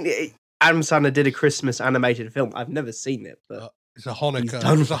 I mean, Adam Sandler did a Christmas animated film. I've never seen it, but it's a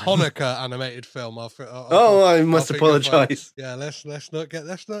Hanukkah. It's a Hanukkah animated film. I must apologise. Yeah, let's not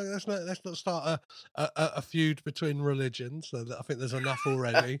start a feud between religions. So I think there's enough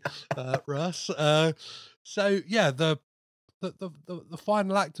already, Russ. So yeah, the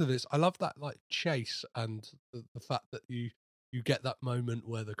final act of this, I love that like chase, and the fact that you get that moment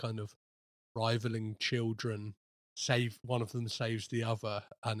where the kind of rivaling children one of them saves the other,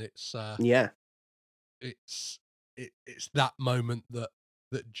 and it's it's that moment that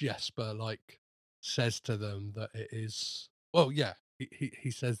Jesper like says to them that it is, well, yeah,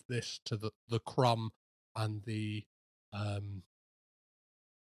 he says this to the crumb and the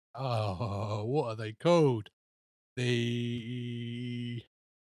what are they called? The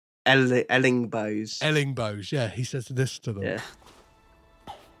Ellingbows. Yeah, he says this to them. Yeah.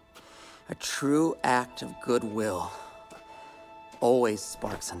 A true act of goodwill always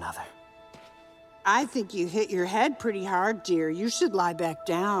sparks another. I think you hit your head pretty hard, dear. You should lie back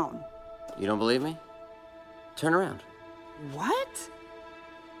down. You don't believe me? Turn around. What?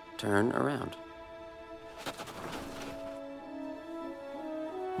 Turn around.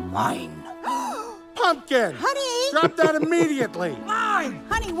 Mine. Pumpkin! Honey! Drop that immediately! Mine!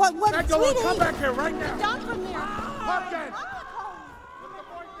 Honey, what, Magdalene, sweetie? come back here right now! Down from there! Pumpkin!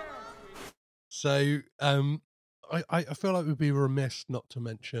 So, I feel like we'd be remiss not to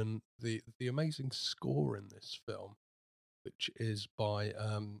mention the amazing score in this film, which is by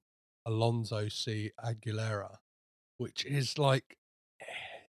Alonso C. Aguilera, which is like,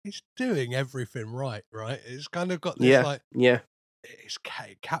 it's doing everything right? It's kind of got this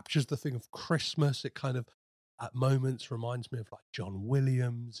it captures the thing of Christmas. It kind of at moments reminds me of like John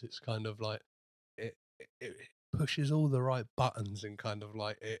Williams. It's kind of like pushes all the right buttons and kind of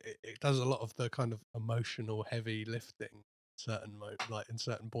like it does a lot of the kind of emotional heavy lifting like in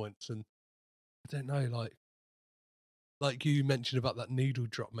certain points. And I don't know, like you mentioned about that needle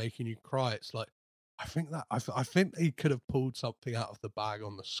drop making you cry. It's like I think he could have pulled something out of the bag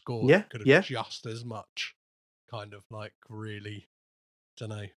on the score Yeah, that could have yeah. just as much kind of like really, don't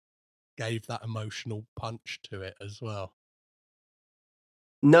know, gave that emotional punch to it as well.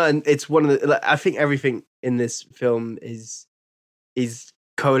 No, and it's one of the. Like, I think everything in this film is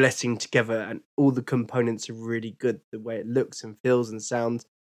coalescing together, and all the components are really good. The way it looks and feels and sounds,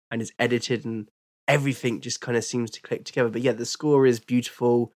 and is edited, and everything just kind of seems to click together. But yeah, the score is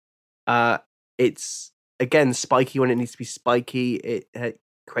beautiful. It's again spiky when it needs to be spiky. It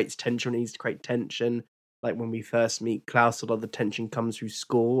creates tension when it needs to create tension. Like when we first meet Klaus, a lot of the tension comes through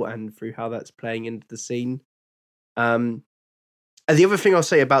score and through how that's playing into the scene. And the other thing I'll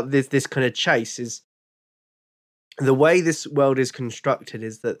say about this kind of chase is the way this world is constructed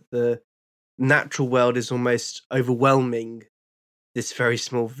is that the natural world is almost overwhelming this very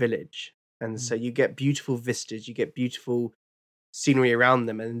small village. And so you get beautiful vistas, you get beautiful scenery around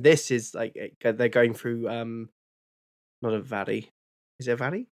them. And this is like they're going through not a valley. Is it a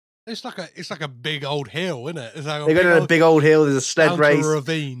valley? It's like a big old hill, isn't it? It's like They go down a big old hill. There's a sled down to race. a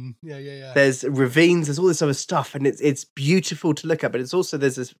ravine. Yeah. There's ravines. There's all this other stuff, and it's beautiful to look at. But it's also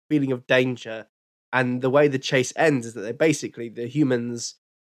there's this feeling of danger, and the way the chase ends is that they basically the humans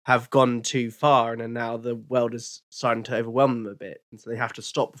have gone too far, and now the world is starting to overwhelm them a bit, and so they have to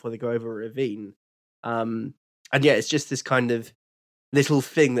stop before they go over a ravine. And yeah, it's just this kind of little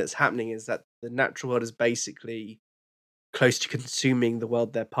thing that's happening is that the natural world is basically close to consuming the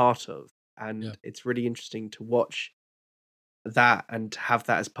world they're part of, and it's really interesting to watch that and have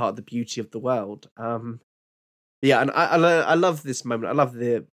that as part of the beauty of the world. Yeah, and I love this moment. I love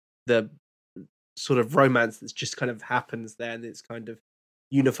the sort of romance that's just kind of happens there, and it's kind of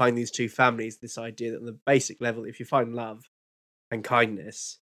unifying these two families. This idea that on the basic level, if you find love and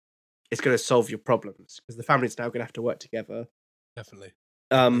kindness, it's going to solve your problems because the family's now going to have to work together. Definitely.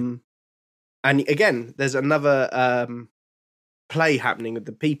 And again, there's another play happening with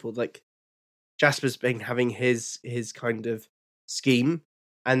the people. Like Jasper's been having his kind of scheme,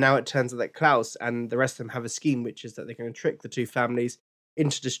 and now it turns out that Klaus and the rest of them have a scheme, which is that they're going to trick the two families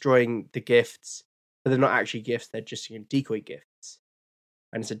into destroying the gifts, but they're not actually gifts; they're just decoy gifts,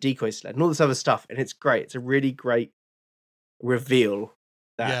 and it's a decoy sled and all this other stuff. And it's great. It's a really great reveal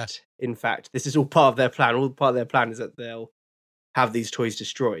that, in fact, this is all part of their plan. All part of their plan is that they'll have these toys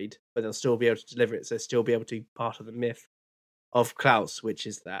destroyed, but they'll still be able to deliver it. So they'll still be able to be part of the myth of Klaus, which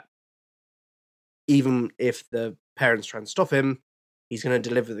is that even if the parents try and stop him, he's going to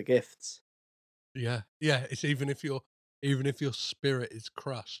deliver the gifts. Yeah. It's even if your spirit is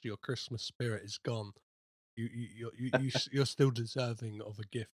crushed, your Christmas spirit is gone. You're still deserving of a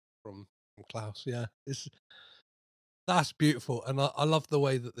gift from Klaus. Yeah, that's beautiful, and I love the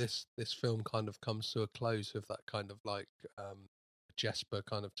way that this film kind of comes to a close with that kind of like Jesper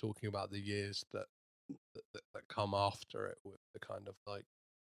kind of talking about the years that come after it, with the kind of like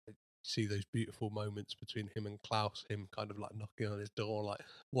see those beautiful moments between him and Klaus, him kind of like knocking on his door, like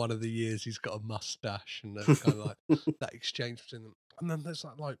one of the years he's got a mustache, and there's kind of like that exchange between them. And then there's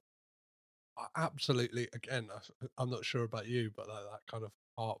that like absolutely, again, I'm not sure about you, but that kind of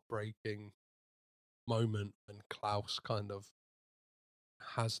heartbreaking moment when Klaus kind of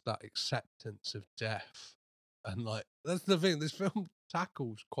has that acceptance of death. And like that's the thing, this film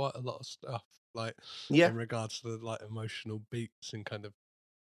tackles quite a lot of stuff, like in regards to the like emotional beats and kind of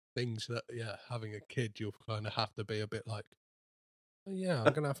things that having a kid, you'll kind of have to be a bit like, oh, yeah,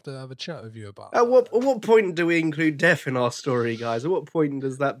 I'm gonna have to have a chat with you about At what point do we include death in our story, guys? At what point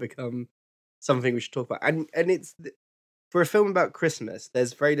does that become something we should talk about? And it's for a film about Christmas,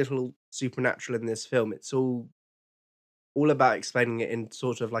 there's very little supernatural in this film. It's all about explaining it in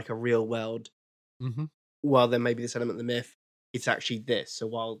sort of like a real world. Mm-hmm. While there may be this element of the myth, it's actually this. So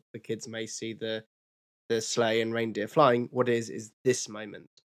while the kids may see the sleigh and reindeer flying, what is this moment.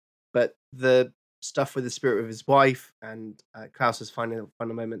 But the stuff with the spirit of his wife and Klaus's final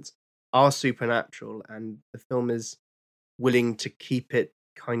moments are supernatural, and the film is willing to keep it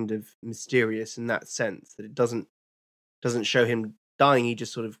kind of mysterious in that sense, that it doesn't show him dying. He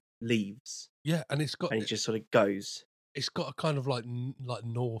just sort of leaves. Yeah, and he just sort of goes. It's got a kind of like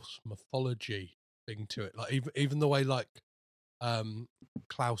Norse mythology thing to it. Like even the way like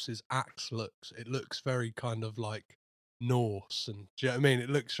Klaus's axe looks, it looks very kind of like Norse, and do you know what I mean? It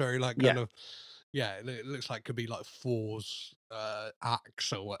looks very like kind of it looks like it could be like Thor's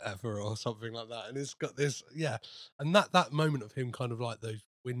axe or whatever or something like that. And it's got this and that moment of him kind of like those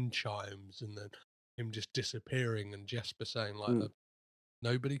wind chimes and then him just disappearing and Jesper saying like that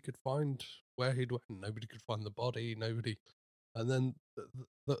nobody could find where he'd went, nobody could find the body, nobody, and then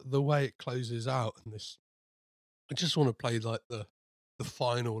the way it closes out and this, I just want to play like the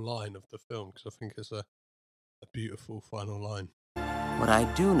final line of the film because I think it's a beautiful final line. What I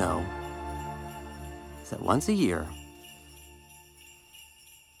do know is that once a year,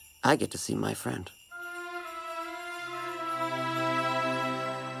 I get to see my friend.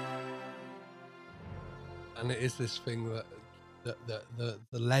 And it is this thing that the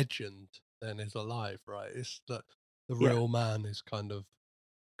legend then is alive, right? It's that the real man is kind of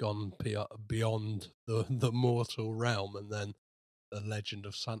gone beyond the mortal realm, and then the legend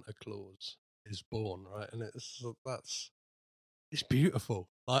of Santa Claus is born, right? And it's beautiful.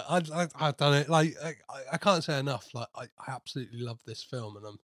 Like I've done it. Like I can't say enough. Like I absolutely love this film, and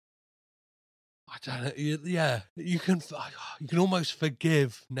I don't know. Yeah, you can almost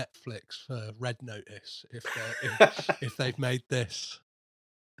forgive Netflix for Red Notice if they've made this.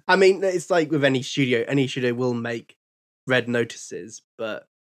 I mean, it's like with any studio will make Red Notices, but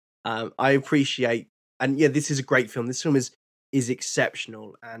I appreciate, and yeah, this is a great film. This film is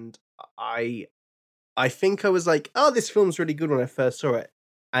exceptional, and I think I was like, oh, this film's really good when I first saw it,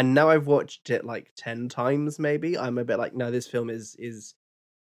 and now I've watched it like 10 times. Maybe I'm a bit like, no, this film is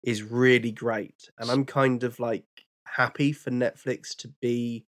really great, and I'm kind of like happy for Netflix to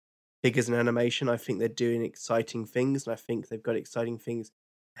be big as an animation. I think they're doing exciting things, and I think they've got exciting things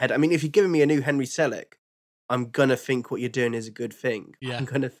ahead. I mean, if you're giving me a new Henry Selick, I'm gonna think what you're doing is a good thing. Yeah. I'm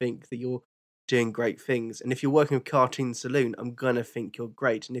gonna think that you're doing great things, and if you're working with Cartoon Saloon, I'm gonna think you're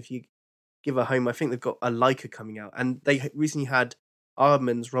great. And if you give a home, I think they've got a Leica coming out, and they recently had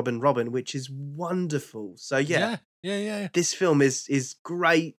Aardman's Robin, which is wonderful. So yeah. This film is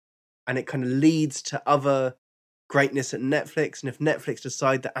great, and it kind of leads to other greatness at Netflix. And if Netflix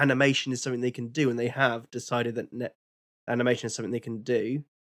decide that animation is something they can do, and they have decided that animation is something they can do,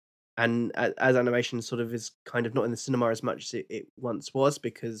 and as animation sort of is kind of not in the cinema as much as it once was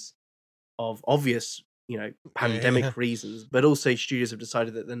because of obvious, pandemic reasons, but also studios have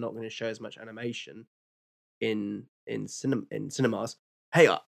decided that they're not going to show as much animation in cinemas. Hey,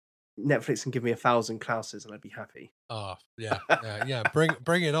 Netflix can give me 1,000 Klauses and I'd be happy. Oh yeah.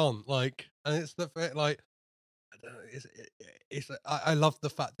 Bring it on. Like, and it's the like, I don't know, I love the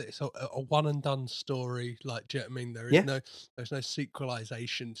fact that it's a one and done story. Like, do you know what I mean? There's no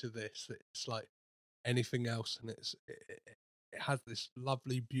sequelization to this. It's like anything else, and it has this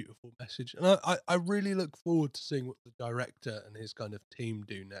lovely, beautiful message. And I really look forward to seeing what the director and his kind of team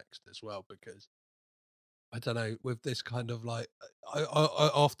do next as well, because I don't know, with this kind of like, I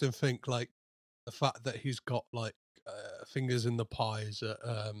often think like the fact that he's got like fingers in the pies at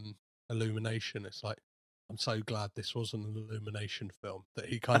Illumination. It's like, I'm so glad this wasn't an Illumination film, that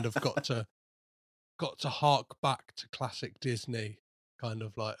he kind of got to hark back to classic Disney, kind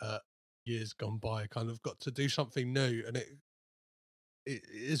of like years gone by, kind of got to do something new, and it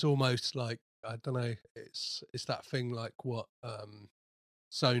is almost like, I don't know, it's that thing like what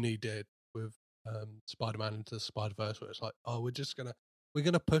Sony did with Spider-Man Into the Spider-Verse, where it's like, oh, we're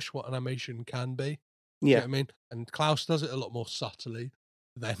gonna push what animation can be. You know what I mean? And Klaus does it a lot more subtly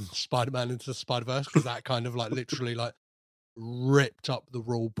than Spider-Man Into the Spider-Verse, because that kind of like literally like ripped up the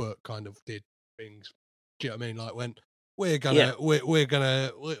rule book, kind of did things. Do you know what I mean? Like, when we're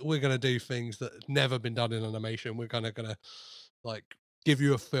gonna do things that have never been done in animation. We're gonna like give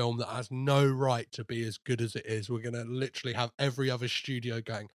you a film that has no right to be as good as it is. We're gonna literally have every other studio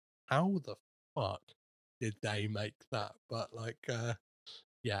going, how the fuck did they make that? But like,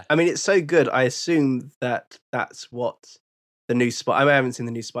 yeah. I mean, it's so good. I assume that that's what the new I haven't seen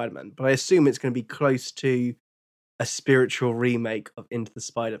the new Spider-Man, but I assume it's going to be close to a spiritual remake of Into the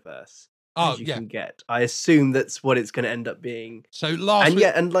Spider-Verse. Oh, you can get. I assume that's what it's going to end up being. So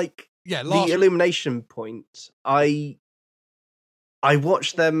the Illumination point, I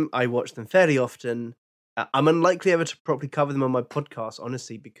watch them. I watch them fairly often. I'm unlikely ever to properly cover them on my podcast,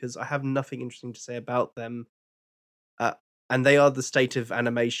 honestly, because I have nothing interesting to say about them. And they are the state of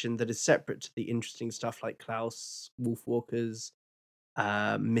animation that is separate to the interesting stuff like Klaus, Wolfwalkers,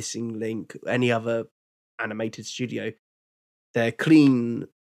 Missing Link, any other animated studio. They're clean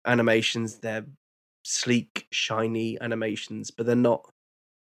animations, they're sleek, shiny animations, but they're not,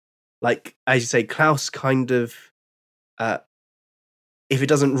 like, as you say, Klaus kind of, if it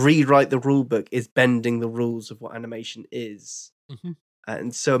doesn't rewrite the rule book, is bending the rules of what animation is. Mm-hmm.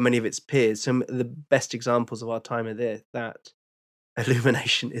 And so many of its peers, some of the best examples of our time are there. That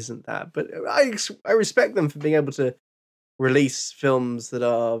Illumination isn't that, but I respect them for being able to release films that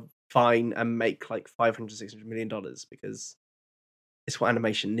are fine and make like $500-600 million, because it's what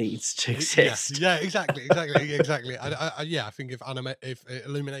animation needs to exist. Yeah, exactly. I think if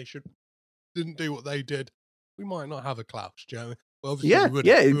Illumination didn't do what they did, we might not have a Klaus. Do you know? Well, obviously we wouldn't.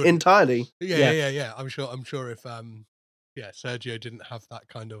 Yeah, We wouldn't. entirely. Yeah. I'm sure if Sergio didn't have that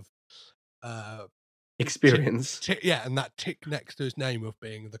kind of experience. And that tick next to his name of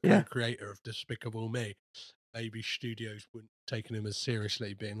being the co-creator of Despicable Me, maybe studios wouldn't have taken him as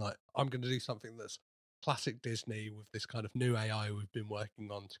seriously, being like, I'm going to do something that's classic Disney with this kind of new AI we've been working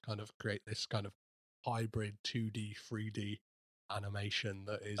on to kind of create this kind of hybrid 2D, 3D animation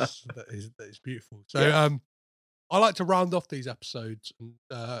that is beautiful. So I like to round off these episodes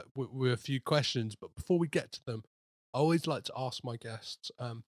with a few questions, but before we get to them, I always like to ask my guests,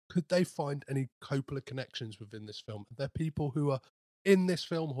 could they find any Coppola connections within this film? Are there people who are in this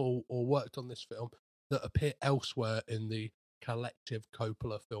film or worked on this film that appear elsewhere in the collective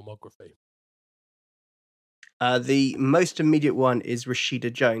Coppola filmography? The most immediate one is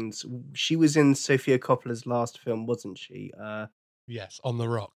Rashida Jones. She was in Sofia Coppola's last film, wasn't she? Yes, On the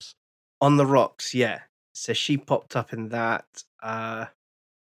Rocks. On the Rocks, yeah. So she popped up in that.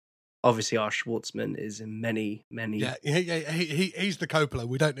 Obviously, R. Schwartzman is in many. Yeah, he's the Coppola.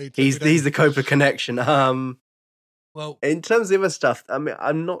 We don't need to. He's the Coppola connection. Well, in terms of other stuff, I mean,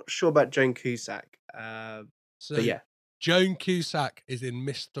 I'm not sure about Joan Cusack. But yeah. Joan Cusack is in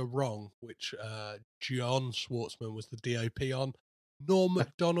Mr. Wrong, which John Schwartzman was the DOP on. Norm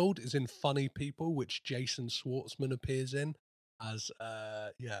Macdonald is in Funny People, which Jason Schwartzman appears in as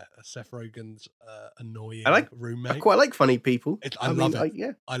Seth Rogen's annoying roommate. I quite like Funny People. I love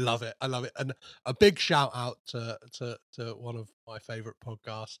it. I love it. And a big shout out to one of my favourite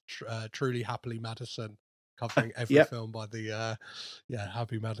podcasts, Truly Happily Madison, covering every film by the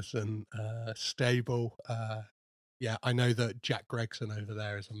Happy Madison stable. I know that Jack Gregson over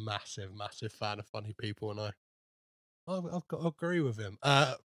there is a massive, massive fan of Funny People, and I've got to agree with him.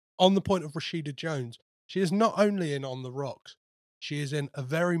 On the point of Rashida Jones, she is not only in On the Rocks, she is in A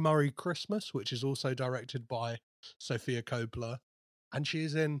Very Merry Christmas, which is also directed by Sofia Coppola, and she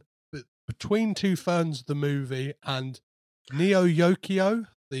is in Between Two Ferns, the movie, and Neo Yokio,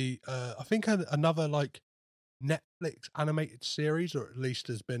 I think another like Netflix animated series, or at least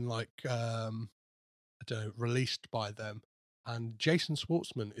has been released by them. And Jason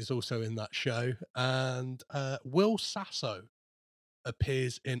Schwartzman is also in that show, and Will Sasso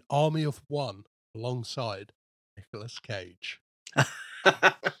appears in Army of One alongside Nicolas Cage.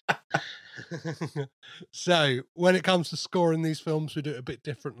 So when it comes to scoring these films, we do it a bit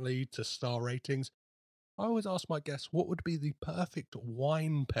differently to star ratings. I always ask my guests, what would be the perfect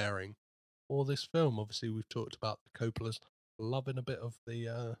wine pairing for this film? Obviously, we've talked about the Coppola's loving a bit of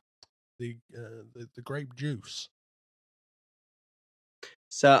the grape juice.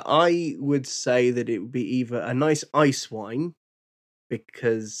 So I would say that it would be either a nice ice wine,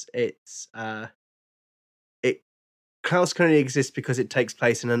 because Klaus can only exist because it takes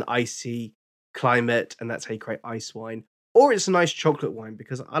place in an icy climate, and that's how you create ice wine. Or it's a nice chocolate wine,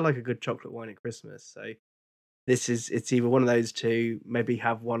 because I like a good chocolate wine at Christmas. So it's either one of those two, maybe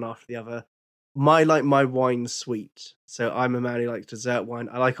have one after the other. My wine sweet. So I'm a man who likes dessert wine.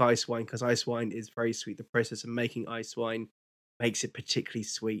 I like ice wine because ice wine is very sweet. The process of making ice wine makes it particularly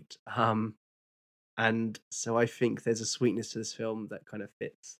sweet. And so I think there's a sweetness to this film that kind of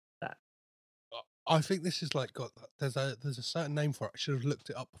fits that. I think this is there's a certain name for it. I should have looked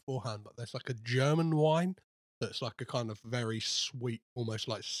it up beforehand, but there's like a German wine that's like a kind of very sweet, almost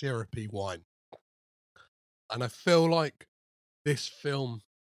like syrupy wine. And I feel like this film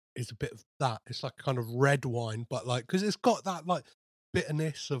is a bit of that. It's like kind of red wine, but because it's got that like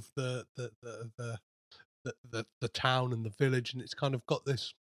bitterness of the town and the village, and it's kind of got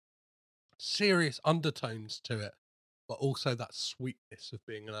this serious undertones to it, but also that sweetness of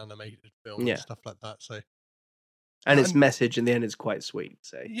being an animated film and stuff like that. So, and its message in the end is quite sweet.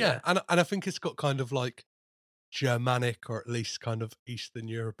 So and I think it's got kind of like Germanic, or at least kind of Eastern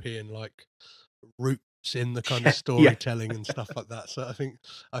European like roots in the kind of storytelling and stuff like that. So I think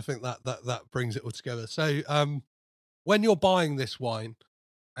that brings it all together. So when you're buying this wine,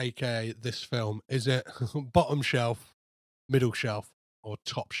 aka this film, is it bottom shelf, middle shelf, or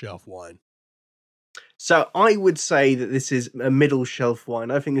top shelf wine? So I would say that this is a middle shelf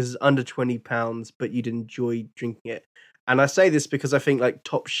wine. I think this is under £20, but you'd enjoy drinking it. And I say this because I think like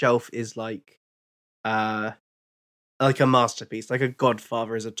top shelf is like a masterpiece, like a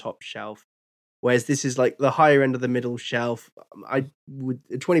Godfather is a top shelf. Whereas this is like the higher end of the middle shelf.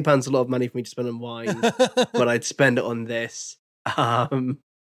 £20 is a lot of money for me to spend on wine, but I'd spend it on this.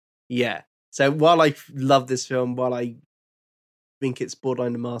 Yeah. So while I love this film, while I think it's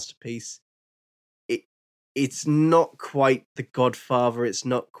borderline a masterpiece, it's not quite The Godfather. It's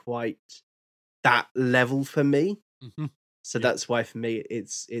not quite that level for me. Mm-hmm. So that's why for me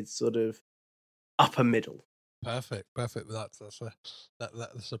it's sort of upper middle. Perfect. That's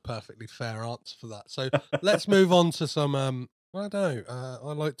a perfectly fair answer for that. So let's move on to some. I don't know.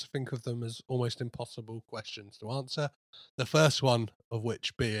 I like to think of them as almost impossible questions to answer. The first one of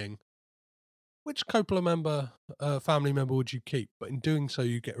which being, which Coppola family member would you keep? But in doing so,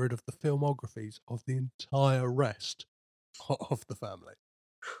 you get rid of the filmographies of the entire rest of the family.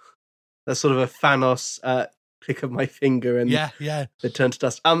 That's sort of a Thanos click of my finger and yeah, they turn to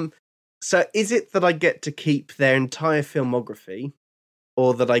dust. So is it that I get to keep their entire filmography,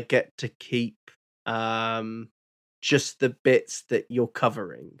 or that I get to keep just the bits that you're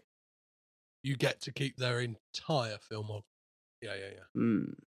covering? You get to keep their entire filmography. Yeah.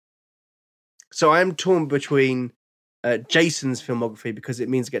 So I am torn between Jason's filmography, because it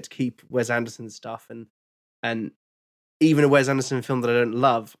means I get to keep Wes Anderson's stuff, and even a Wes Anderson film that I don't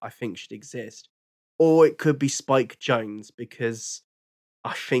love, I think should exist. Or it could be Spike Jonze, because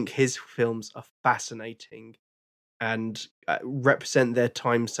I think his films are fascinating and represent their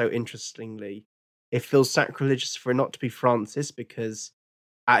time so interestingly. It feels sacrilegious for it not to be Francis, because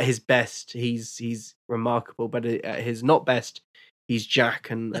at his best he's remarkable, but at his not best he's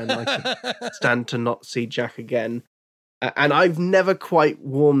Jack, and I could stand to not see Jack again. And I've never quite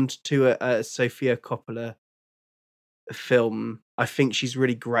warmed to a Sofia Coppola film. I think she's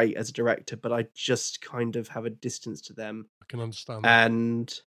really great as a director, but I just kind of have a distance to them. I can understand that.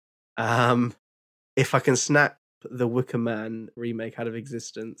 And if I can snap the Wicker Man remake out of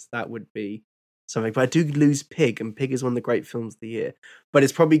existence, that would be something. But I do lose Pig, and Pig is one of the great films of the year. But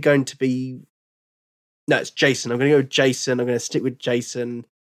it's probably going to be... No, it's Jason. I'm going to go with Jason. I'm going to stick with Jason.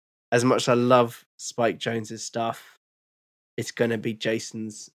 As much as I love Spike Jonze's stuff, it's going to be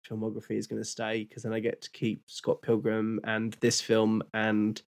Jason's filmography is going to stay, because then I get to keep Scott Pilgrim and this film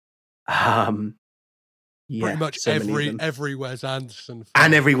and pretty much so every Wes Anderson film.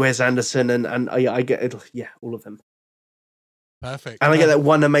 And every Wes Anderson, and I get it, all of them. Perfect. And I get that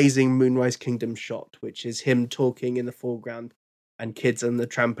one amazing Moonrise Kingdom shot, which is him talking in the foreground and kids on the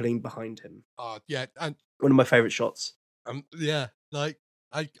trampoline behind him. Yeah, and one of my favorite shots. Yeah, like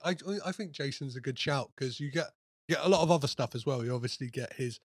I think Jason's a good shout, because you get a lot of other stuff as well. You obviously get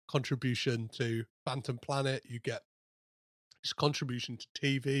his contribution to Phantom Planet. You get his contribution to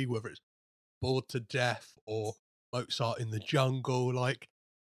TV, whether it's Bored to Death or Mozart in the Jungle. Like,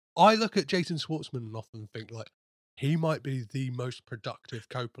 I look at Jason Schwartzman and often think, like, he might be the most productive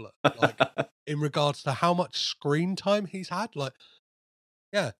Coppola, like, in regards to how much screen time he's had. Like,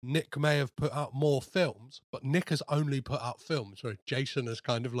 yeah, Nick may have put out more films, but Nick has only put out films, where Jason has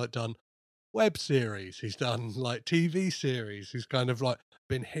kind of like done web series. He's done like TV series. He's kind of like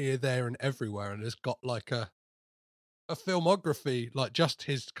been here, there, and everywhere, and has got like a filmography, like just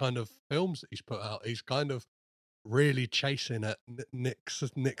his kind of films that he's put out. He's kind of really chasing at Nick's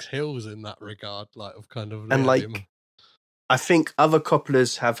heels in that regard, like of kind of and like him. I think other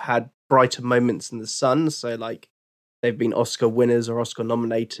Coppolas have had brighter moments in the sun, so like they've been Oscar winners or Oscar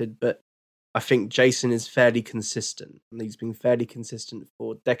nominated, but I think Jason is fairly consistent, and he's been fairly consistent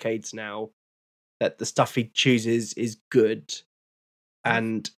for decades now, that the stuff he chooses is good,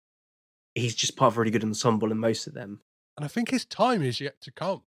 and he's just part of a really good ensemble in most of them. And I think his time is yet to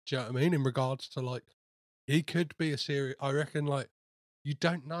come. Do you know what I mean? In regards to like, he could be a series. I reckon, like, you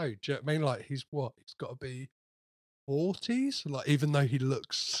don't know. Do you know what I mean? Like, he's got to be 40s. Like, even though he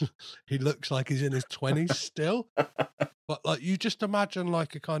looks like he's in his 20s still. But like, you just imagine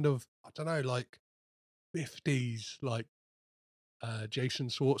like a kind of, I don't know, like 50s, like Jason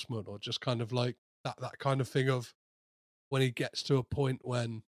Schwartzman, or just kind of like that kind of thing of when he gets to a point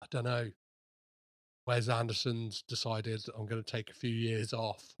when, I don't know, Wes Anderson's decided, I'm going to take a few years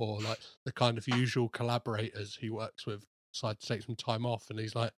off, or like the kind of usual collaborators he works with decide to take some time off, and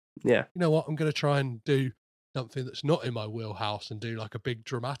he's like, yeah, you know what, I'm going to try and do something that's not in my wheelhouse and do like a big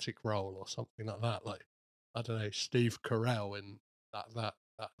dramatic role or something like that. Like, I don't know, Steve Carell in that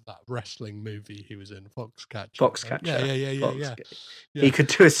wrestling movie he was in, Foxcatcher. Yeah. He could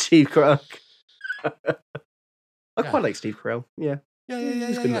do a Steve Carell. I quite like Steve Carell. Yeah. Yeah. Do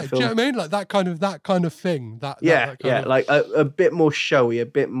you know what I mean? Like that kind of thing. Like a bit more showy, a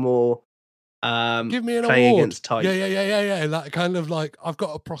bit more. Give me an playing award. Against type. Yeah. That kind of like, I've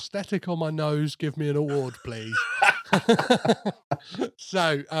got a prosthetic on my nose. Give me an award, please.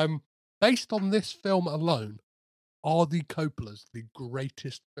 So, based on this film alone, are the Coppolas the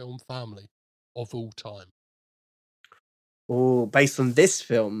greatest film family of all time? Oh, based on this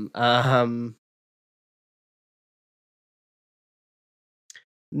film,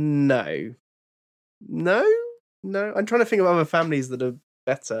 no. No. I'm trying to think of other families that are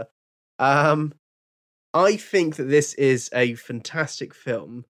better. I think that this is a fantastic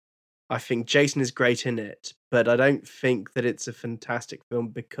film. I think Jason is great in it, but I don't think that it's a fantastic film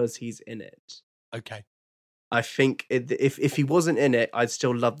because he's in it. Okay. I think if he wasn't in it, I'd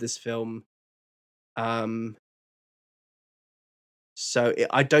still love this film. I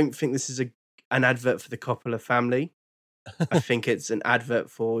don't think this is an advert for the Coppola family. I think it's an advert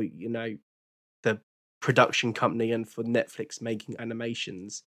for, the production company and for Netflix making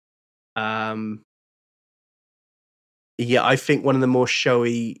animations. I think one of the more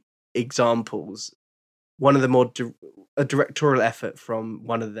showy examples, one of the more a directorial effort from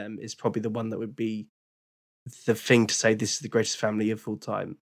one of them is probably the one that would be the thing to say this is the greatest family of all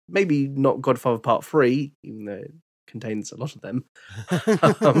time. Maybe not Godfather Part 3, even though it contains a lot of them.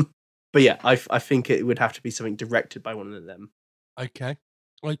 But yeah, I think it would have to be something directed by one of them. Okay.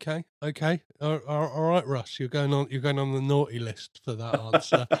 All right, Russ, you're going on the naughty list for that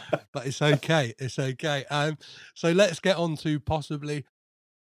answer, but it's okay. So let's get on to possibly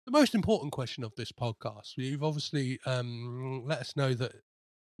the most important question of this podcast. You've obviously let us know that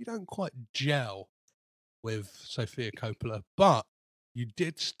you don't quite gel with Sofia Coppola, but you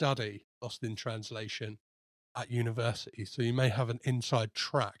did study Lost in Translation at university, so you may have an inside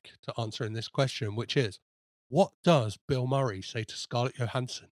track to answering this question, which is, what does Bill Murray say to Scarlett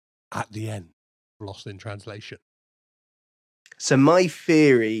Johansson at the end of Lost in Translation? So my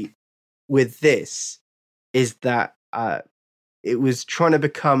theory with this is that it was trying to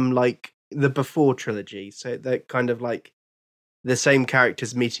become like the Before trilogy. So they're kind of like the same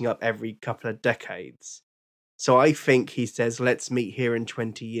characters meeting up every couple of decades. So I think he says, let's meet here in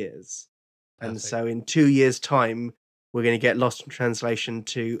 20 years. Perfect. And so in 2 years' time, we're going to get Lost in Translation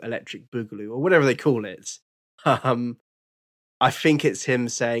to Electric Boogaloo, or whatever they call it. I think it's him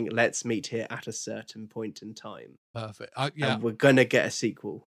saying, let's meet here at a certain point in time. Perfect. And we're going to get a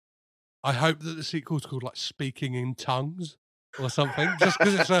sequel. I hope that the sequel's called like Speaking in Tongues or something. Just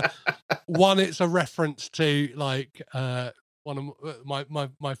because it's a reference to like one of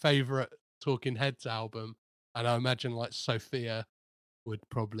my favourite Talking Heads album. And I imagine like Sophia would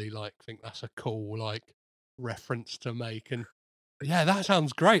probably like think that's a cool like reference to make. And yeah, that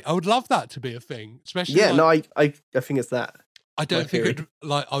sounds great. I would love that to be a thing, especially. Yeah, I think it's that. I don't think it'd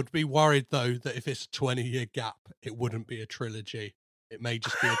like. I'd be worried though that if it's a 20-year gap, it wouldn't be a trilogy. It may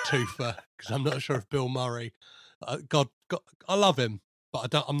just be a twofer because I'm not sure if Bill Murray. God, I love him,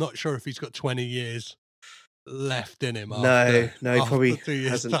 but I'm not sure if he's got 20 years left in him. No, he probably 2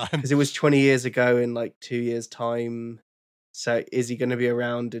 years hasn't, time. because it was 20 years ago in like 2 years' time. So is he going to be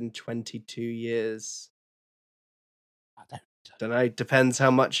around in 22 years? I don't know. Depends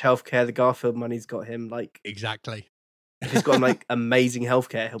how much healthcare the Garfield money's got him. Like exactly. If he's got like amazing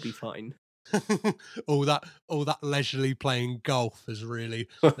healthcare, he'll be fine. all that leisurely playing golf has really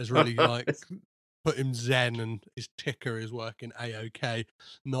like put him zen, and his ticker is working a-okay.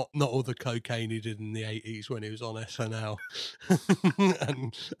 Not all the cocaine he did in the 80s when he was on SNL.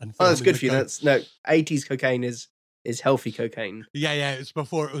 and that's good for you. 80s cocaine is healthy cocaine. Yeah, it's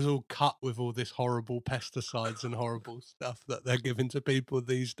before it was all cut with all this horrible pesticides and horrible stuff that they're giving to people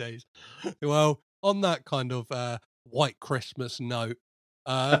these days. Well, on that kind of white Christmas note,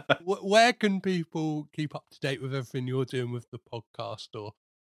 where can people keep up to date with everything you're doing with the podcast, or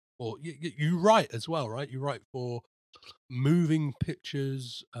you write as well, right? You write for Moving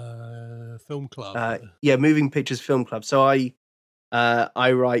Pictures Film Club. Moving Pictures Film Club. So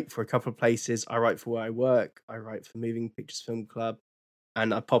I write for a couple of places. I write for where I work. I write for Moving Pictures Film Club,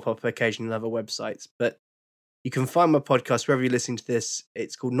 and I pop up occasionally on other websites. But you can find my podcast wherever you're listening to this.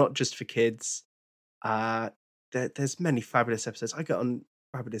 It's called Not Just for Kids. There's many fabulous episodes. I get on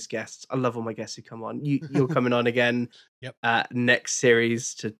fabulous guests. I love all my guests who come on. You're coming on again. Yep. Next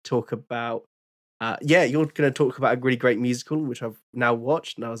series to talk about. You're going to talk about a really great musical, which I've now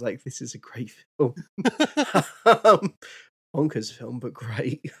watched, and I was like, this is a great film. Bonkers film, but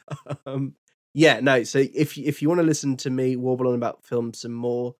great. So if you want to listen to me warble on about film some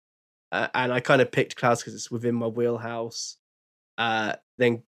more, and I kind of picked Klaus because it's within my wheelhouse,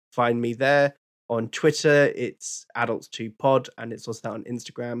 then find me there. On Twitter, it's Adults2Pod, and it's also on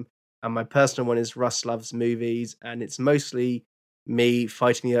Instagram. And my personal one is Russ Loves Movies, and it's mostly me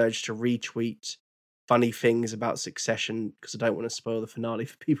fighting the urge to retweet funny things about Succession because I don't want to spoil the finale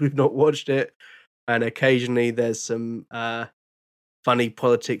for people who've not watched it. And occasionally there's some funny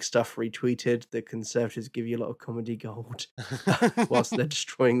politics stuff retweeted. The Conservatives give you a lot of comedy gold whilst they're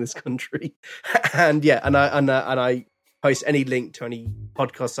destroying this country. And I post any link to any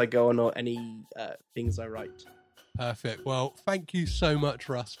podcasts I go on or any things I write. Perfect. Well, thank you so much,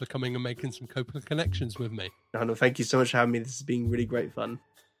 Russ, for coming and making some Coppola connections with me. No, thank you so much for having me. This has been really great fun.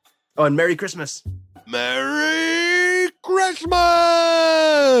 Oh, and Merry Christmas. Merry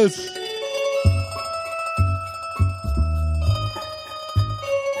Christmas!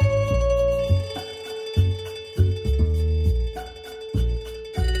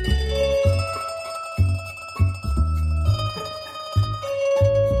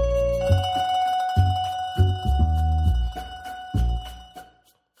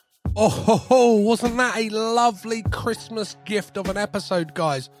 Oh, wasn't that a lovely Christmas gift of an episode,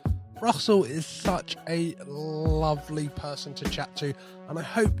 guys? Russell is such a lovely person to chat to, and I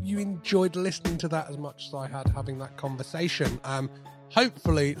hope you enjoyed listening to that as much as I had having that conversation.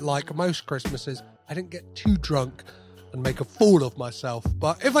 Hopefully, like most Christmases, I didn't get too drunk and make a fool of myself,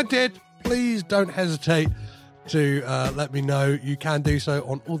 but if I did, please don't hesitate to let me know. You can do so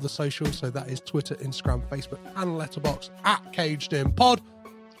on all the socials, so that is Twitter, Instagram, Facebook, and Letterboxd at Caged In Pod.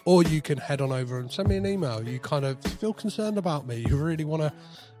 Or you can head on over and send me an email. You kind of feel concerned about me. You really want to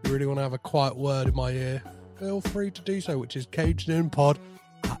have a quiet word in my ear. Feel free to do so, which is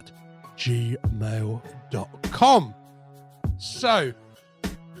cagedinpod@gmail.com. So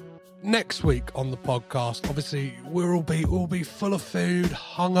next week on the podcast, obviously we'll be full of food,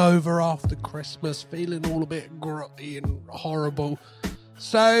 hungover after Christmas, feeling all a bit grotty and horrible.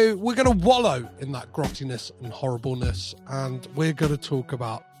 So we're going to wallow in that grottiness and horribleness, and we're going to talk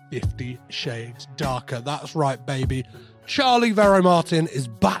about 50 Shades Darker. That's right, baby. Charlie Vero Martin is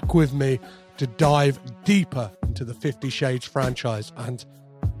back with me to dive deeper into the 50 Shades franchise. And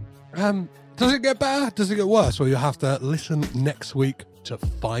does it get better? Does it get worse? Well, you'll have to listen next week to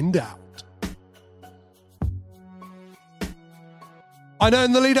find out. I know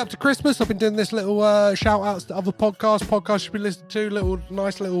in the lead up to Christmas, I've been doing this little shout outs to other podcasts you should be listening to,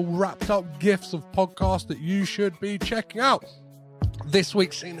 nice little wrapped up gifts of podcasts that you should be checking out. This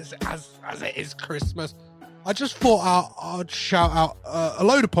week, seeing as it is Christmas, I just thought I'd shout out a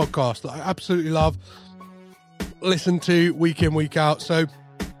load of podcasts that I absolutely love, listen to week in, week out. So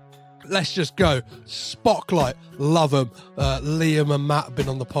let's just go. Spotlight, love them. Liam and Matt have been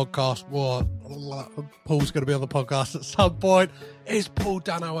on the podcast. Well, Paul's going to be on the podcast at some point. Is Paul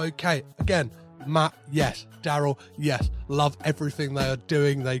Dano okay? Again, Matt, yes. Daryl, yes. Love everything they are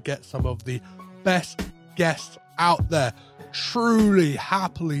doing. They get some of the best guests out there. Truly,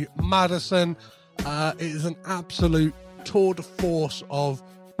 happily, Madison. It is an absolute tour de force of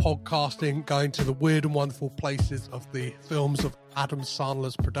podcasting, going to the weird and wonderful places of the films of Adam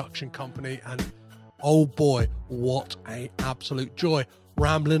Sandler's production company, and oh boy, what a absolute joy.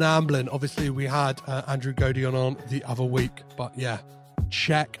 Ramblin' Amblin', obviously we had Andrew Godion on the other week, but yeah,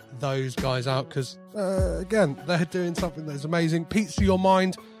 check those guys out, because again, they're doing something that's amazing. Pizza Your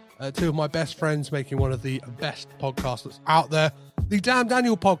Mind, two of my best friends making one of the best podcasts that's out there. The Damn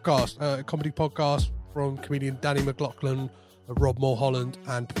Daniel podcast, a comedy podcast from comedian Danny McLaughlin, Rob Mulholland,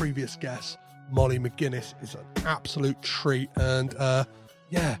 and previous guest Molly McGuinness, is an absolute treat. And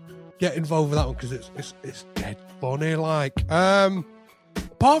yeah, get involved with that one because it's dead funny. Like,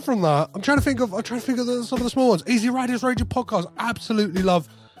 apart from that, I'm trying to think of some of the small ones. Easy Riders Rage podcast, absolutely love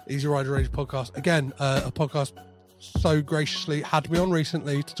Easy Riders Rage podcast. Again, a podcast so graciously had me on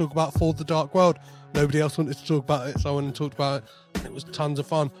recently to talk about For the Dark World. Nobody else wanted to talk about it, so I went and talked about it, and it was tons of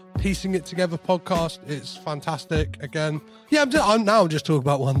fun. Piecing It Together podcast, it's fantastic. Again, yeah, I'm just talking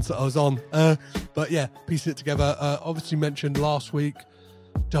about ones that I was on, but yeah, Piecing It Together. Obviously mentioned last week,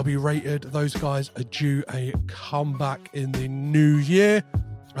 W-Rated. Those guys are due a comeback in the new year.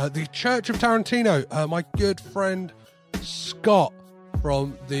 The Church of Tarantino, my good friend Scott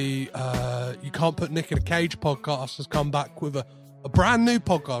from the You Can't Put Nick in a Cage podcast has come back with a brand new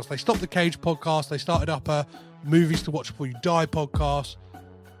podcast. They stopped the Cage podcast. They started up a Movies to Watch Before You Die podcast,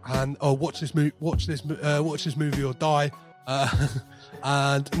 and watch this movie or die.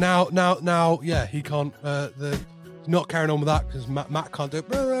 And now, yeah, he can't. Not carrying on with that because Matt can't do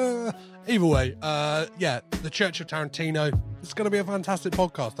it. Either way, yeah, the Church of Tarantino. It's going to be a fantastic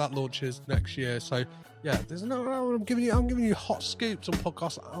podcast that launches next year. So yeah, I'm giving you hot scoops on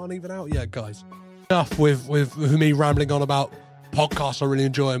podcasts that aren't even out yet, guys. Enough with me rambling on about podcasts I really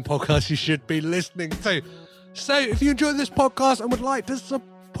enjoy and podcasts you should be listening to. So if you enjoy this podcast and would like to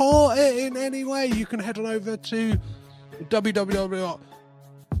support it in any way, you can head on over to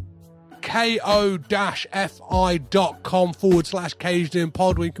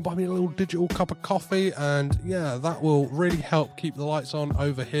www.ko-fi.com/cagedinpod, where you can buy me a little digital cup of coffee, and yeah, that will really help keep the lights on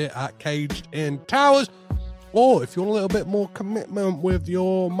over here at Caged In Towers. Or if you want a little bit more commitment with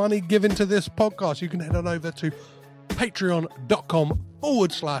your money given to this podcast, you can head on over to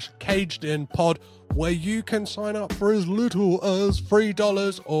patreon.com/cagedinpod, where you can sign up for as little as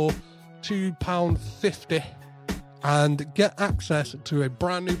 $3 or £2.50 and get access to a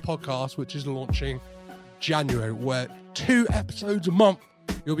brand new podcast which is launching January, where 2 episodes a month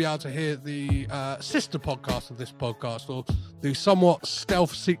you'll be able to hear the sister podcast of this podcast, or the somewhat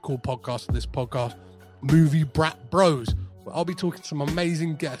stealth sequel podcast of this podcast, Movie Brat Bros, where I'll be talking to some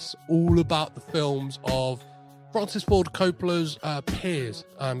amazing guests all about the films of Francis Ford Coppola's peers.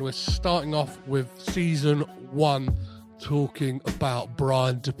 And we're starting off with season 1 talking about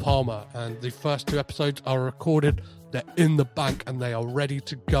Brian De Palma, and the first 2 episodes are recorded, they're in the bank, and they are ready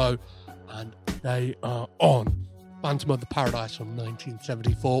to go, and they are on Phantom of the Paradise from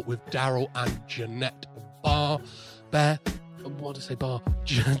 1974 with Daryl and Jeanette Bear.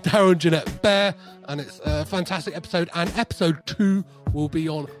 Daryl and Jeanette Bear, and it's a fantastic episode. And episode 2 will be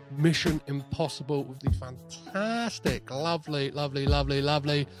on Mission Impossible with the fantastic, lovely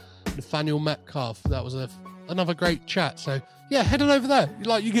Nathaniel Metcalf. That was another great chat. So yeah, head on over there.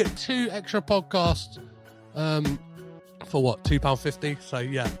 You get 2 extra podcasts for what, £2.50? So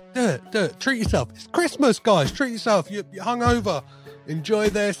yeah, do it. Treat yourself. It's Christmas, guys. Treat yourself. You're hungover. Enjoy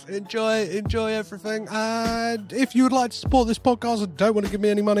this. Enjoy everything. And if you would like to support this podcast and don't want to give me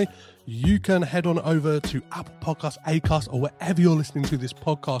any money, you can head on over to Apple Podcasts, Acast, or wherever you're listening to this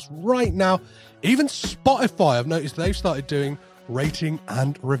podcast right now. Even Spotify, I've noticed they've started doing rating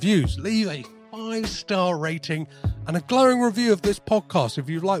and reviews. Leave a 5-star rating and a glowing review of this podcast. If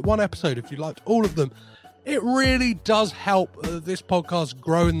you like one episode, if you liked all of them, it really does help this podcast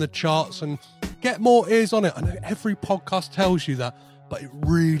grow in the charts and get more ears on it. I know every podcast tells you that, but it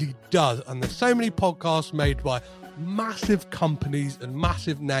really does. And there's so many podcasts made by massive companies and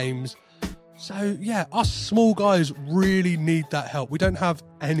massive names. So yeah, us small guys really need that help. We don't have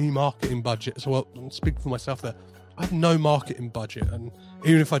any marketing budget. So I'm speaking for myself there. I have no marketing budget, and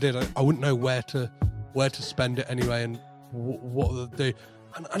even if I did, I wouldn't know where to spend it anyway, and what to do.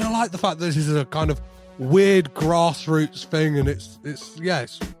 And I like the fact that this is a kind of weird grassroots thing, and it's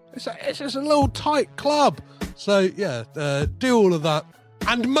just a little tight club. So yeah, do all of that,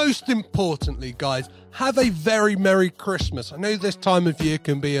 and most importantly, guys, have a very Merry Christmas. I know this time of year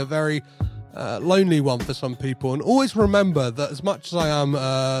can be a very lonely one for some people, and always remember that as much as I am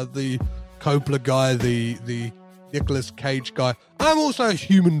the Coppola guy, the Nicolas Cage guy, I'm also a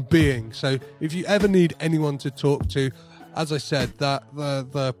human being. So if you ever need anyone to talk to, as I said, that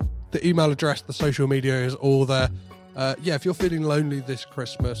the email address, the social media is all there. If you're feeling lonely this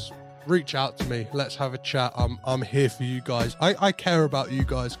Christmas, reach out to me. Let's have a chat. I'm here for you guys. I care about you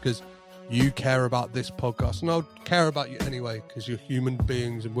guys because you care about this podcast, and I'll care about you anyway because you're human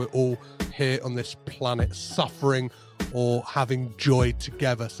beings, and we're all here on this planet suffering or having joy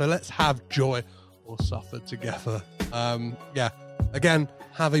together. So let's have joy or suffer together. Again,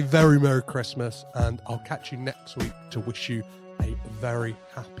 have a very Merry Christmas, and I'll catch you next week to wish you a very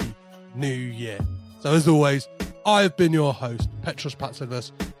happy New Year. So as always, I've been your host, Petros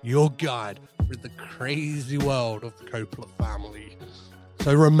Patsilivas, your guide through the crazy world of the Coppola family.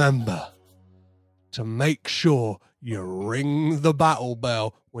 So remember to make sure you ring the battle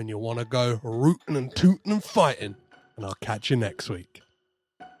bell when you want to go rootin' and tootin' and fighting, and I'll catch you next week.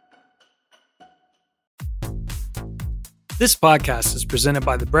 This podcast is presented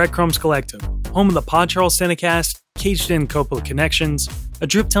by the Breadcrumbs Collective, home of the Pod Charles Cinecast, Caged In Coppola Connections, A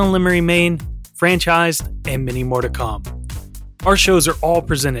Driptown Limerick, Maine, Franchised, and many more to come. Our shows are all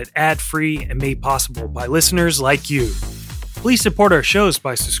presented ad-free and made possible by listeners like you. Please support our shows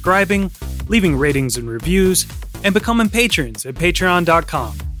by subscribing, leaving ratings and reviews, and becoming patrons at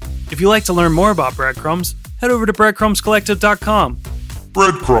patreon.com. If you'd like to learn more about Breadcrumbs, head over to breadcrumbscollective.com.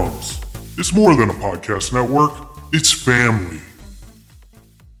 Breadcrumbs. It's more than a podcast network. It's family.